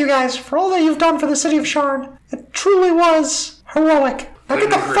to thank you guys for all that you've done for the city of Sharn. It truly was heroic. Now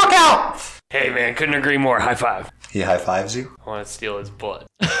get the fuck out. Hey man, couldn't agree more. High five. He high fives you. I want to steal his blood.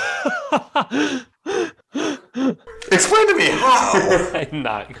 Explain to me how. I'm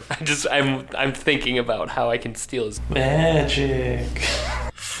not. I'm thinking about how I can steal his Magic.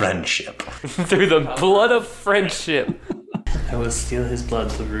 Friendship. through the blood of friendship. I will steal his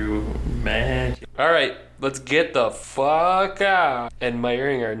blood through magic. All right, let's get the fuck out.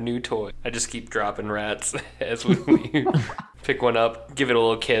 Admiring our new toy. I just keep dropping rats as we leave. Pick one up, give it a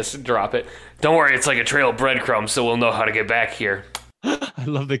little kiss, drop it. Don't worry, it's like a trail of breadcrumbs, so we'll know how to get back here. I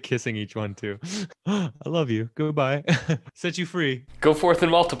love the kissing each one too. I love you. Goodbye. Set you free. Go forth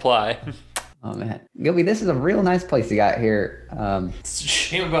and multiply. Oh man, Gilby, this is a real nice place you got here. It's a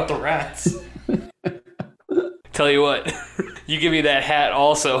shame about the rats. Tell you what, you give me that hat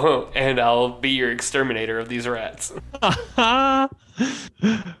also, and I'll be your exterminator of these rats.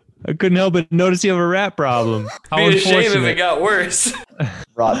 I couldn't help but notice you have a rat problem. How Be a shame if unfortunate. it got worse.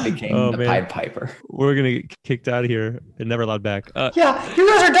 Rod became Oh, the man. Pied Piper. We're gonna get kicked out of here and never allowed back. Yeah, you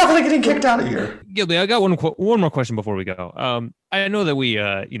guys are definitely getting kicked out of here. Gilby, I got one more question before we go. I know that we,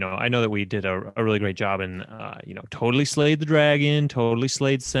 I know that we did a really great job and, totally slayed the dragon, totally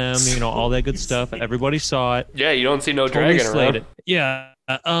slayed Sem, all that good stuff. Everybody saw it. Yeah, you don't see no Totally dragon slayed around. it. Yeah.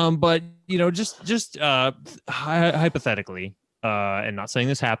 But just hypothetically, and not saying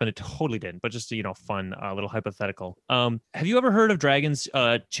this happened, it totally didn't, but just fun little hypothetical. Have you ever heard of dragons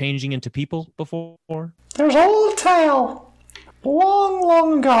changing into people before? There's an old tale,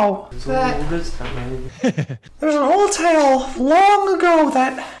 long ago. There's an old tale long ago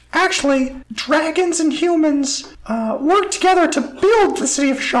that actually dragons and humans worked together to build the city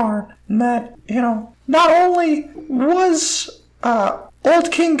of Sharn. And that, not only was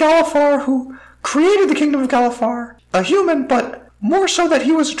old King Galifar, who created the kingdom of Galifar, a human, but more so that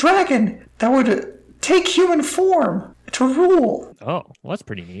he was a dragon that would take human form to rule. Oh, well, that's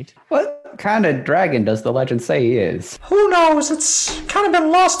pretty neat. What kind of dragon does the legend say he is? Who knows? It's kind of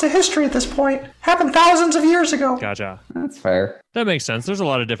been lost to history at this point. Happened thousands of years ago. Gotcha. That's fair. That makes sense. There's a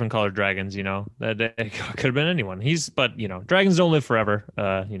lot of different colored dragons, that it could have been anyone. But dragons don't live forever,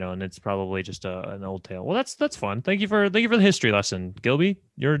 and it's probably just an old tale. Well, that's fun. Thank you for the history lesson, Gilby.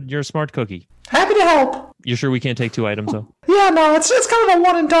 You're a smart cookie. Happy to help. You sure we can't take 2 items though? Yeah, no, it's kind of a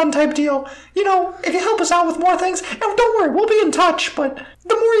one and done type deal. If you help us out with more things, and don't worry, we'll be in touch. But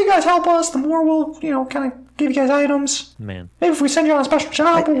the more you guys help us, the more we'll, kind of give you guys items. Man, Maybe if we send you on a special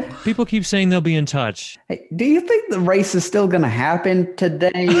job, we'll... people keep saying they'll be in touch. Hey, do you think the race is still going to happen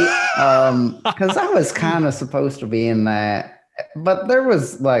today? Because I was kind of supposed to be in that. But there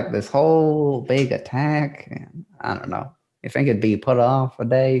was like this whole big attack. And I don't know. You think it'd be put off a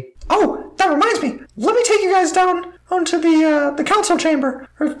day? Oh, that reminds me. Let me take you guys down onto the council chamber.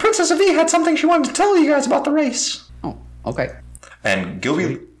 Princess Avi had something she wanted to tell you guys about the race. Oh, okay. And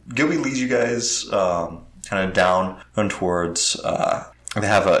Gilby leads you guys kind of down and towards. They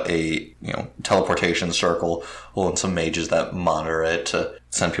have a teleportation circle and some mages that monitor it to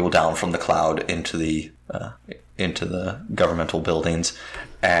send people down from the cloud into the governmental buildings,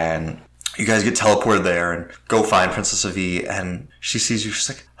 and you guys get teleported there and go find Princess Avi, and she sees you. She's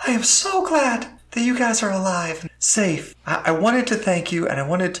like, I am so glad that you guys are alive and safe. I wanted to thank you and I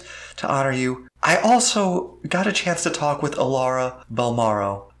wanted to honor you. I also got a chance to talk with Alara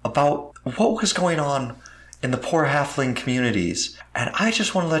Belmaro about what was going on in the poor halfling communities, and I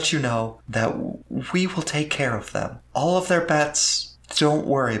just want to let you know that we will take care of them. All of their bets, don't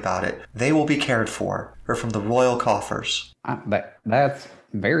worry about it. They will be cared for. They're from the royal coffers. That's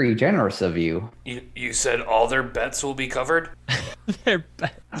very generous of you. You said all their bets will be covered?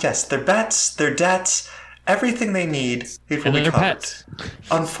 Yes, their bets, their debts, everything they need, it will And be their covered. pets.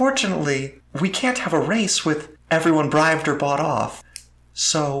 Unfortunately, we can't have a race with everyone bribed or bought off.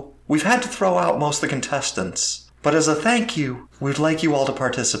 So, we've had to throw out most of the contestants. But as a thank you, we'd like you all to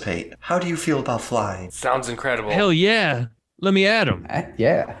participate. How do you feel about flying? Sounds incredible. Hell yeah. Let me add them.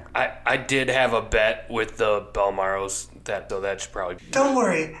 Yeah. I did have a bet with the Belmaros that should probably be... Don't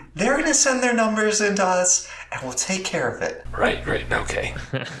worry, they're going to send their numbers into us, and we'll take care of it. Right, okay.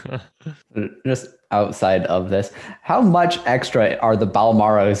 Just outside of this, how much extra are the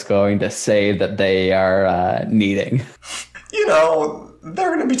Balmaros going to say that they are needing? They're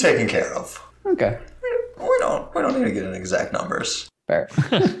going to be taken care of. Okay. We don't need to get in exact numbers. Fair.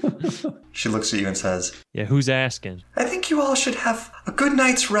 She looks at you and says, Yeah, who's asking? I think you all should have a good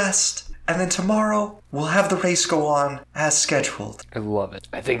night's rest, and then tomorrow we'll have the race go on as scheduled. I love it.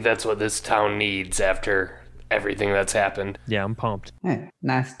 I think that's what this town needs after everything that's happened. Yeah, I'm pumped. Yeah,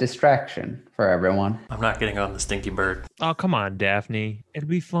 nice distraction for everyone. I'm not getting on the stinky bird. Oh, come on, Daphne. It'll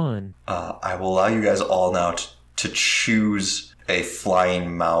be fun. I will allow you guys all now to choose a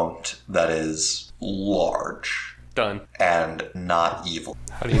flying mount that is large Done. and not evil.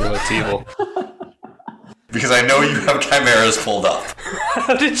 How do you know it's evil? Because I know you have chimeras pulled up.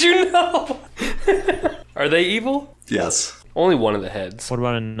 How did you know? Are they evil? Yes. Only one of the heads. What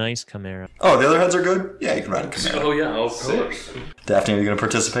about a nice chimera? Oh, the other heads are good? Yeah, you can ride a chimera. Oh, yeah, of course. Daphne, are you going to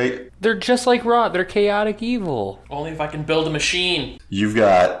participate? They're just like Rot. They're chaotic evil. Only if I can build a machine. You've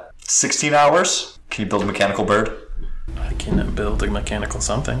got 16 hours. Can you build a mechanical bird? I can build a mechanical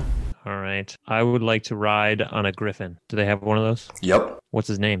something. All right. I would like to ride on a griffin. Do they have one of those? Yep. What's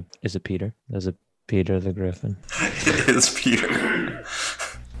his name? Is it Peter? Is it Peter the Griffin? It is Peter.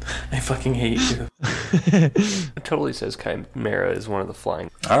 I fucking hate you. It totally says Chimera is one of the flying.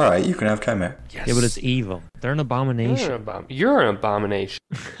 All right, you can have chimera. Yes. Yeah, but it's evil. They're an abomination. You're an abomination.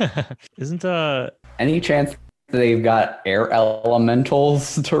 Isn't Any chance they've got air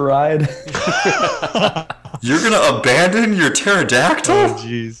elementals to ride? You're going to abandon your pterodactyl? Oh,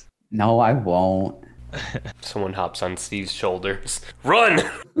 jeez. No, I won't. Someone hops on Steve's shoulders. Run!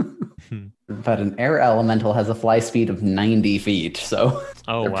 But an air elemental has a fly speed of 90 feet, so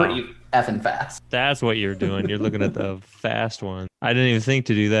Oh, they're wow. pretty effing fast. That's what you're doing. You're looking at the fast one. I didn't even think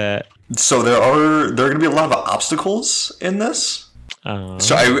to do that. So there are going to be a lot of obstacles in this.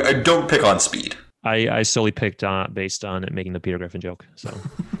 So I don't pick on speed. I solely picked on based on it making the Peter Griffin joke. So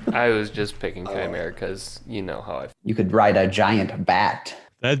I was just picking Chimera because you know how I feel. You could ride a giant bat.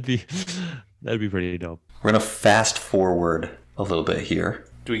 that'd be pretty dope. We're going to fast forward a little bit here.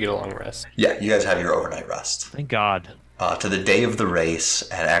 Do we get a long rest? Yeah, you guys have your overnight rest. Thank God. To the day of the race,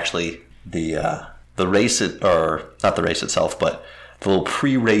 and actually the race, or not the race itself, but the little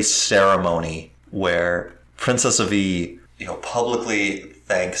pre-race ceremony where Princess Avi, publicly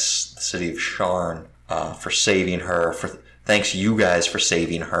thanks the city of Sharn for saving her, thanks you guys for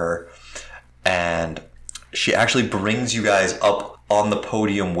saving her, and she actually brings you guys up on the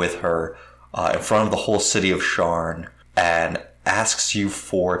podium with her in front of the whole city of Sharn, and asks you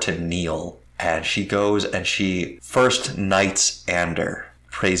to kneel. And she goes and she first knights Ander,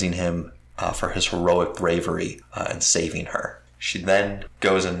 praising him for his heroic bravery in saving her. She then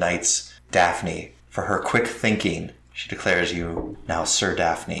goes and knights Daphne for her quick thinking. She declares you now Sir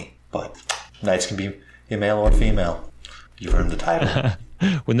Daphne, but knights can be a male or female. You earned the title.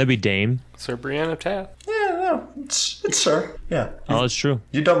 Wouldn't that be Dame? Sir Brianna Taft. Yeah, no, it's Sir. Yeah. Oh, it's true.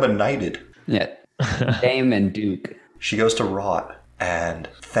 You done been knighted. Yeah. Dame and Duke. She goes to Rot and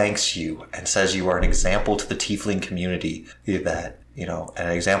thanks you and says you are an example to the tiefling community, that,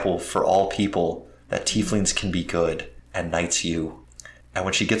 an example for all people that tieflings can be good, and knights you. And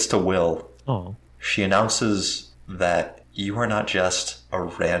when she gets to Will, she announces that you are not just a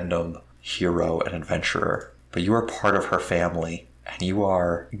random hero and adventurer, but you are part of her family, and you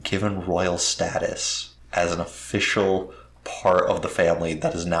are given royal status as an official part of the family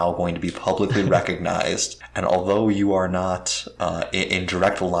that is now going to be publicly recognized. And although you are not in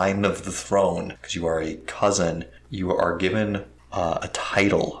direct line of the throne, because you are a cousin, you are given a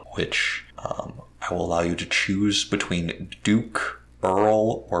title which I will allow you to choose between Duke,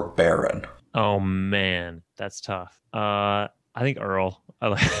 Earl, or Baron. Oh man, that's tough. I think Earl. I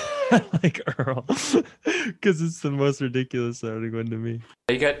like Earl because it's the most ridiculous sounding one to me.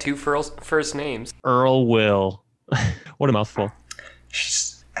 You got two first names. Earl Will. What a mouthful.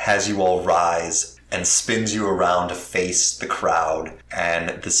 She has you all rise and spins you around to face the crowd,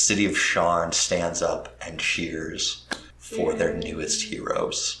 and the city of Sharn stands up and cheers for their newest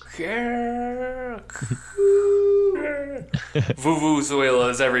heroes.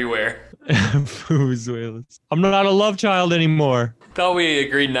 Vuvuzuelas everywhere. Vuvuzuelas. I'm not a love child anymore. Thought we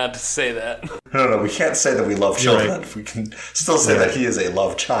agreed not to say that. No, we can't say that we love children. Right. We can still say that he is a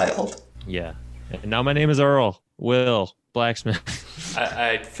love child. Yeah. And now my name is Earl. Will. Blacksmith.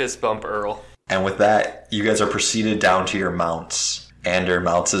 I'd fist bump Earl. And with that, you guys are proceeded down to your mounts. Ander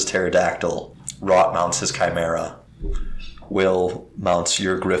mounts his pterodactyl. Rot mounts his chimera. Will mounts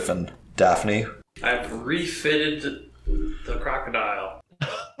your griffin. Daphne? I've refitted the crocodile.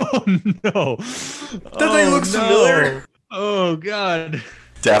 Oh no. That thing looks familiar. Oh god.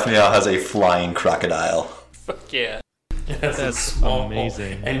 Daphne now has a flying crocodile. Fuck yeah. That's Small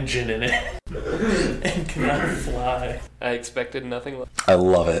amazing. engine in it. And cannot fly. I expected nothing less. I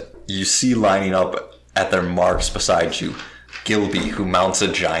love it. You see lining up at their marks beside you, Gilby, who mounts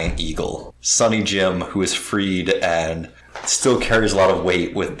a giant eagle. Sonny Jim, who is freed and still carries a lot of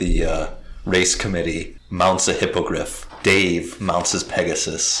weight with the race committee, mounts a hippogriff. Dave mounts his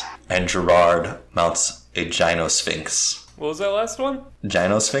Pegasus. And Gerard mounts a Gynosphinx. What was that last one?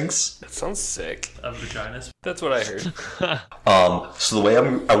 Gynosphinx? That sounds sick. Of vaginas. That's what I heard. So the way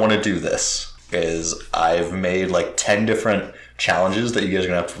I want to do this is I've made like 10 different challenges that you guys are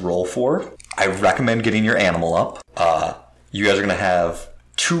going to have to roll for. I recommend getting your animal up. You guys are going to have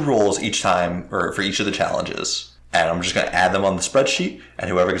 2 rolls each time, or for each of the challenges. And I'm just going to add them on the spreadsheet, and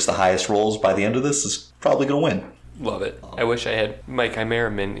whoever gets the highest rolls by the end of this is probably going to win. Love it. I wish I had my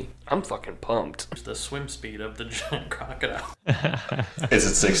Chimera Mini. I'm fucking pumped. It's the swim speed of the giant crocodile. Is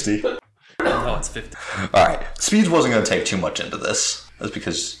it 60? No, it's 50. Alright, Speeds wasn't going to take too much into this. That's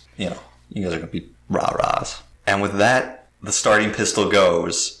because, you guys are going to be rah-rahs. And with that, the starting pistol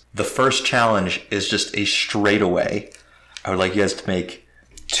goes. The first challenge is just a straightaway. I would like you guys to make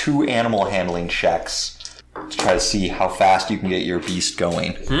 2 animal handling checks to try to see how fast you can get your beast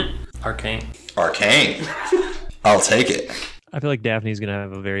going. Arcane. Arcane. I'll take it. I feel like Daphne's gonna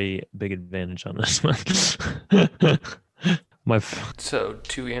have a very big advantage on this one. So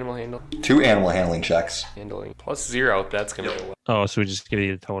 2 animal 2 animal handling checks. handling plus 0. That's gonna go well. Oh, so we just give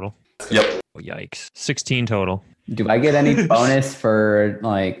you the total. Yep. Oh, yikes. 16 total. Do I get any bonus for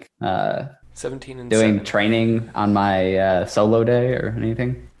like 17 and doing 7. training on my solo day or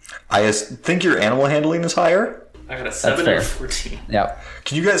anything? I think your animal handling is higher. I got a 7 fair. and a 14. Yep.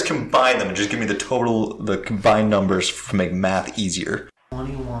 Can you guys combine them and just give me the combined numbers to make math easier?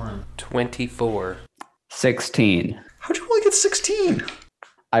 21. 24. 16. How'd you only get 16?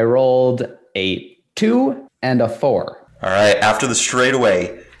 I rolled a 2 and a 4. All right, after the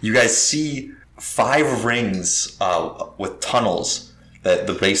straightaway, you guys see 5 rings with tunnels that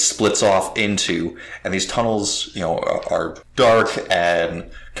the base splits off into, and these tunnels, are dark and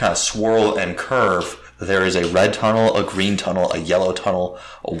kind of swirl and curve. There is a red tunnel, a green tunnel, a yellow tunnel,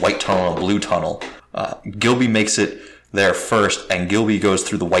 a white tunnel, and a blue tunnel. Gilby makes it there first, and Gilby goes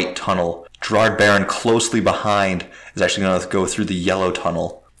through the white tunnel. Gerard Baron, closely behind, is actually going to go through the yellow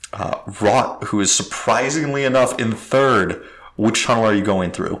tunnel. Rot, who is surprisingly enough in third, which tunnel are you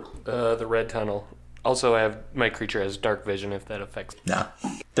going through? The red tunnel. Also, my creature has dark vision if that affects. Nah,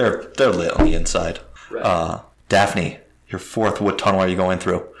 they're lit on the inside. Daphne, you're fourth. What tunnel are you going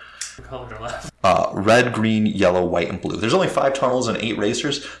through? What color are left? Red, green, yellow, white, and blue. There's only 5 tunnels and 8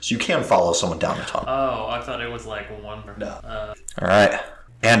 racers, so you can follow someone down the tunnel. Oh, I thought it was like 1. No. All right,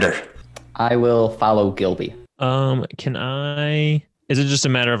 Ander. I will follow Gilby. Can I... Is it just a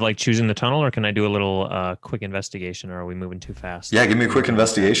matter of like choosing the tunnel, or can I do a little quick investigation, or are we moving too fast? Yeah, give me a quick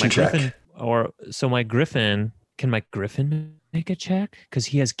investigation check. My Griffin, can my Griffin make a check? Because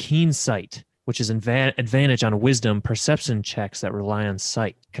he has keen sight, which is advantage on wisdom perception checks that rely on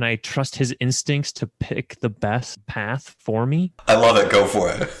sight. Can I trust his instincts to pick the best path for me? I love it. Go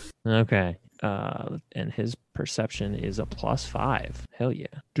for it. Okay. And his perception is a +5. Hell yeah.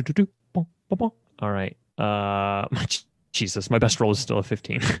 All right. Jesus, my best roll is still a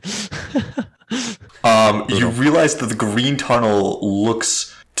 15. You realize that the green tunnel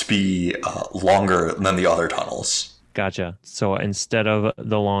looks to be longer than the other tunnels. Gotcha. So instead of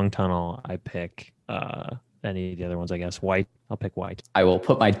the long tunnel, I pick any of the other ones, I guess. White. I'll pick white. I will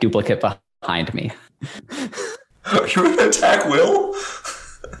put my duplicate behind me. You're going to attack Will?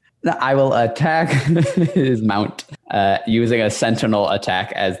 I will attack his mount using a sentinel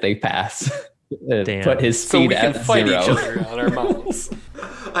attack as they pass. Damn. Put his So speed we can at fight 0. each other on our mounts.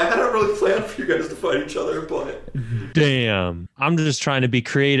 I hadn't really planned for you guys to fight each other, but... Damn. I'm just trying to be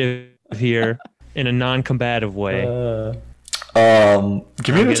creative here in a non-combative way.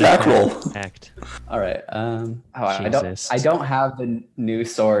 Give me an attack roll. All right. Jesus. I don't have the new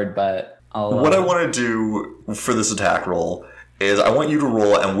sword, but I'll. What I want to do for this attack roll is I want you to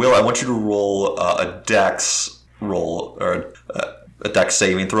roll, and Will, I want you to roll a dex roll, or a dex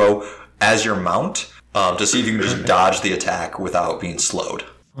saving throw as your mount, to see if you can just dodge the attack without being slowed.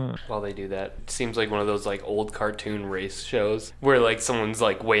 While they do that, it seems like one of those like old cartoon race shows where like someone's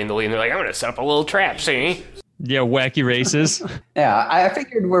like way in the lead and they're like, I'm gonna set up a little trap, see? Yeah, wacky races. Yeah, I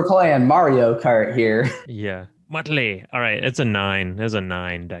figured we're playing Mario Kart here. Yeah. Muttley. All right, it's a 9. There's a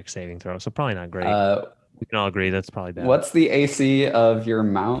 9 dex saving throw, so probably not great. We can all agree that's probably bad. What's the AC of your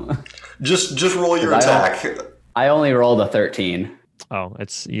mount? Just roll your attack. I only rolled a 13. Oh,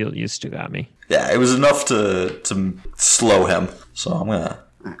 it's you still got me. Yeah, it was enough to slow him. So I'm gonna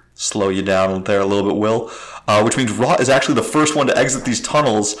slow you down there a little bit, Will. Which means Rot is actually the first one to exit these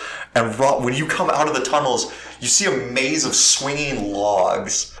tunnels. And Rot, when you come out of the tunnels, you see a maze of swinging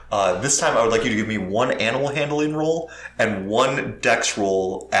logs. This time I would like you to give me 1 animal handling roll and 1 dex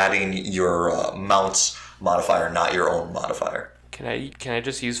roll, adding your mount's modifier, not your own modifier. Can I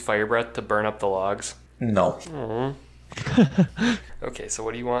just use fire breath to burn up the logs? No. Mm-hmm. Okay, so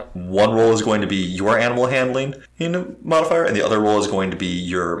what do you want? 1 roll is going to be your animal handling modifier, and the other roll is going to be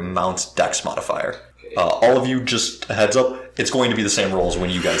your mount's dex modifier. All of you, just a heads up, it's going to be the same rolls when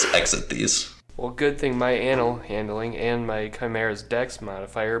you guys exit these. Well, good thing my animal handling and my Chimera's dex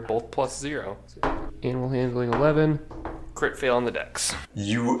modifier both +0. So, animal handling 11, Crit fail on the dex.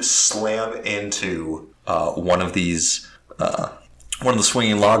 You slam into one of these, one of the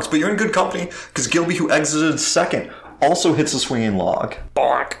swinging logs, but you're in good company because Gilby, who exited second, also hits the swinging log.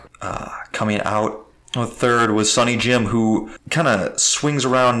 Bonk. Coming out third was Sonny Jim, who kind of swings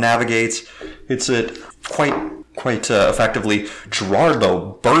around, navigates, hits it quite effectively. Gerard,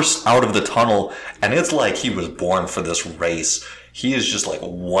 though, bursts out of the tunnel, and it's like he was born for this race. He is just like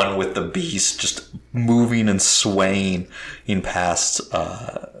one with the beast, just moving and swaying past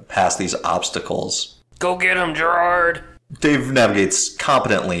these obstacles. Go get him, Gerard! Dave navigates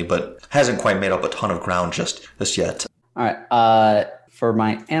competently, but hasn't quite made up a ton of ground just yet. All right. For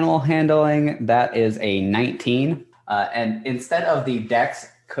my animal handling, that is a 19. And instead of the dex,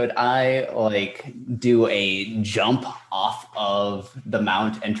 could I do a jump off of the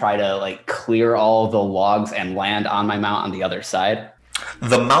mount and try to clear all the logs and land on my mount on the other side?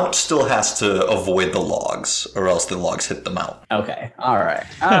 The mount still has to avoid the logs, or else the logs hit the mount. Okay. All right.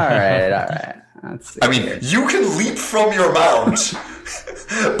 Let's see. I mean, you can leap from your mount,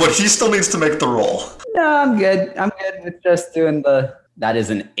 but he still needs to make the roll. No, I'm good. I'm good with just doing that is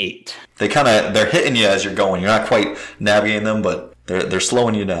an 8. They're hitting you as you're going. You're not quite navigating them, but they're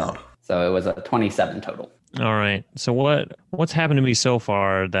slowing you down. So it was a 27 total. All right. So what's happened to me so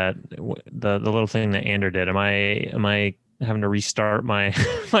far that the little thing that Ander did? Am I having to restart my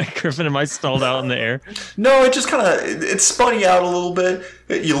griffin? Am I stalled out in the air? No, it just it spun you out a little bit.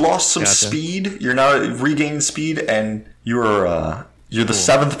 You lost some Gotcha. speed. You're now regaining speed, and you're the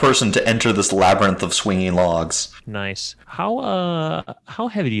seventh person to enter this labyrinth of swinging logs. Nice. How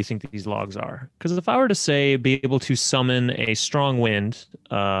heavy do you think these logs are? Because if I were to say be able to summon a strong wind,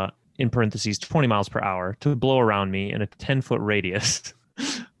 in parentheses 20 miles per hour, to blow around me in a 10-foot radius,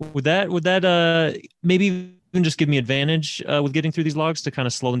 would that maybe even just give me advantage with getting through these logs to kind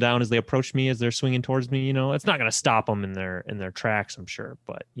of slow them down as they approach me, as they're swinging towards me? It's not going to stop them in their tracks, I'm sure,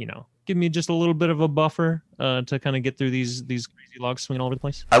 but give me just a little bit of a buffer to kind of get through these crazy logs swinging all over the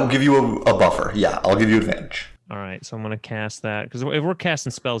place. I will give you a buffer. Yeah, I'll give you advantage. All right, so I'm going to cast that, because if we're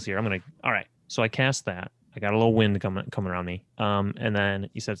casting spells here, all right, so I cast that. I got a little wind coming around me. And then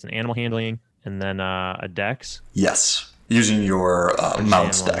you said it's an animal handling, and then a dex. Yes, using your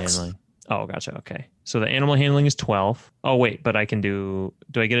mount's Animal dex. handling. Oh, gotcha. Okay, so the animal handling is 12. Oh wait, but I can do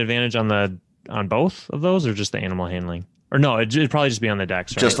I get advantage on both of those, or just the animal handling? Or no, it'd probably just be on the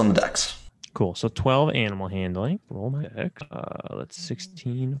dex, right? Just on the dex. Cool. So 12 animal handling. Roll my dex. That's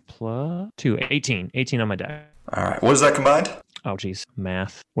 16 plus 2. 18. 18 on my dex. All right. What is that combined? Oh, geez.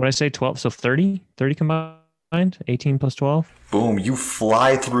 Math. What did I say? 12. So 30? 30 combined? 18 plus 12? Boom. You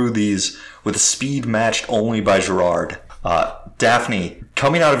fly through these with a speed matched only by Gerard. Daphne,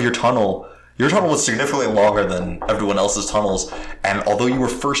 coming out of your tunnel was significantly longer than everyone else's tunnels. And although you were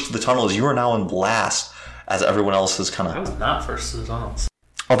first to the tunnels, you are now in last, as everyone else has kind I of... was not first to the tunnels.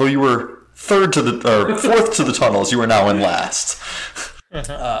 Although you were fourth to the tunnels, you are now in last.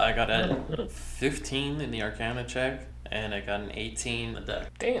 I got a 15 in the Arcana check, and I got an 18 in the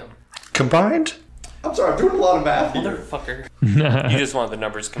deck. Damn. Combined? I'm sorry, I'm doing a lot of math. Motherfucker. You just want the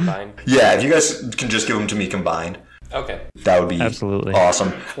numbers combined. Yeah, if you guys can just give them to me combined, Okay. that would be Absolutely.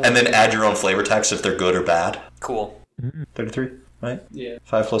 awesome. And then add your own flavor text if they're good or bad. Cool. 33, right? Yeah.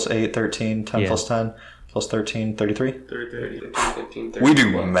 5 plus 8, 13, 10 Yeah. plus 10, plus 13, 33. 30, 15, 30. We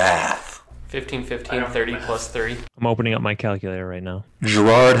do math. 15, 15, 30 plus 3. I'm opening up my calculator right now.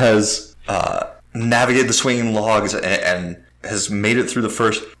 Gerard has navigated the swinging logs and has made it through the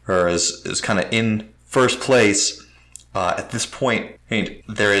first, or is kind of in first place. At this point,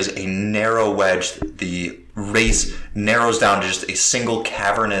 there is a narrow wedge. The race narrows down to just a single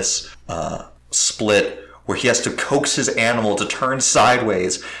cavernous split where he has to coax his animal to turn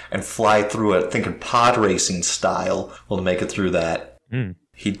sideways and fly through it, thinking pod racing style, will make it through that.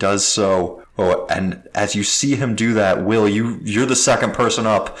 He does so. Oh, and as you see him do that, Will, you're the second person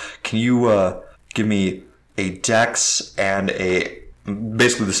up. Can you give me a dex and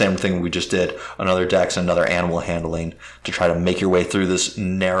basically the same thing we just did, another dex and another animal handling to try to make your way through this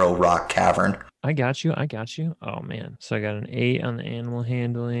narrow rock cavern? I got you. Oh, man. So I got an 8 on the animal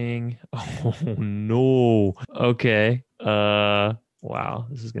handling. Oh, no. Okay. Wow.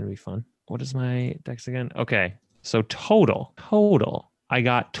 This is going to be fun. What is my dex again? Okay. So total. I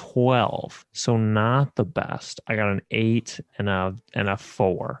got 12. So not the best. I got an 8 and a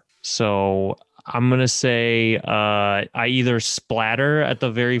 4. So I'm going to say I either splatter at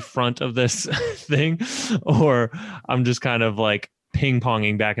the very front of this thing, or I'm just kind of like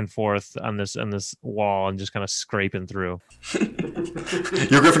ping-ponging back and forth on this wall and just kind of scraping through.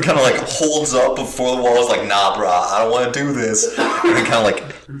 Your griffin kind of like holds up before the wall, is like, nah, brah, I don't want to do this. And then kind of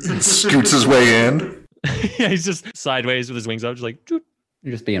like scoots his way in. Yeah, he's just sideways with his wings up, just like. Doot.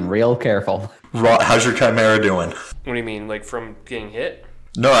 You're just being real careful. How's your chimera doing? What do you mean, like from getting hit?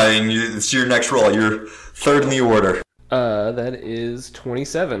 No, I mean it's your next roll. You're third in the order. That is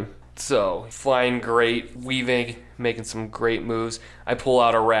 27. So, flying great, weaving, making some great moves. I pull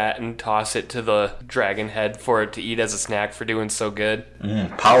out a rat and toss it to the dragon head for it to eat as a snack for doing so good.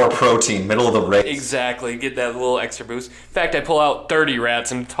 Power protein, middle of the race. Exactly, get that little extra boost. In fact, I pull out 30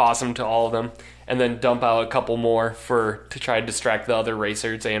 rats and toss them to all of them, and then dump out a couple more to try to distract the other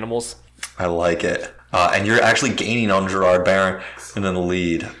racers' animals. I like it. And you're actually gaining on Gerard Barron and in the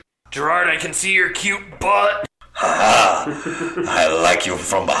lead. Gerard, I can see your cute butt. Ha! I like you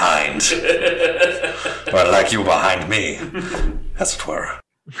from behind. Or I like you behind me, as it were.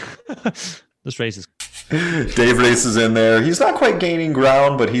 This race is. Dave races in there. He's not quite gaining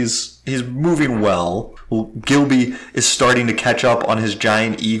ground, but he's moving well. Gilby is starting to catch up on his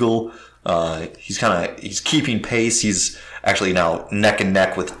giant eagle. He's keeping pace. He's actually now neck and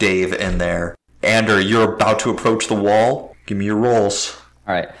neck with Dave in there. Ander, you're about to approach the wall. Give me your rolls.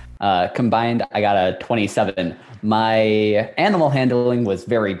 All right. Combined, I got a 27. My animal handling was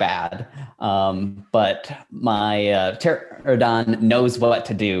very bad, but my pterodon knows what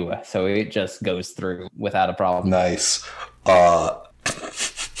to do, so it just goes through without a problem. Nice.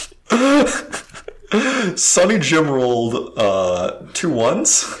 Sonny Jim rolled 2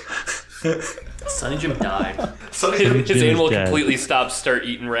 1s. Sonny Jim died. His animal completely stops, start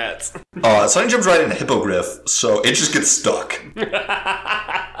eating rats. Sonny Jim's riding a hippogriff, so it just gets stuck.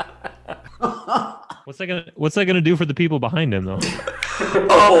 What's that gonna do for the people behind him though?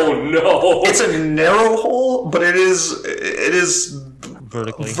 Oh no! It's a narrow hole, but it is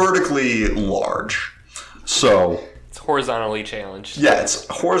vertically large. So it's horizontally challenged. Yeah, it's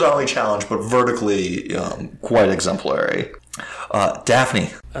horizontally challenged, but vertically quite exemplary. Daphne.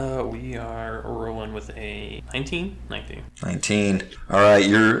 We are rolling with a 19. 19. All right,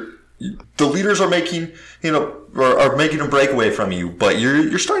 the leaders are making a breakaway from you, but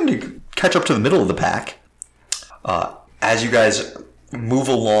you're starting to catch up to the middle of the pack. As you guys move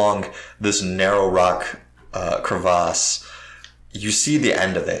along this narrow rock crevasse, you see the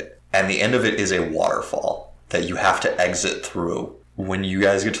end of it, and the end of it is a waterfall that you have to exit through. When you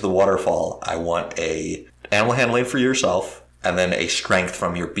guys get to the waterfall, I want a animal handling for yourself, and then a strength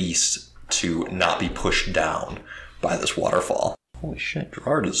from your beast to not be pushed down by this waterfall. Holy shit,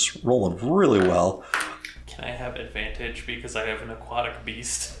 Gerard is rolling really well. Can I have advantage because I have an aquatic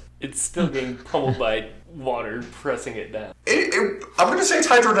beast? It's still getting pummeled by water pressing it down. I'm going to say it's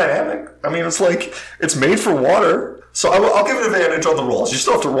hydrodynamic. I mean, it's made for water, so I'll give it advantage on the rolls. You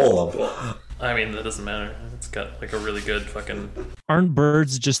still have to roll them. Well, I mean, that doesn't matter. It's got like a really good fucking... Aren't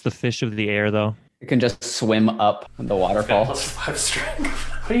birds just the fish of the air, though? You can just swim up the waterfall. +5 strength.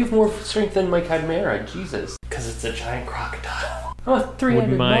 How do you have more strength than my chimera? Jesus. Because it's a giant crocodile. I'm a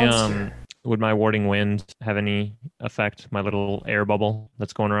 3-headed monster. Would my warding wind have any effect? My little air bubble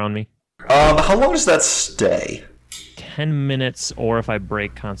that's going around me? How long does that stay? 10 minutes, or if I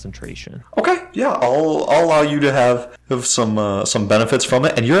break concentration. Okay, yeah, I'll allow you to have some benefits from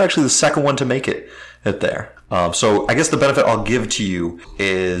it, and you're actually the second one to make it there. So I guess the benefit I'll give to you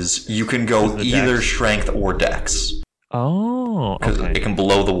is you can go either dex? Strength or dex. Oh, okay. Because it can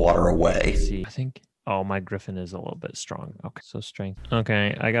blow the water away. I think. Oh, my griffin is a little bit strong. Okay, so strength.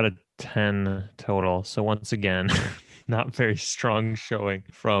 Okay, I got a 10 total. So once again, not very strong showing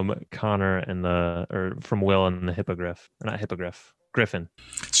from Connor and from Will and the hippogriff. Or not hippogriff. Griffin.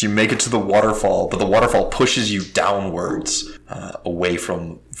 So you make it to the waterfall, but the waterfall pushes you downwards away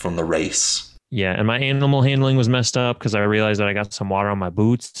from the race. Yeah, and my animal handling was messed up because I realized that I got some water on my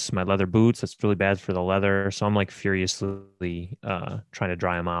boots, my leather boots. That's really bad for the leather. So I'm like furiously trying to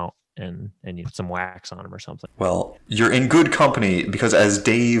dry them out and you put some wax on them or something. Well, you're in good company because as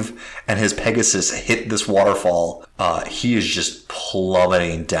Dave and his Pegasus hit this waterfall, he is just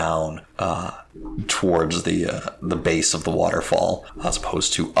plummeting down towards the base of the waterfall as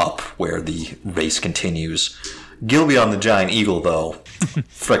opposed to up where the race continues. Gilby on the giant eagle, though,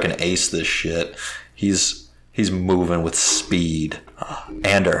 frickin' ace this shit. He's moving with speed.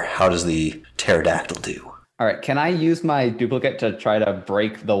 Ander, how does the pterodactyl do? All right, can I use my duplicate to try to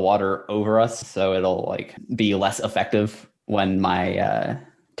break the water over us so it'll like be less effective when my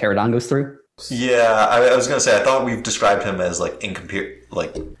pterodon goes through? Yeah, I was gonna say I thought we've described him as like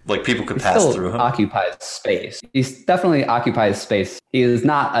like people could pass through him. Occupies space. He's definitely occupies space. He is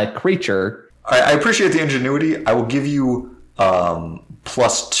not a creature. I appreciate the ingenuity. I will give you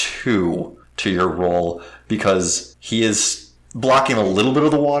 +2 to your roll because he is blocking a little bit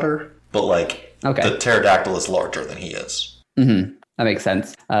of the water, but like the pterodactyl is larger than he is. Mm-hmm. That makes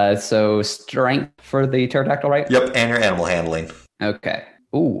sense. So strength for the pterodactyl, right? Yep, and your animal handling. Okay.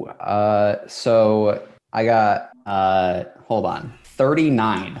 Ooh. So I got hold on.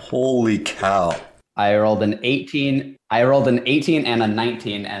 39. Holy cow. I rolled an 18. I rolled an 18 and a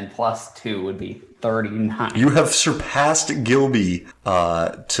 19, and plus 2 would be 39. You have surpassed Gilby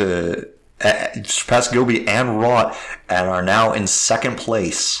surpassed Gilby and Rot and are now in second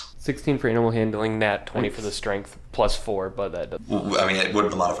place. 16 for animal handling, nat 20 for the strength, plus 4, but that doesn't... I mean, what are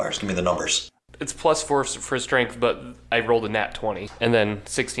the modifiers? Give me the numbers. It's plus 4 for strength, but I rolled a nat 20, and then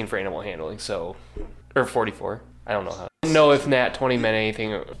 16 for animal handling, so... Or 44. I don't know how. I didn't know if nat 20 meant anything.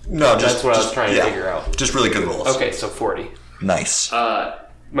 No, that's what I was trying to figure out. Just really good rolls. Okay, so 40. Nice.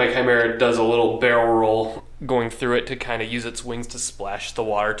 My Chimera does a little barrel roll going through it to kind of use its wings to splash the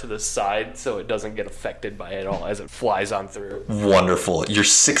water to the side so it doesn't get affected by it at all as it flies on through. Wonderful. You're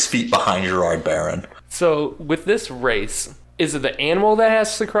 6 feet behind Gerard Baron. So with this race, is it the animal that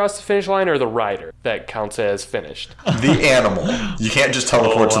has to cross the finish line or the rider that counts as finished? The animal. You can't just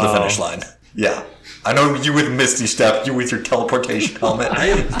teleport to the finish line. Yeah. I know you with Misty Step, you with your teleportation helmet. I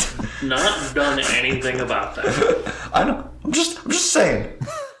have not done anything about that. I know. I'm just saying.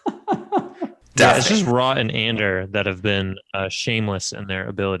 Yeah, it's just Rot and Ander that have been shameless in their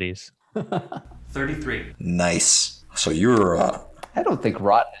abilities. 33. Nice. So you're... I don't think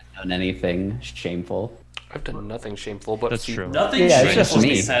Rot has done anything shameful. I've done nothing shameful, but That's true. Nothing shameful,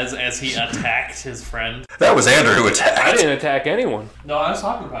 he says as he attacked his friend. That was Ander who attacked. I didn't attack anyone. No, I was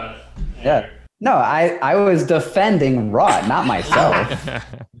talking about it. Yeah. No, I was defending Rot, not myself.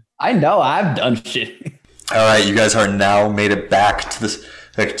 I know I've done shit. All right, you guys are now made it back to this,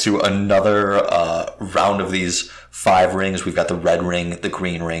 to another round of these 5 rings. We've got the red ring, the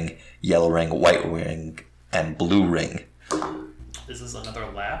green ring, yellow ring, white ring, and blue ring. Is this another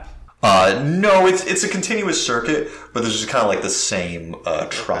lap? No, it's a continuous circuit, but there's just kind of like the same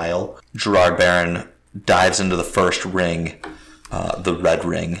trial. Gerard Baron dives into the first ring, the red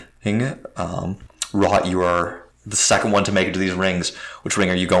ring. Rot, you are the second one to make it to these rings. Which ring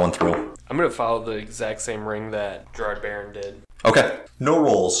are you going through? I'm going to follow the exact same ring that Gerard Baron did. Okay, no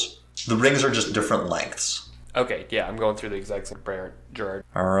rolls. The rings are just different lengths. Okay, yeah, I'm going through the exact same Gerard.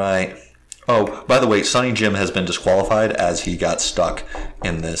 All right. Oh, by the way, Sonny Jim has been disqualified as he got stuck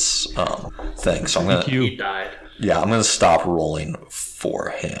in this thing. So I'm gonna. He died. Yeah, I'm gonna stop rolling for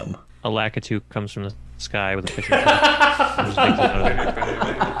him. A Lakitu comes from the sky with a fishing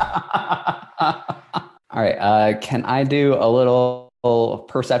All right. Can I do a little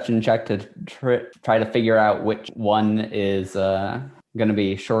perception check to try to figure out which one is going to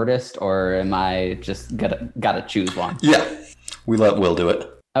be shortest, or am I just gotta choose one? Yeah, we let Will do it.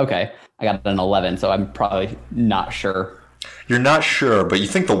 Okay. I got an 11, so I'm probably not sure. You're not sure, but you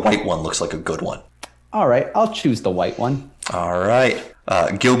think the white one looks like a good one. All right. I'll choose the white one. All right.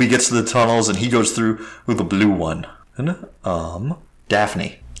 Gilby gets to the tunnels, and he goes through with the blue one.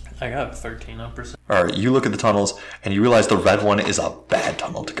 Daphne. I got 13%. All right, you look at the tunnels, and you realize the red one is a bad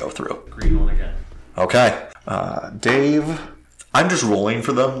tunnel to go through. Green one again. Okay. Dave, I'm just rolling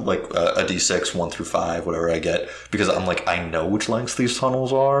for them, like a d6, 1 through 5, whatever I get, because I'm like, I know which lengths these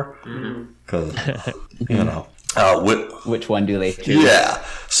tunnels are. Because, you know. Which one do they choose? Yeah.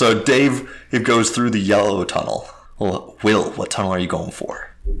 So Dave, it goes through the yellow tunnel. Well, Will, what tunnel are you going for?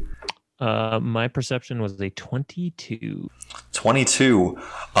 My perception was a 22. 22.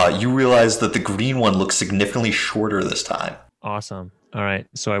 You realize that the green one looks significantly shorter this time. Awesome. All right.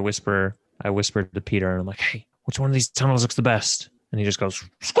 So I whispered to Peter, and I'm like, hey, which one of these tunnels looks the best? And he just goes,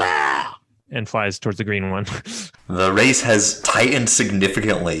 squaw! And flies towards the green one. The race has tightened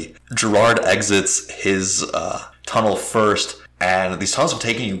significantly. Gerard exits his tunnel first, and these tunnels have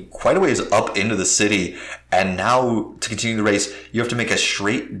taken you quite a ways up into the city. And now, to continue the race, you have to make a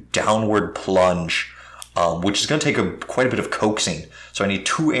straight downward plunge, which is going to take quite a bit of coaxing. So I need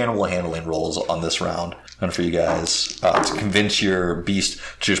 2 animal handling rolls on this round. And for you guys to convince your beast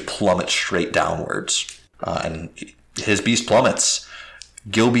to just plummet straight downwards. And his beast plummets.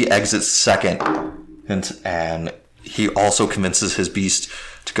 Gilby exits second, and he also convinces his beast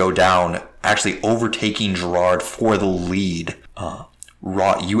to go down, actually overtaking Gerard for the lead.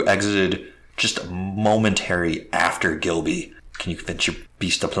 Rot, you exited just momentary after Gilby. Can you convince your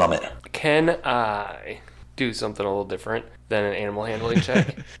beast to plummet? Can I do something a little different than an animal handling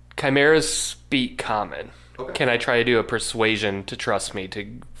check? Chimeras speak common. Okay. Can I try to do a persuasion to trust me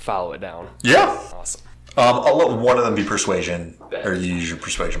to follow it down? Yeah. Awesome. I'll let one of them be persuasion, or you use your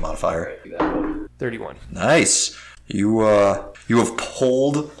persuasion modifier. 31. Nice. You have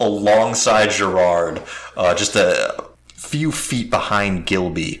pulled alongside Gerard, just a few feet behind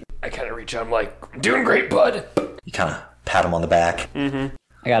Gilby. I kind of reach out, I'm like, I'm doing great, bud. You kind of pat him on the back. I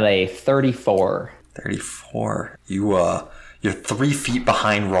got a 34. 34. You're 3 feet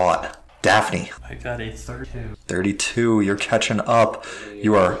behind Rot. Daphne. I got a 32. 32. You're catching up.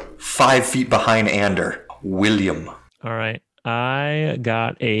 You are 5 feet behind Ander. William. All right. I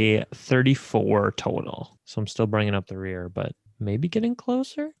got a 34 total. So I'm still bringing up the rear, but maybe getting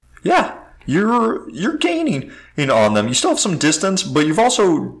closer. Yeah, you're gaining on them. You still have some distance, but you've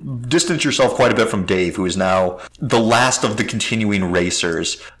also distanced yourself quite a bit from Dave, who is now the last of the continuing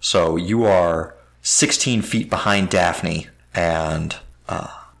racers. So you are 16 feet behind Daphne and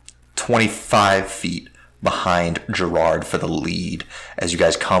 25 feet behind Gerard for the lead as you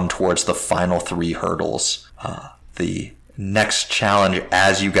guys come towards the final 3 hurdles. The next challenge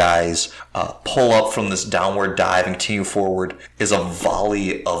as you guys pull up from this downward dive and continue forward is a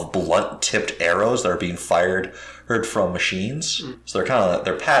volley of blunt-tipped arrows that are being fired from machines. So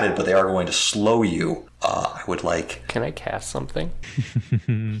they're padded, but they are going to slow you. I would like... Can I cast something?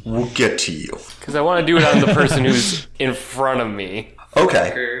 We'll get to you. Because I want to do it on the person who's in front of me.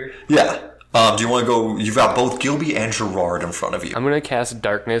 Okay. Yeah. Do you want to go... You've got both Gilby and Gerard in front of you. I'm going to cast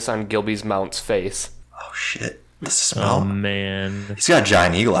darkness on Gilby's mount's face. Oh, shit. This is Oh, man. He's got a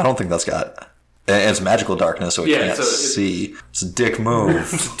giant eagle. I don't think that's got... And it's magical darkness, so he can't see. It's a dick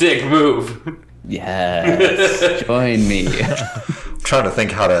move. Dick move. Yes. Join me. I'm trying to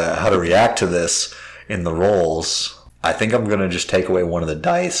think how to react to this in the rolls. I think I'm going to just take away one of the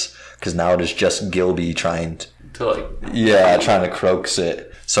dice, because now it is just Gilby trying to croaks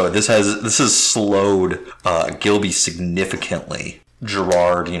it. So this has slowed Gilby significantly.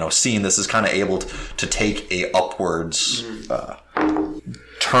 Gerard, seeing this, is kind of able to take a upwards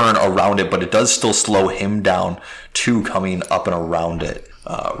turn around it, but it does still slow him down too, coming up and around it.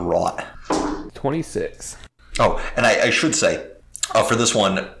 Rot. 26. Oh, and I should say, for this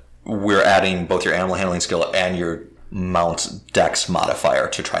one, we're adding both your animal handling skill and your mount's dex modifier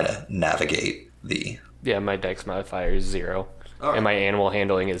to try to navigate the... Yeah, my dex modifier is 0, and my animal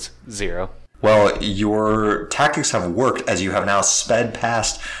handling is 0. Well, your tactics have worked as you have now sped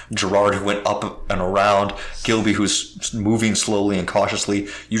past Gerard, who went up and around, Gilby, who's moving slowly and cautiously.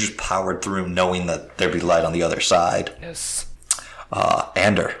 You just powered through knowing that there'd be light on the other side. Yes.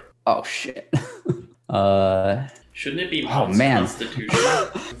 Ander. Oh, shit. Shouldn't it be Mount's Constitution?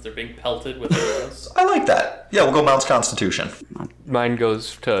 If they're being pelted with arrows. I like that. Yeah, we'll go Mount's Constitution. Mine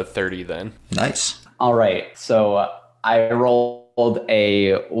goes to 30 then. Nice. All right. So I rolled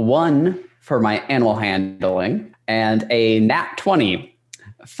a 1 for my animal handling and a nat 20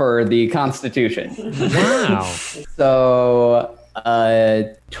 for the Constitution. Wow. So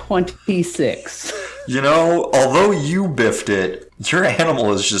 26. Although you biffed it, your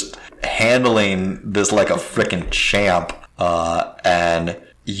animal is just handling this like a frickin' champ. And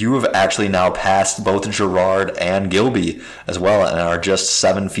you have actually now passed both Gerard and Gilby as well and are just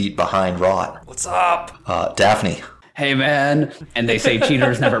 7 feet behind Rot. What's up? Daphne. Hey, man. And they say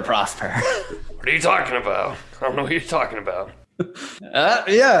cheaters never prosper. What are you talking about? I don't know what you're talking about.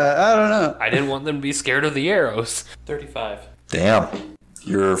 Yeah, I don't know. I didn't want them to be scared of the arrows. 35. Damn.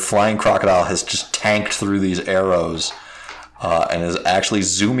 Your flying crocodile has just tanked through these arrows and is actually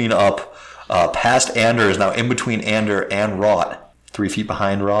zooming up past Ander, is now in between Ander and Rot. 3 feet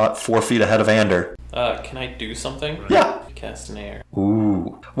behind Rot, 4 feet ahead of Ander. Can I do something? Yeah. Cast an air.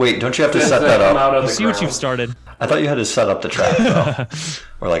 Ooh. Wait, don't you have to set that up? See what you've started. I thought you had to set up the trap, though.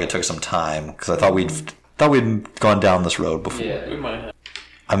 Or like it took some time, because I thought we'd gone down this road before. Yeah, we might have.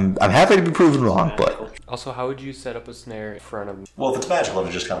 I'm happy to be proven wrong, but... Also, how would you set up a snare in front of me? Well, if it's magical,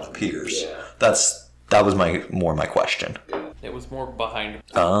 it just kind of appears. Yeah. That was my question. It was more behind.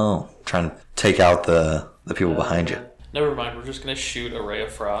 Oh, trying to take out the people behind you. Never mind, we're just gonna shoot a ray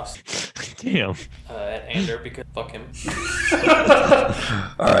of frost. Damn. At Ander because fuck him.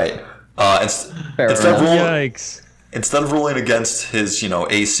 Alright. Yikes. Instead of rolling against his,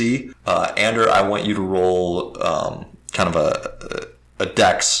 AC, Ander, I want you to roll kind of a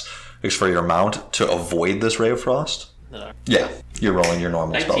dex for your mount to avoid this ray of frost. No. Yeah, you're rolling your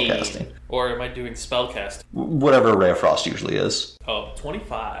normal 19. spellcasting. Or am I doing spellcasting? Whatever a ray of frost usually is. Oh,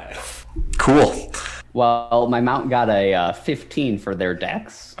 25. Cool. Well, my mount got a 15 for their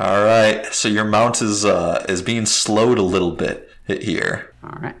dex. All right, so your mount is being slowed a little bit here.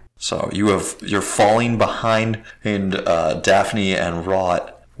 All right. So you're falling behind in Daphne and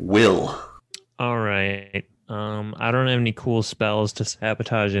Rot. Will. All right. I don't have any cool spells to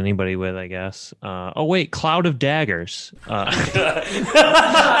sabotage anybody with, I guess. Oh wait, Cloud of Daggers. Knives.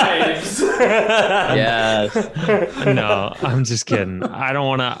 Yes. No, I'm just kidding.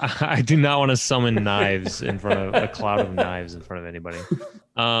 I do not want to summon knives in front of a cloud of knives in front of anybody.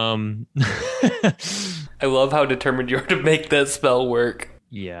 I love how determined you are to make that spell work.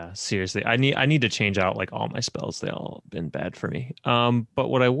 Yeah, seriously. I need to change out like all my spells. They all been bad for me. But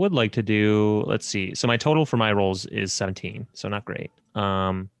what I would like to do, let's see. So my total for my rolls is 17, so not great.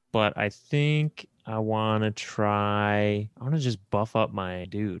 But I think I want to just buff up my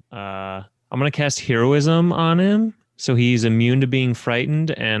dude. I'm going to cast Heroism on him, so he's immune to being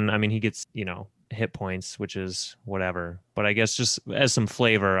frightened, and I mean he gets, hit points, which is whatever. But I guess just as some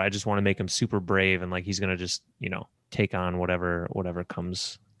flavor, I just want to make him super brave and like he's going to just, take on whatever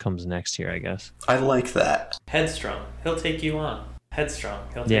comes next here, I guess. I like that. Headstrong. He'll take you on. Headstrong.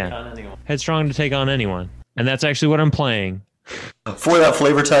 He'll take on anyone. Headstrong to take on anyone. And that's actually what I'm playing. For that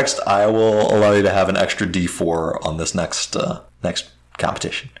flavor text, I will allow you to have an extra D4 on this next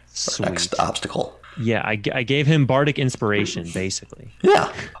competition. Sweet. Next obstacle. Yeah, I gave him Bardic Inspiration, basically. Yeah.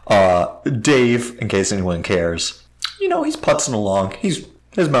 Dave, in case anyone cares, he's putzing along. His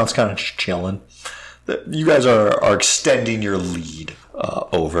mouth's kind of just chilling. You guys are extending your lead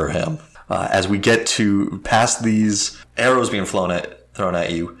over him. As we get to past these arrows being thrown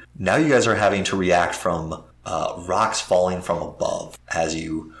at you, now you guys are having to react from rocks falling from above as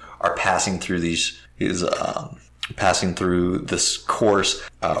you are passing through passing through this course.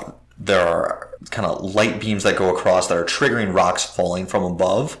 There are kind of light beams that go across that are triggering rocks falling from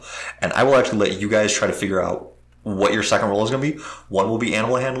above, and I will actually let you guys try to figure out what your second roll is going to be. One will be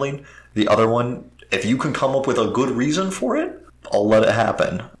animal handling. The other one, if you can come up with a good reason for it, I'll let it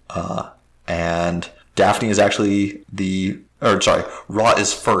happen. And Daphne is actually Rot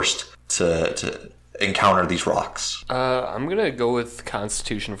is first to encounter these rocks. I'm going to go with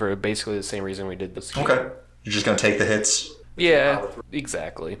Constitution for basically the same reason we did this. Okay. You're just going to take the hits? Yeah,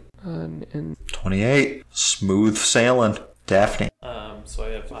 exactly. And 28. Smooth sailing. Daphne. So I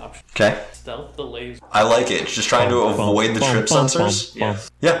have options. Okay. Stealth the laser. I like it. Just trying to avoid the trip sensors.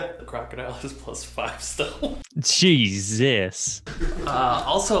 Yeah. The crocodile is +5 stealth. Jesus.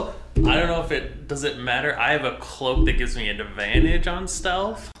 Also, I don't know if does it matter. I have a cloak that gives me an advantage on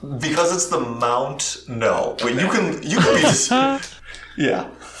stealth. Because it's the mount, no. But you can be just... Yeah.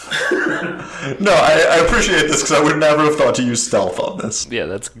 No, I appreciate this because I would never have thought to use stealth on this. yeah,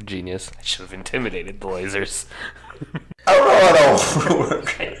 that's genius. I should have intimidated the lasers. I don't know how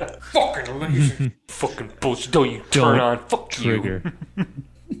it all Fucking laser. Fucking bullshit. Don't you turn on. Fuck Trigger. You.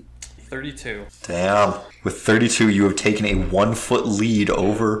 32. Damn. With 32, you have taken a 1 foot lead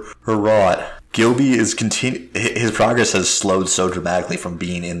over Herat. Gilby is his progress has slowed so dramatically from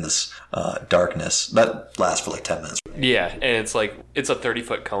being in this darkness. That lasts for like 10 minutes. Yeah, and it's a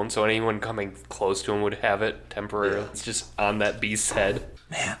 30-foot cone, so anyone coming close to him would have it temporarily. It's just on that beast's head.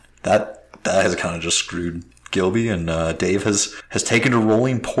 Man, that has kind of just screwed Gilby, and Dave has taken to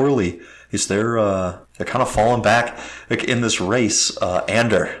rolling poorly. They're kind of falling back like in this race.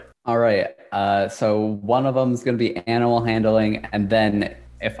 Ander. All right. So one of them is going to be animal handling, and then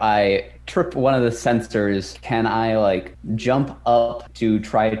if I trip one of the sensors, can I jump up to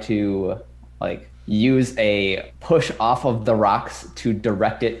try to use a push off of the rocks to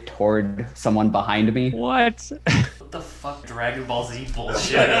direct it toward someone behind me? What? What the fuck, Dragon Ball Z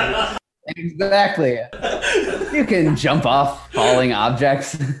bullshit? Exactly. You can jump off falling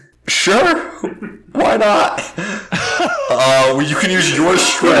objects. Sure. Why not? You can use your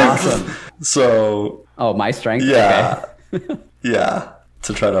strength. Awesome. So. Oh, my strength? Yeah. Okay. Yeah.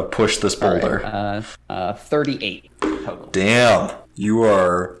 To try to push this boulder. Right. 38 total. Damn. You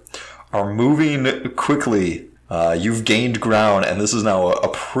are moving quickly. You've gained ground, and this is now a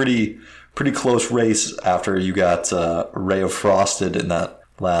pretty close race after you got Ray of Frosted in that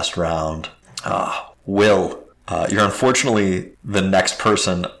last round. Will, you're unfortunately the next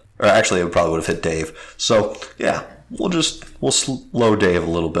person, or actually it probably would have hit Dave. So yeah, we'll slow Dave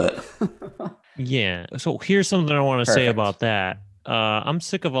a little bit. Yeah. So here's something I want to say Perfect. about that. I'm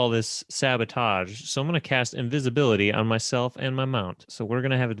sick of all this sabotage, so I'm going to cast invisibility on myself and my mount. So we're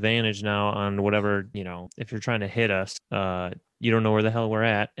going to have advantage now on whatever, if you're trying to hit us, you don't know where the hell we're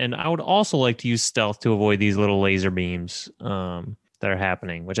at. And I would also like to use stealth to avoid these little laser beams that are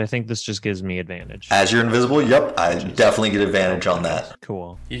happening, which I think this just gives me advantage. As you're invisible, yep, I definitely get advantage on that.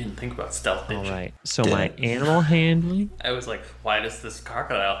 Cool. You didn't think about stealth, did All you? right. So my animal handling. I was like, why does this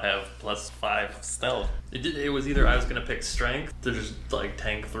crocodile have +5 stealth? It was either I was going to pick strength to just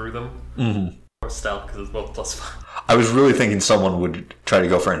tank through them, or stealth because it's both +5. I was really thinking someone would try to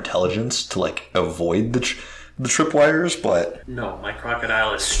go for intelligence to avoid the tripwires, but No, my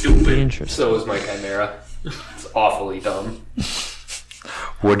crocodile is stupid. Interesting. So is my chimera. It's awfully dumb.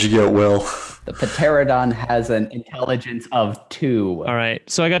 what'd you get, Will? The Pterodon has an intelligence of 2. All right,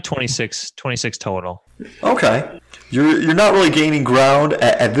 so I got 26 total, Okay, you're not really gaining ground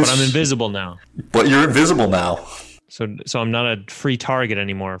at this. but I'm invisible now. But you're invisible now. So I'm not a free target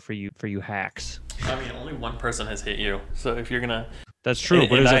anymore for you hacks. I mean, only one person has hit you. So if you're gonna, That's true, And-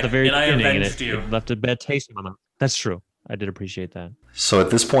 but it was and at the I- very and I beginning, and avenged you. it left a bad taste in my mouth. That's true. I did appreciate that. So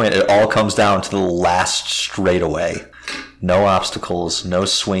at this point, it all comes down to the last straightaway. No obstacles, no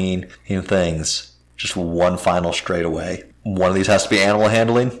swinging in things. Just one final straightaway. One of these has to be animal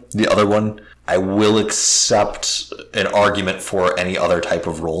handling. The other one, I will accept an argument for any other type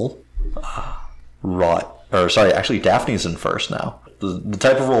of roll. Actually, Daphne's in first now. The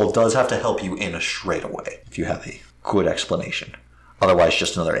type of roll does have to help you in a straightaway if you have a good explanation. Otherwise,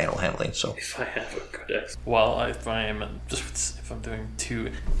 just another animal handling. So if I have a good well, if I'm doing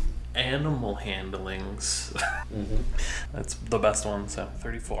 2 animal handlings, that's the best one. So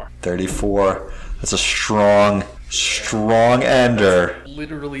 34. 34. That's a strong ender.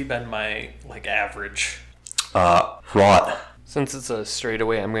 Literally been my average. Rot. Since it's a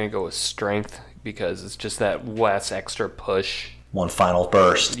straightaway, I'm going to go with strength because it's just that less extra push. One final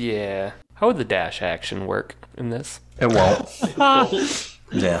burst. Yeah. How would the dash action work in this? It won't.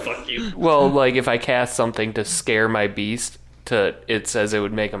 Yeah. Fuck you. Well, like if I cast something to scare my beast, it says it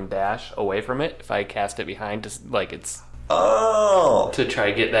would make him dash away from it. If I cast it behind, it's Oh. to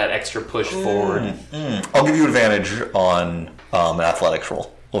try to get that extra push forward. I'll give you advantage on an athletics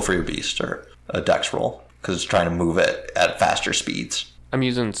roll. Well, for your beast or a dex roll. Because it's trying to move it at faster speeds. I'm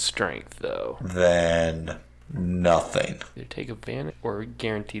using strength though. Then nothing. Either take advantage or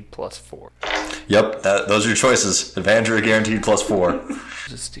guaranteed +4. Yep, those are your choices. Advantage or guaranteed +4.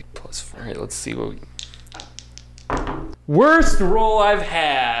 Just do +4. All right, let's see what worst roll I've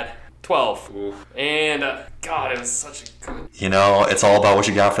had. 12. Oof. And God, it was such a good. You know, it's all about what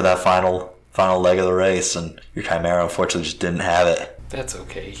you got for that final leg of the race, and your Chimera unfortunately just didn't have it. That's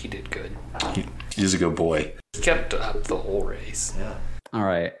okay. He did good. He's a good boy. He kept up the whole race. Yeah. All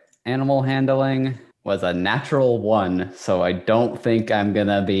right. Animal handling was a natural 1, so I don't think I'm going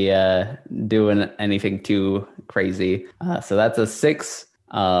to be doing anything too crazy. So that's a 6.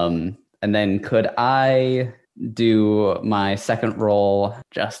 And then could I do my second roll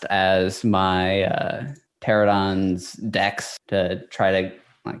just as my Pterodon's dex to try to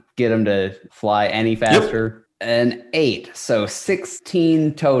get him to fly any faster? Yep. An 8, so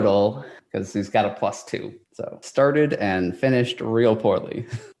 16 total because he's got a +2. So started and finished real poorly.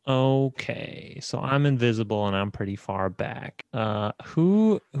 Okay, so I'm invisible and I'm pretty far back.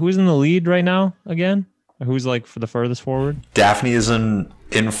 Who's in the lead right now again? Or who's for the furthest forward? Daphne is in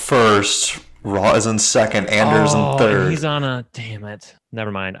first. Raw is in second. Anders in third. He's on a. Damn it.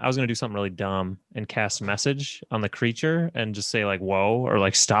 Never mind. I was gonna do something really dumb and cast message on the creature and just say whoa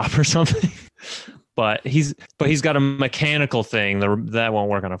or stop or something. But he's got a mechanical thing that won't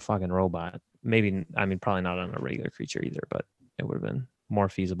work on a fucking robot. Maybe probably not on a regular creature either, but it would have been more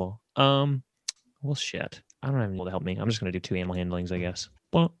feasible. Well, shit. I don't have anyone to help me. I'm just gonna do 2 animal handlings, I guess.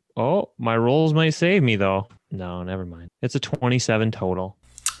 Well, my rolls might save me though. No, never mind. It's a 27 total.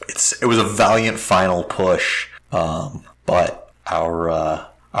 It was a valiant final push, but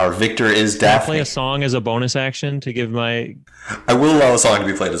our victor is Can I Daphne. play a song as a bonus action to give my? I will allow a song to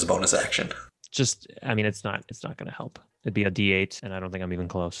be played as a bonus action. It's not going to help. It'd be a D8, and I don't think I'm even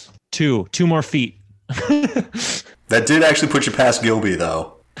close. Two more feet. That did actually put you past Gilby,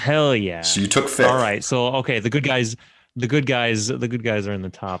 though. Hell yeah! So you took 5th. All right. So okay, the good guys are in the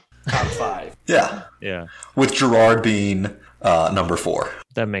top 5. Yeah. Yeah. With Gerard being number 4.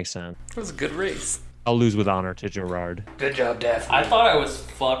 That makes sense. It was a good race. I'll lose with honor to Gerard. Good job, Daphne. I thought I was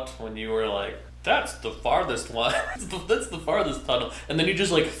fucked when you were like, that's the farthest one. That's the farthest tunnel. And then you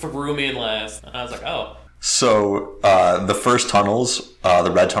just threw me in last. And I was like, oh. So the first tunnels,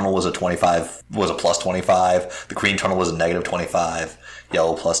 the red tunnel was a +25. The green tunnel was a -25.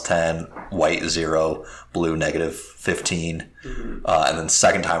 Yellow +10. White 0. Blue -15. And then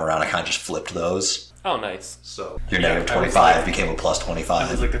second time around, I kind of just flipped those. Oh, nice. So your Yeah, -25 became a I was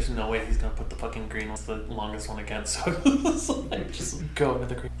 +25. like, there's no way he's going to put the fucking green one, the longest one again. So I just go with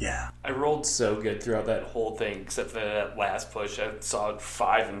the green. Yeah. I rolled so good throughout that whole thing, except for that last push. I saw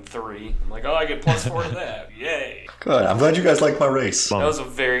 5 and 3. I'm like, I get +4 to that. Yay. Good. I'm glad you guys liked my race. That was a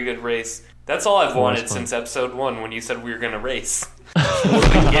very good race. That's all I've wanted since episode 1 when you said we were going to race. What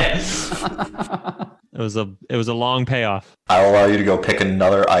did we get? It was a long payoff. I'll allow you to go pick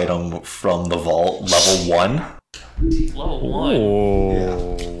another item from the vault, level 1. Level 1.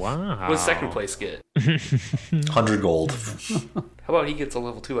 Oh, wow. What's second place get? 100 gold. How about he gets a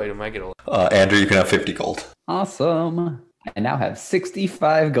level 2 item? I get a Andrew, you can have 50 gold. Awesome. I now have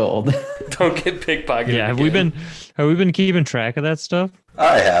 65 gold. Don't get pickpocketed. Yeah, have again. we been keeping track of that stuff?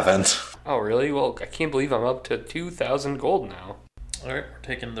 I haven't. Oh, really? Well, I can't believe I'm up to 2,000 gold now. Alright, we're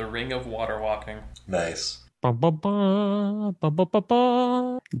taking the Ring of Water Walking. Nice. Ba, ba, ba, ba, ba, ba,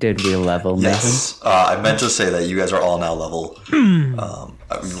 ba. Did we level, Yes. I meant to say that you guys are all now level.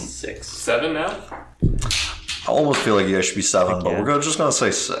 6. 7 now? I almost feel like you guys should be 7, but we're just going to say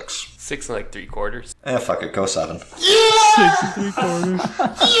 6. 6 and like 3/4. Fuck it, go 7. 6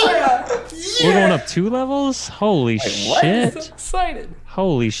 3/4. We're going up 2 levels? Holy shit. So excited.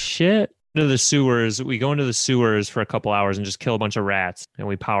 Holy shit. To the sewers. We go into the sewers for a couple hours and just kill a bunch of rats. And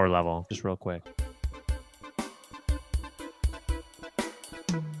we power level. Just real quick.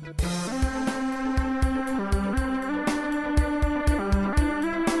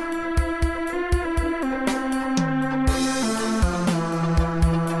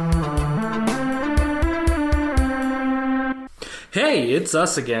 Hey, it's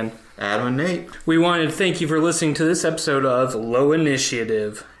us again. Adam and Nate. We wanted to thank you for listening to this episode of Low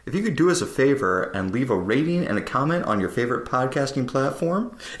Initiative. If you could do us a favor and leave a rating and a comment on your favorite podcasting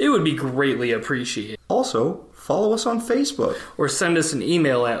platform, it would be greatly appreciated. Also, follow us on Facebook. Or send us an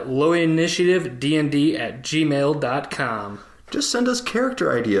email at lowinitiativednd@gmail.com. Just send us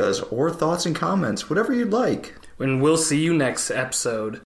character ideas or thoughts and comments, whatever you'd like. And we'll see you next episode.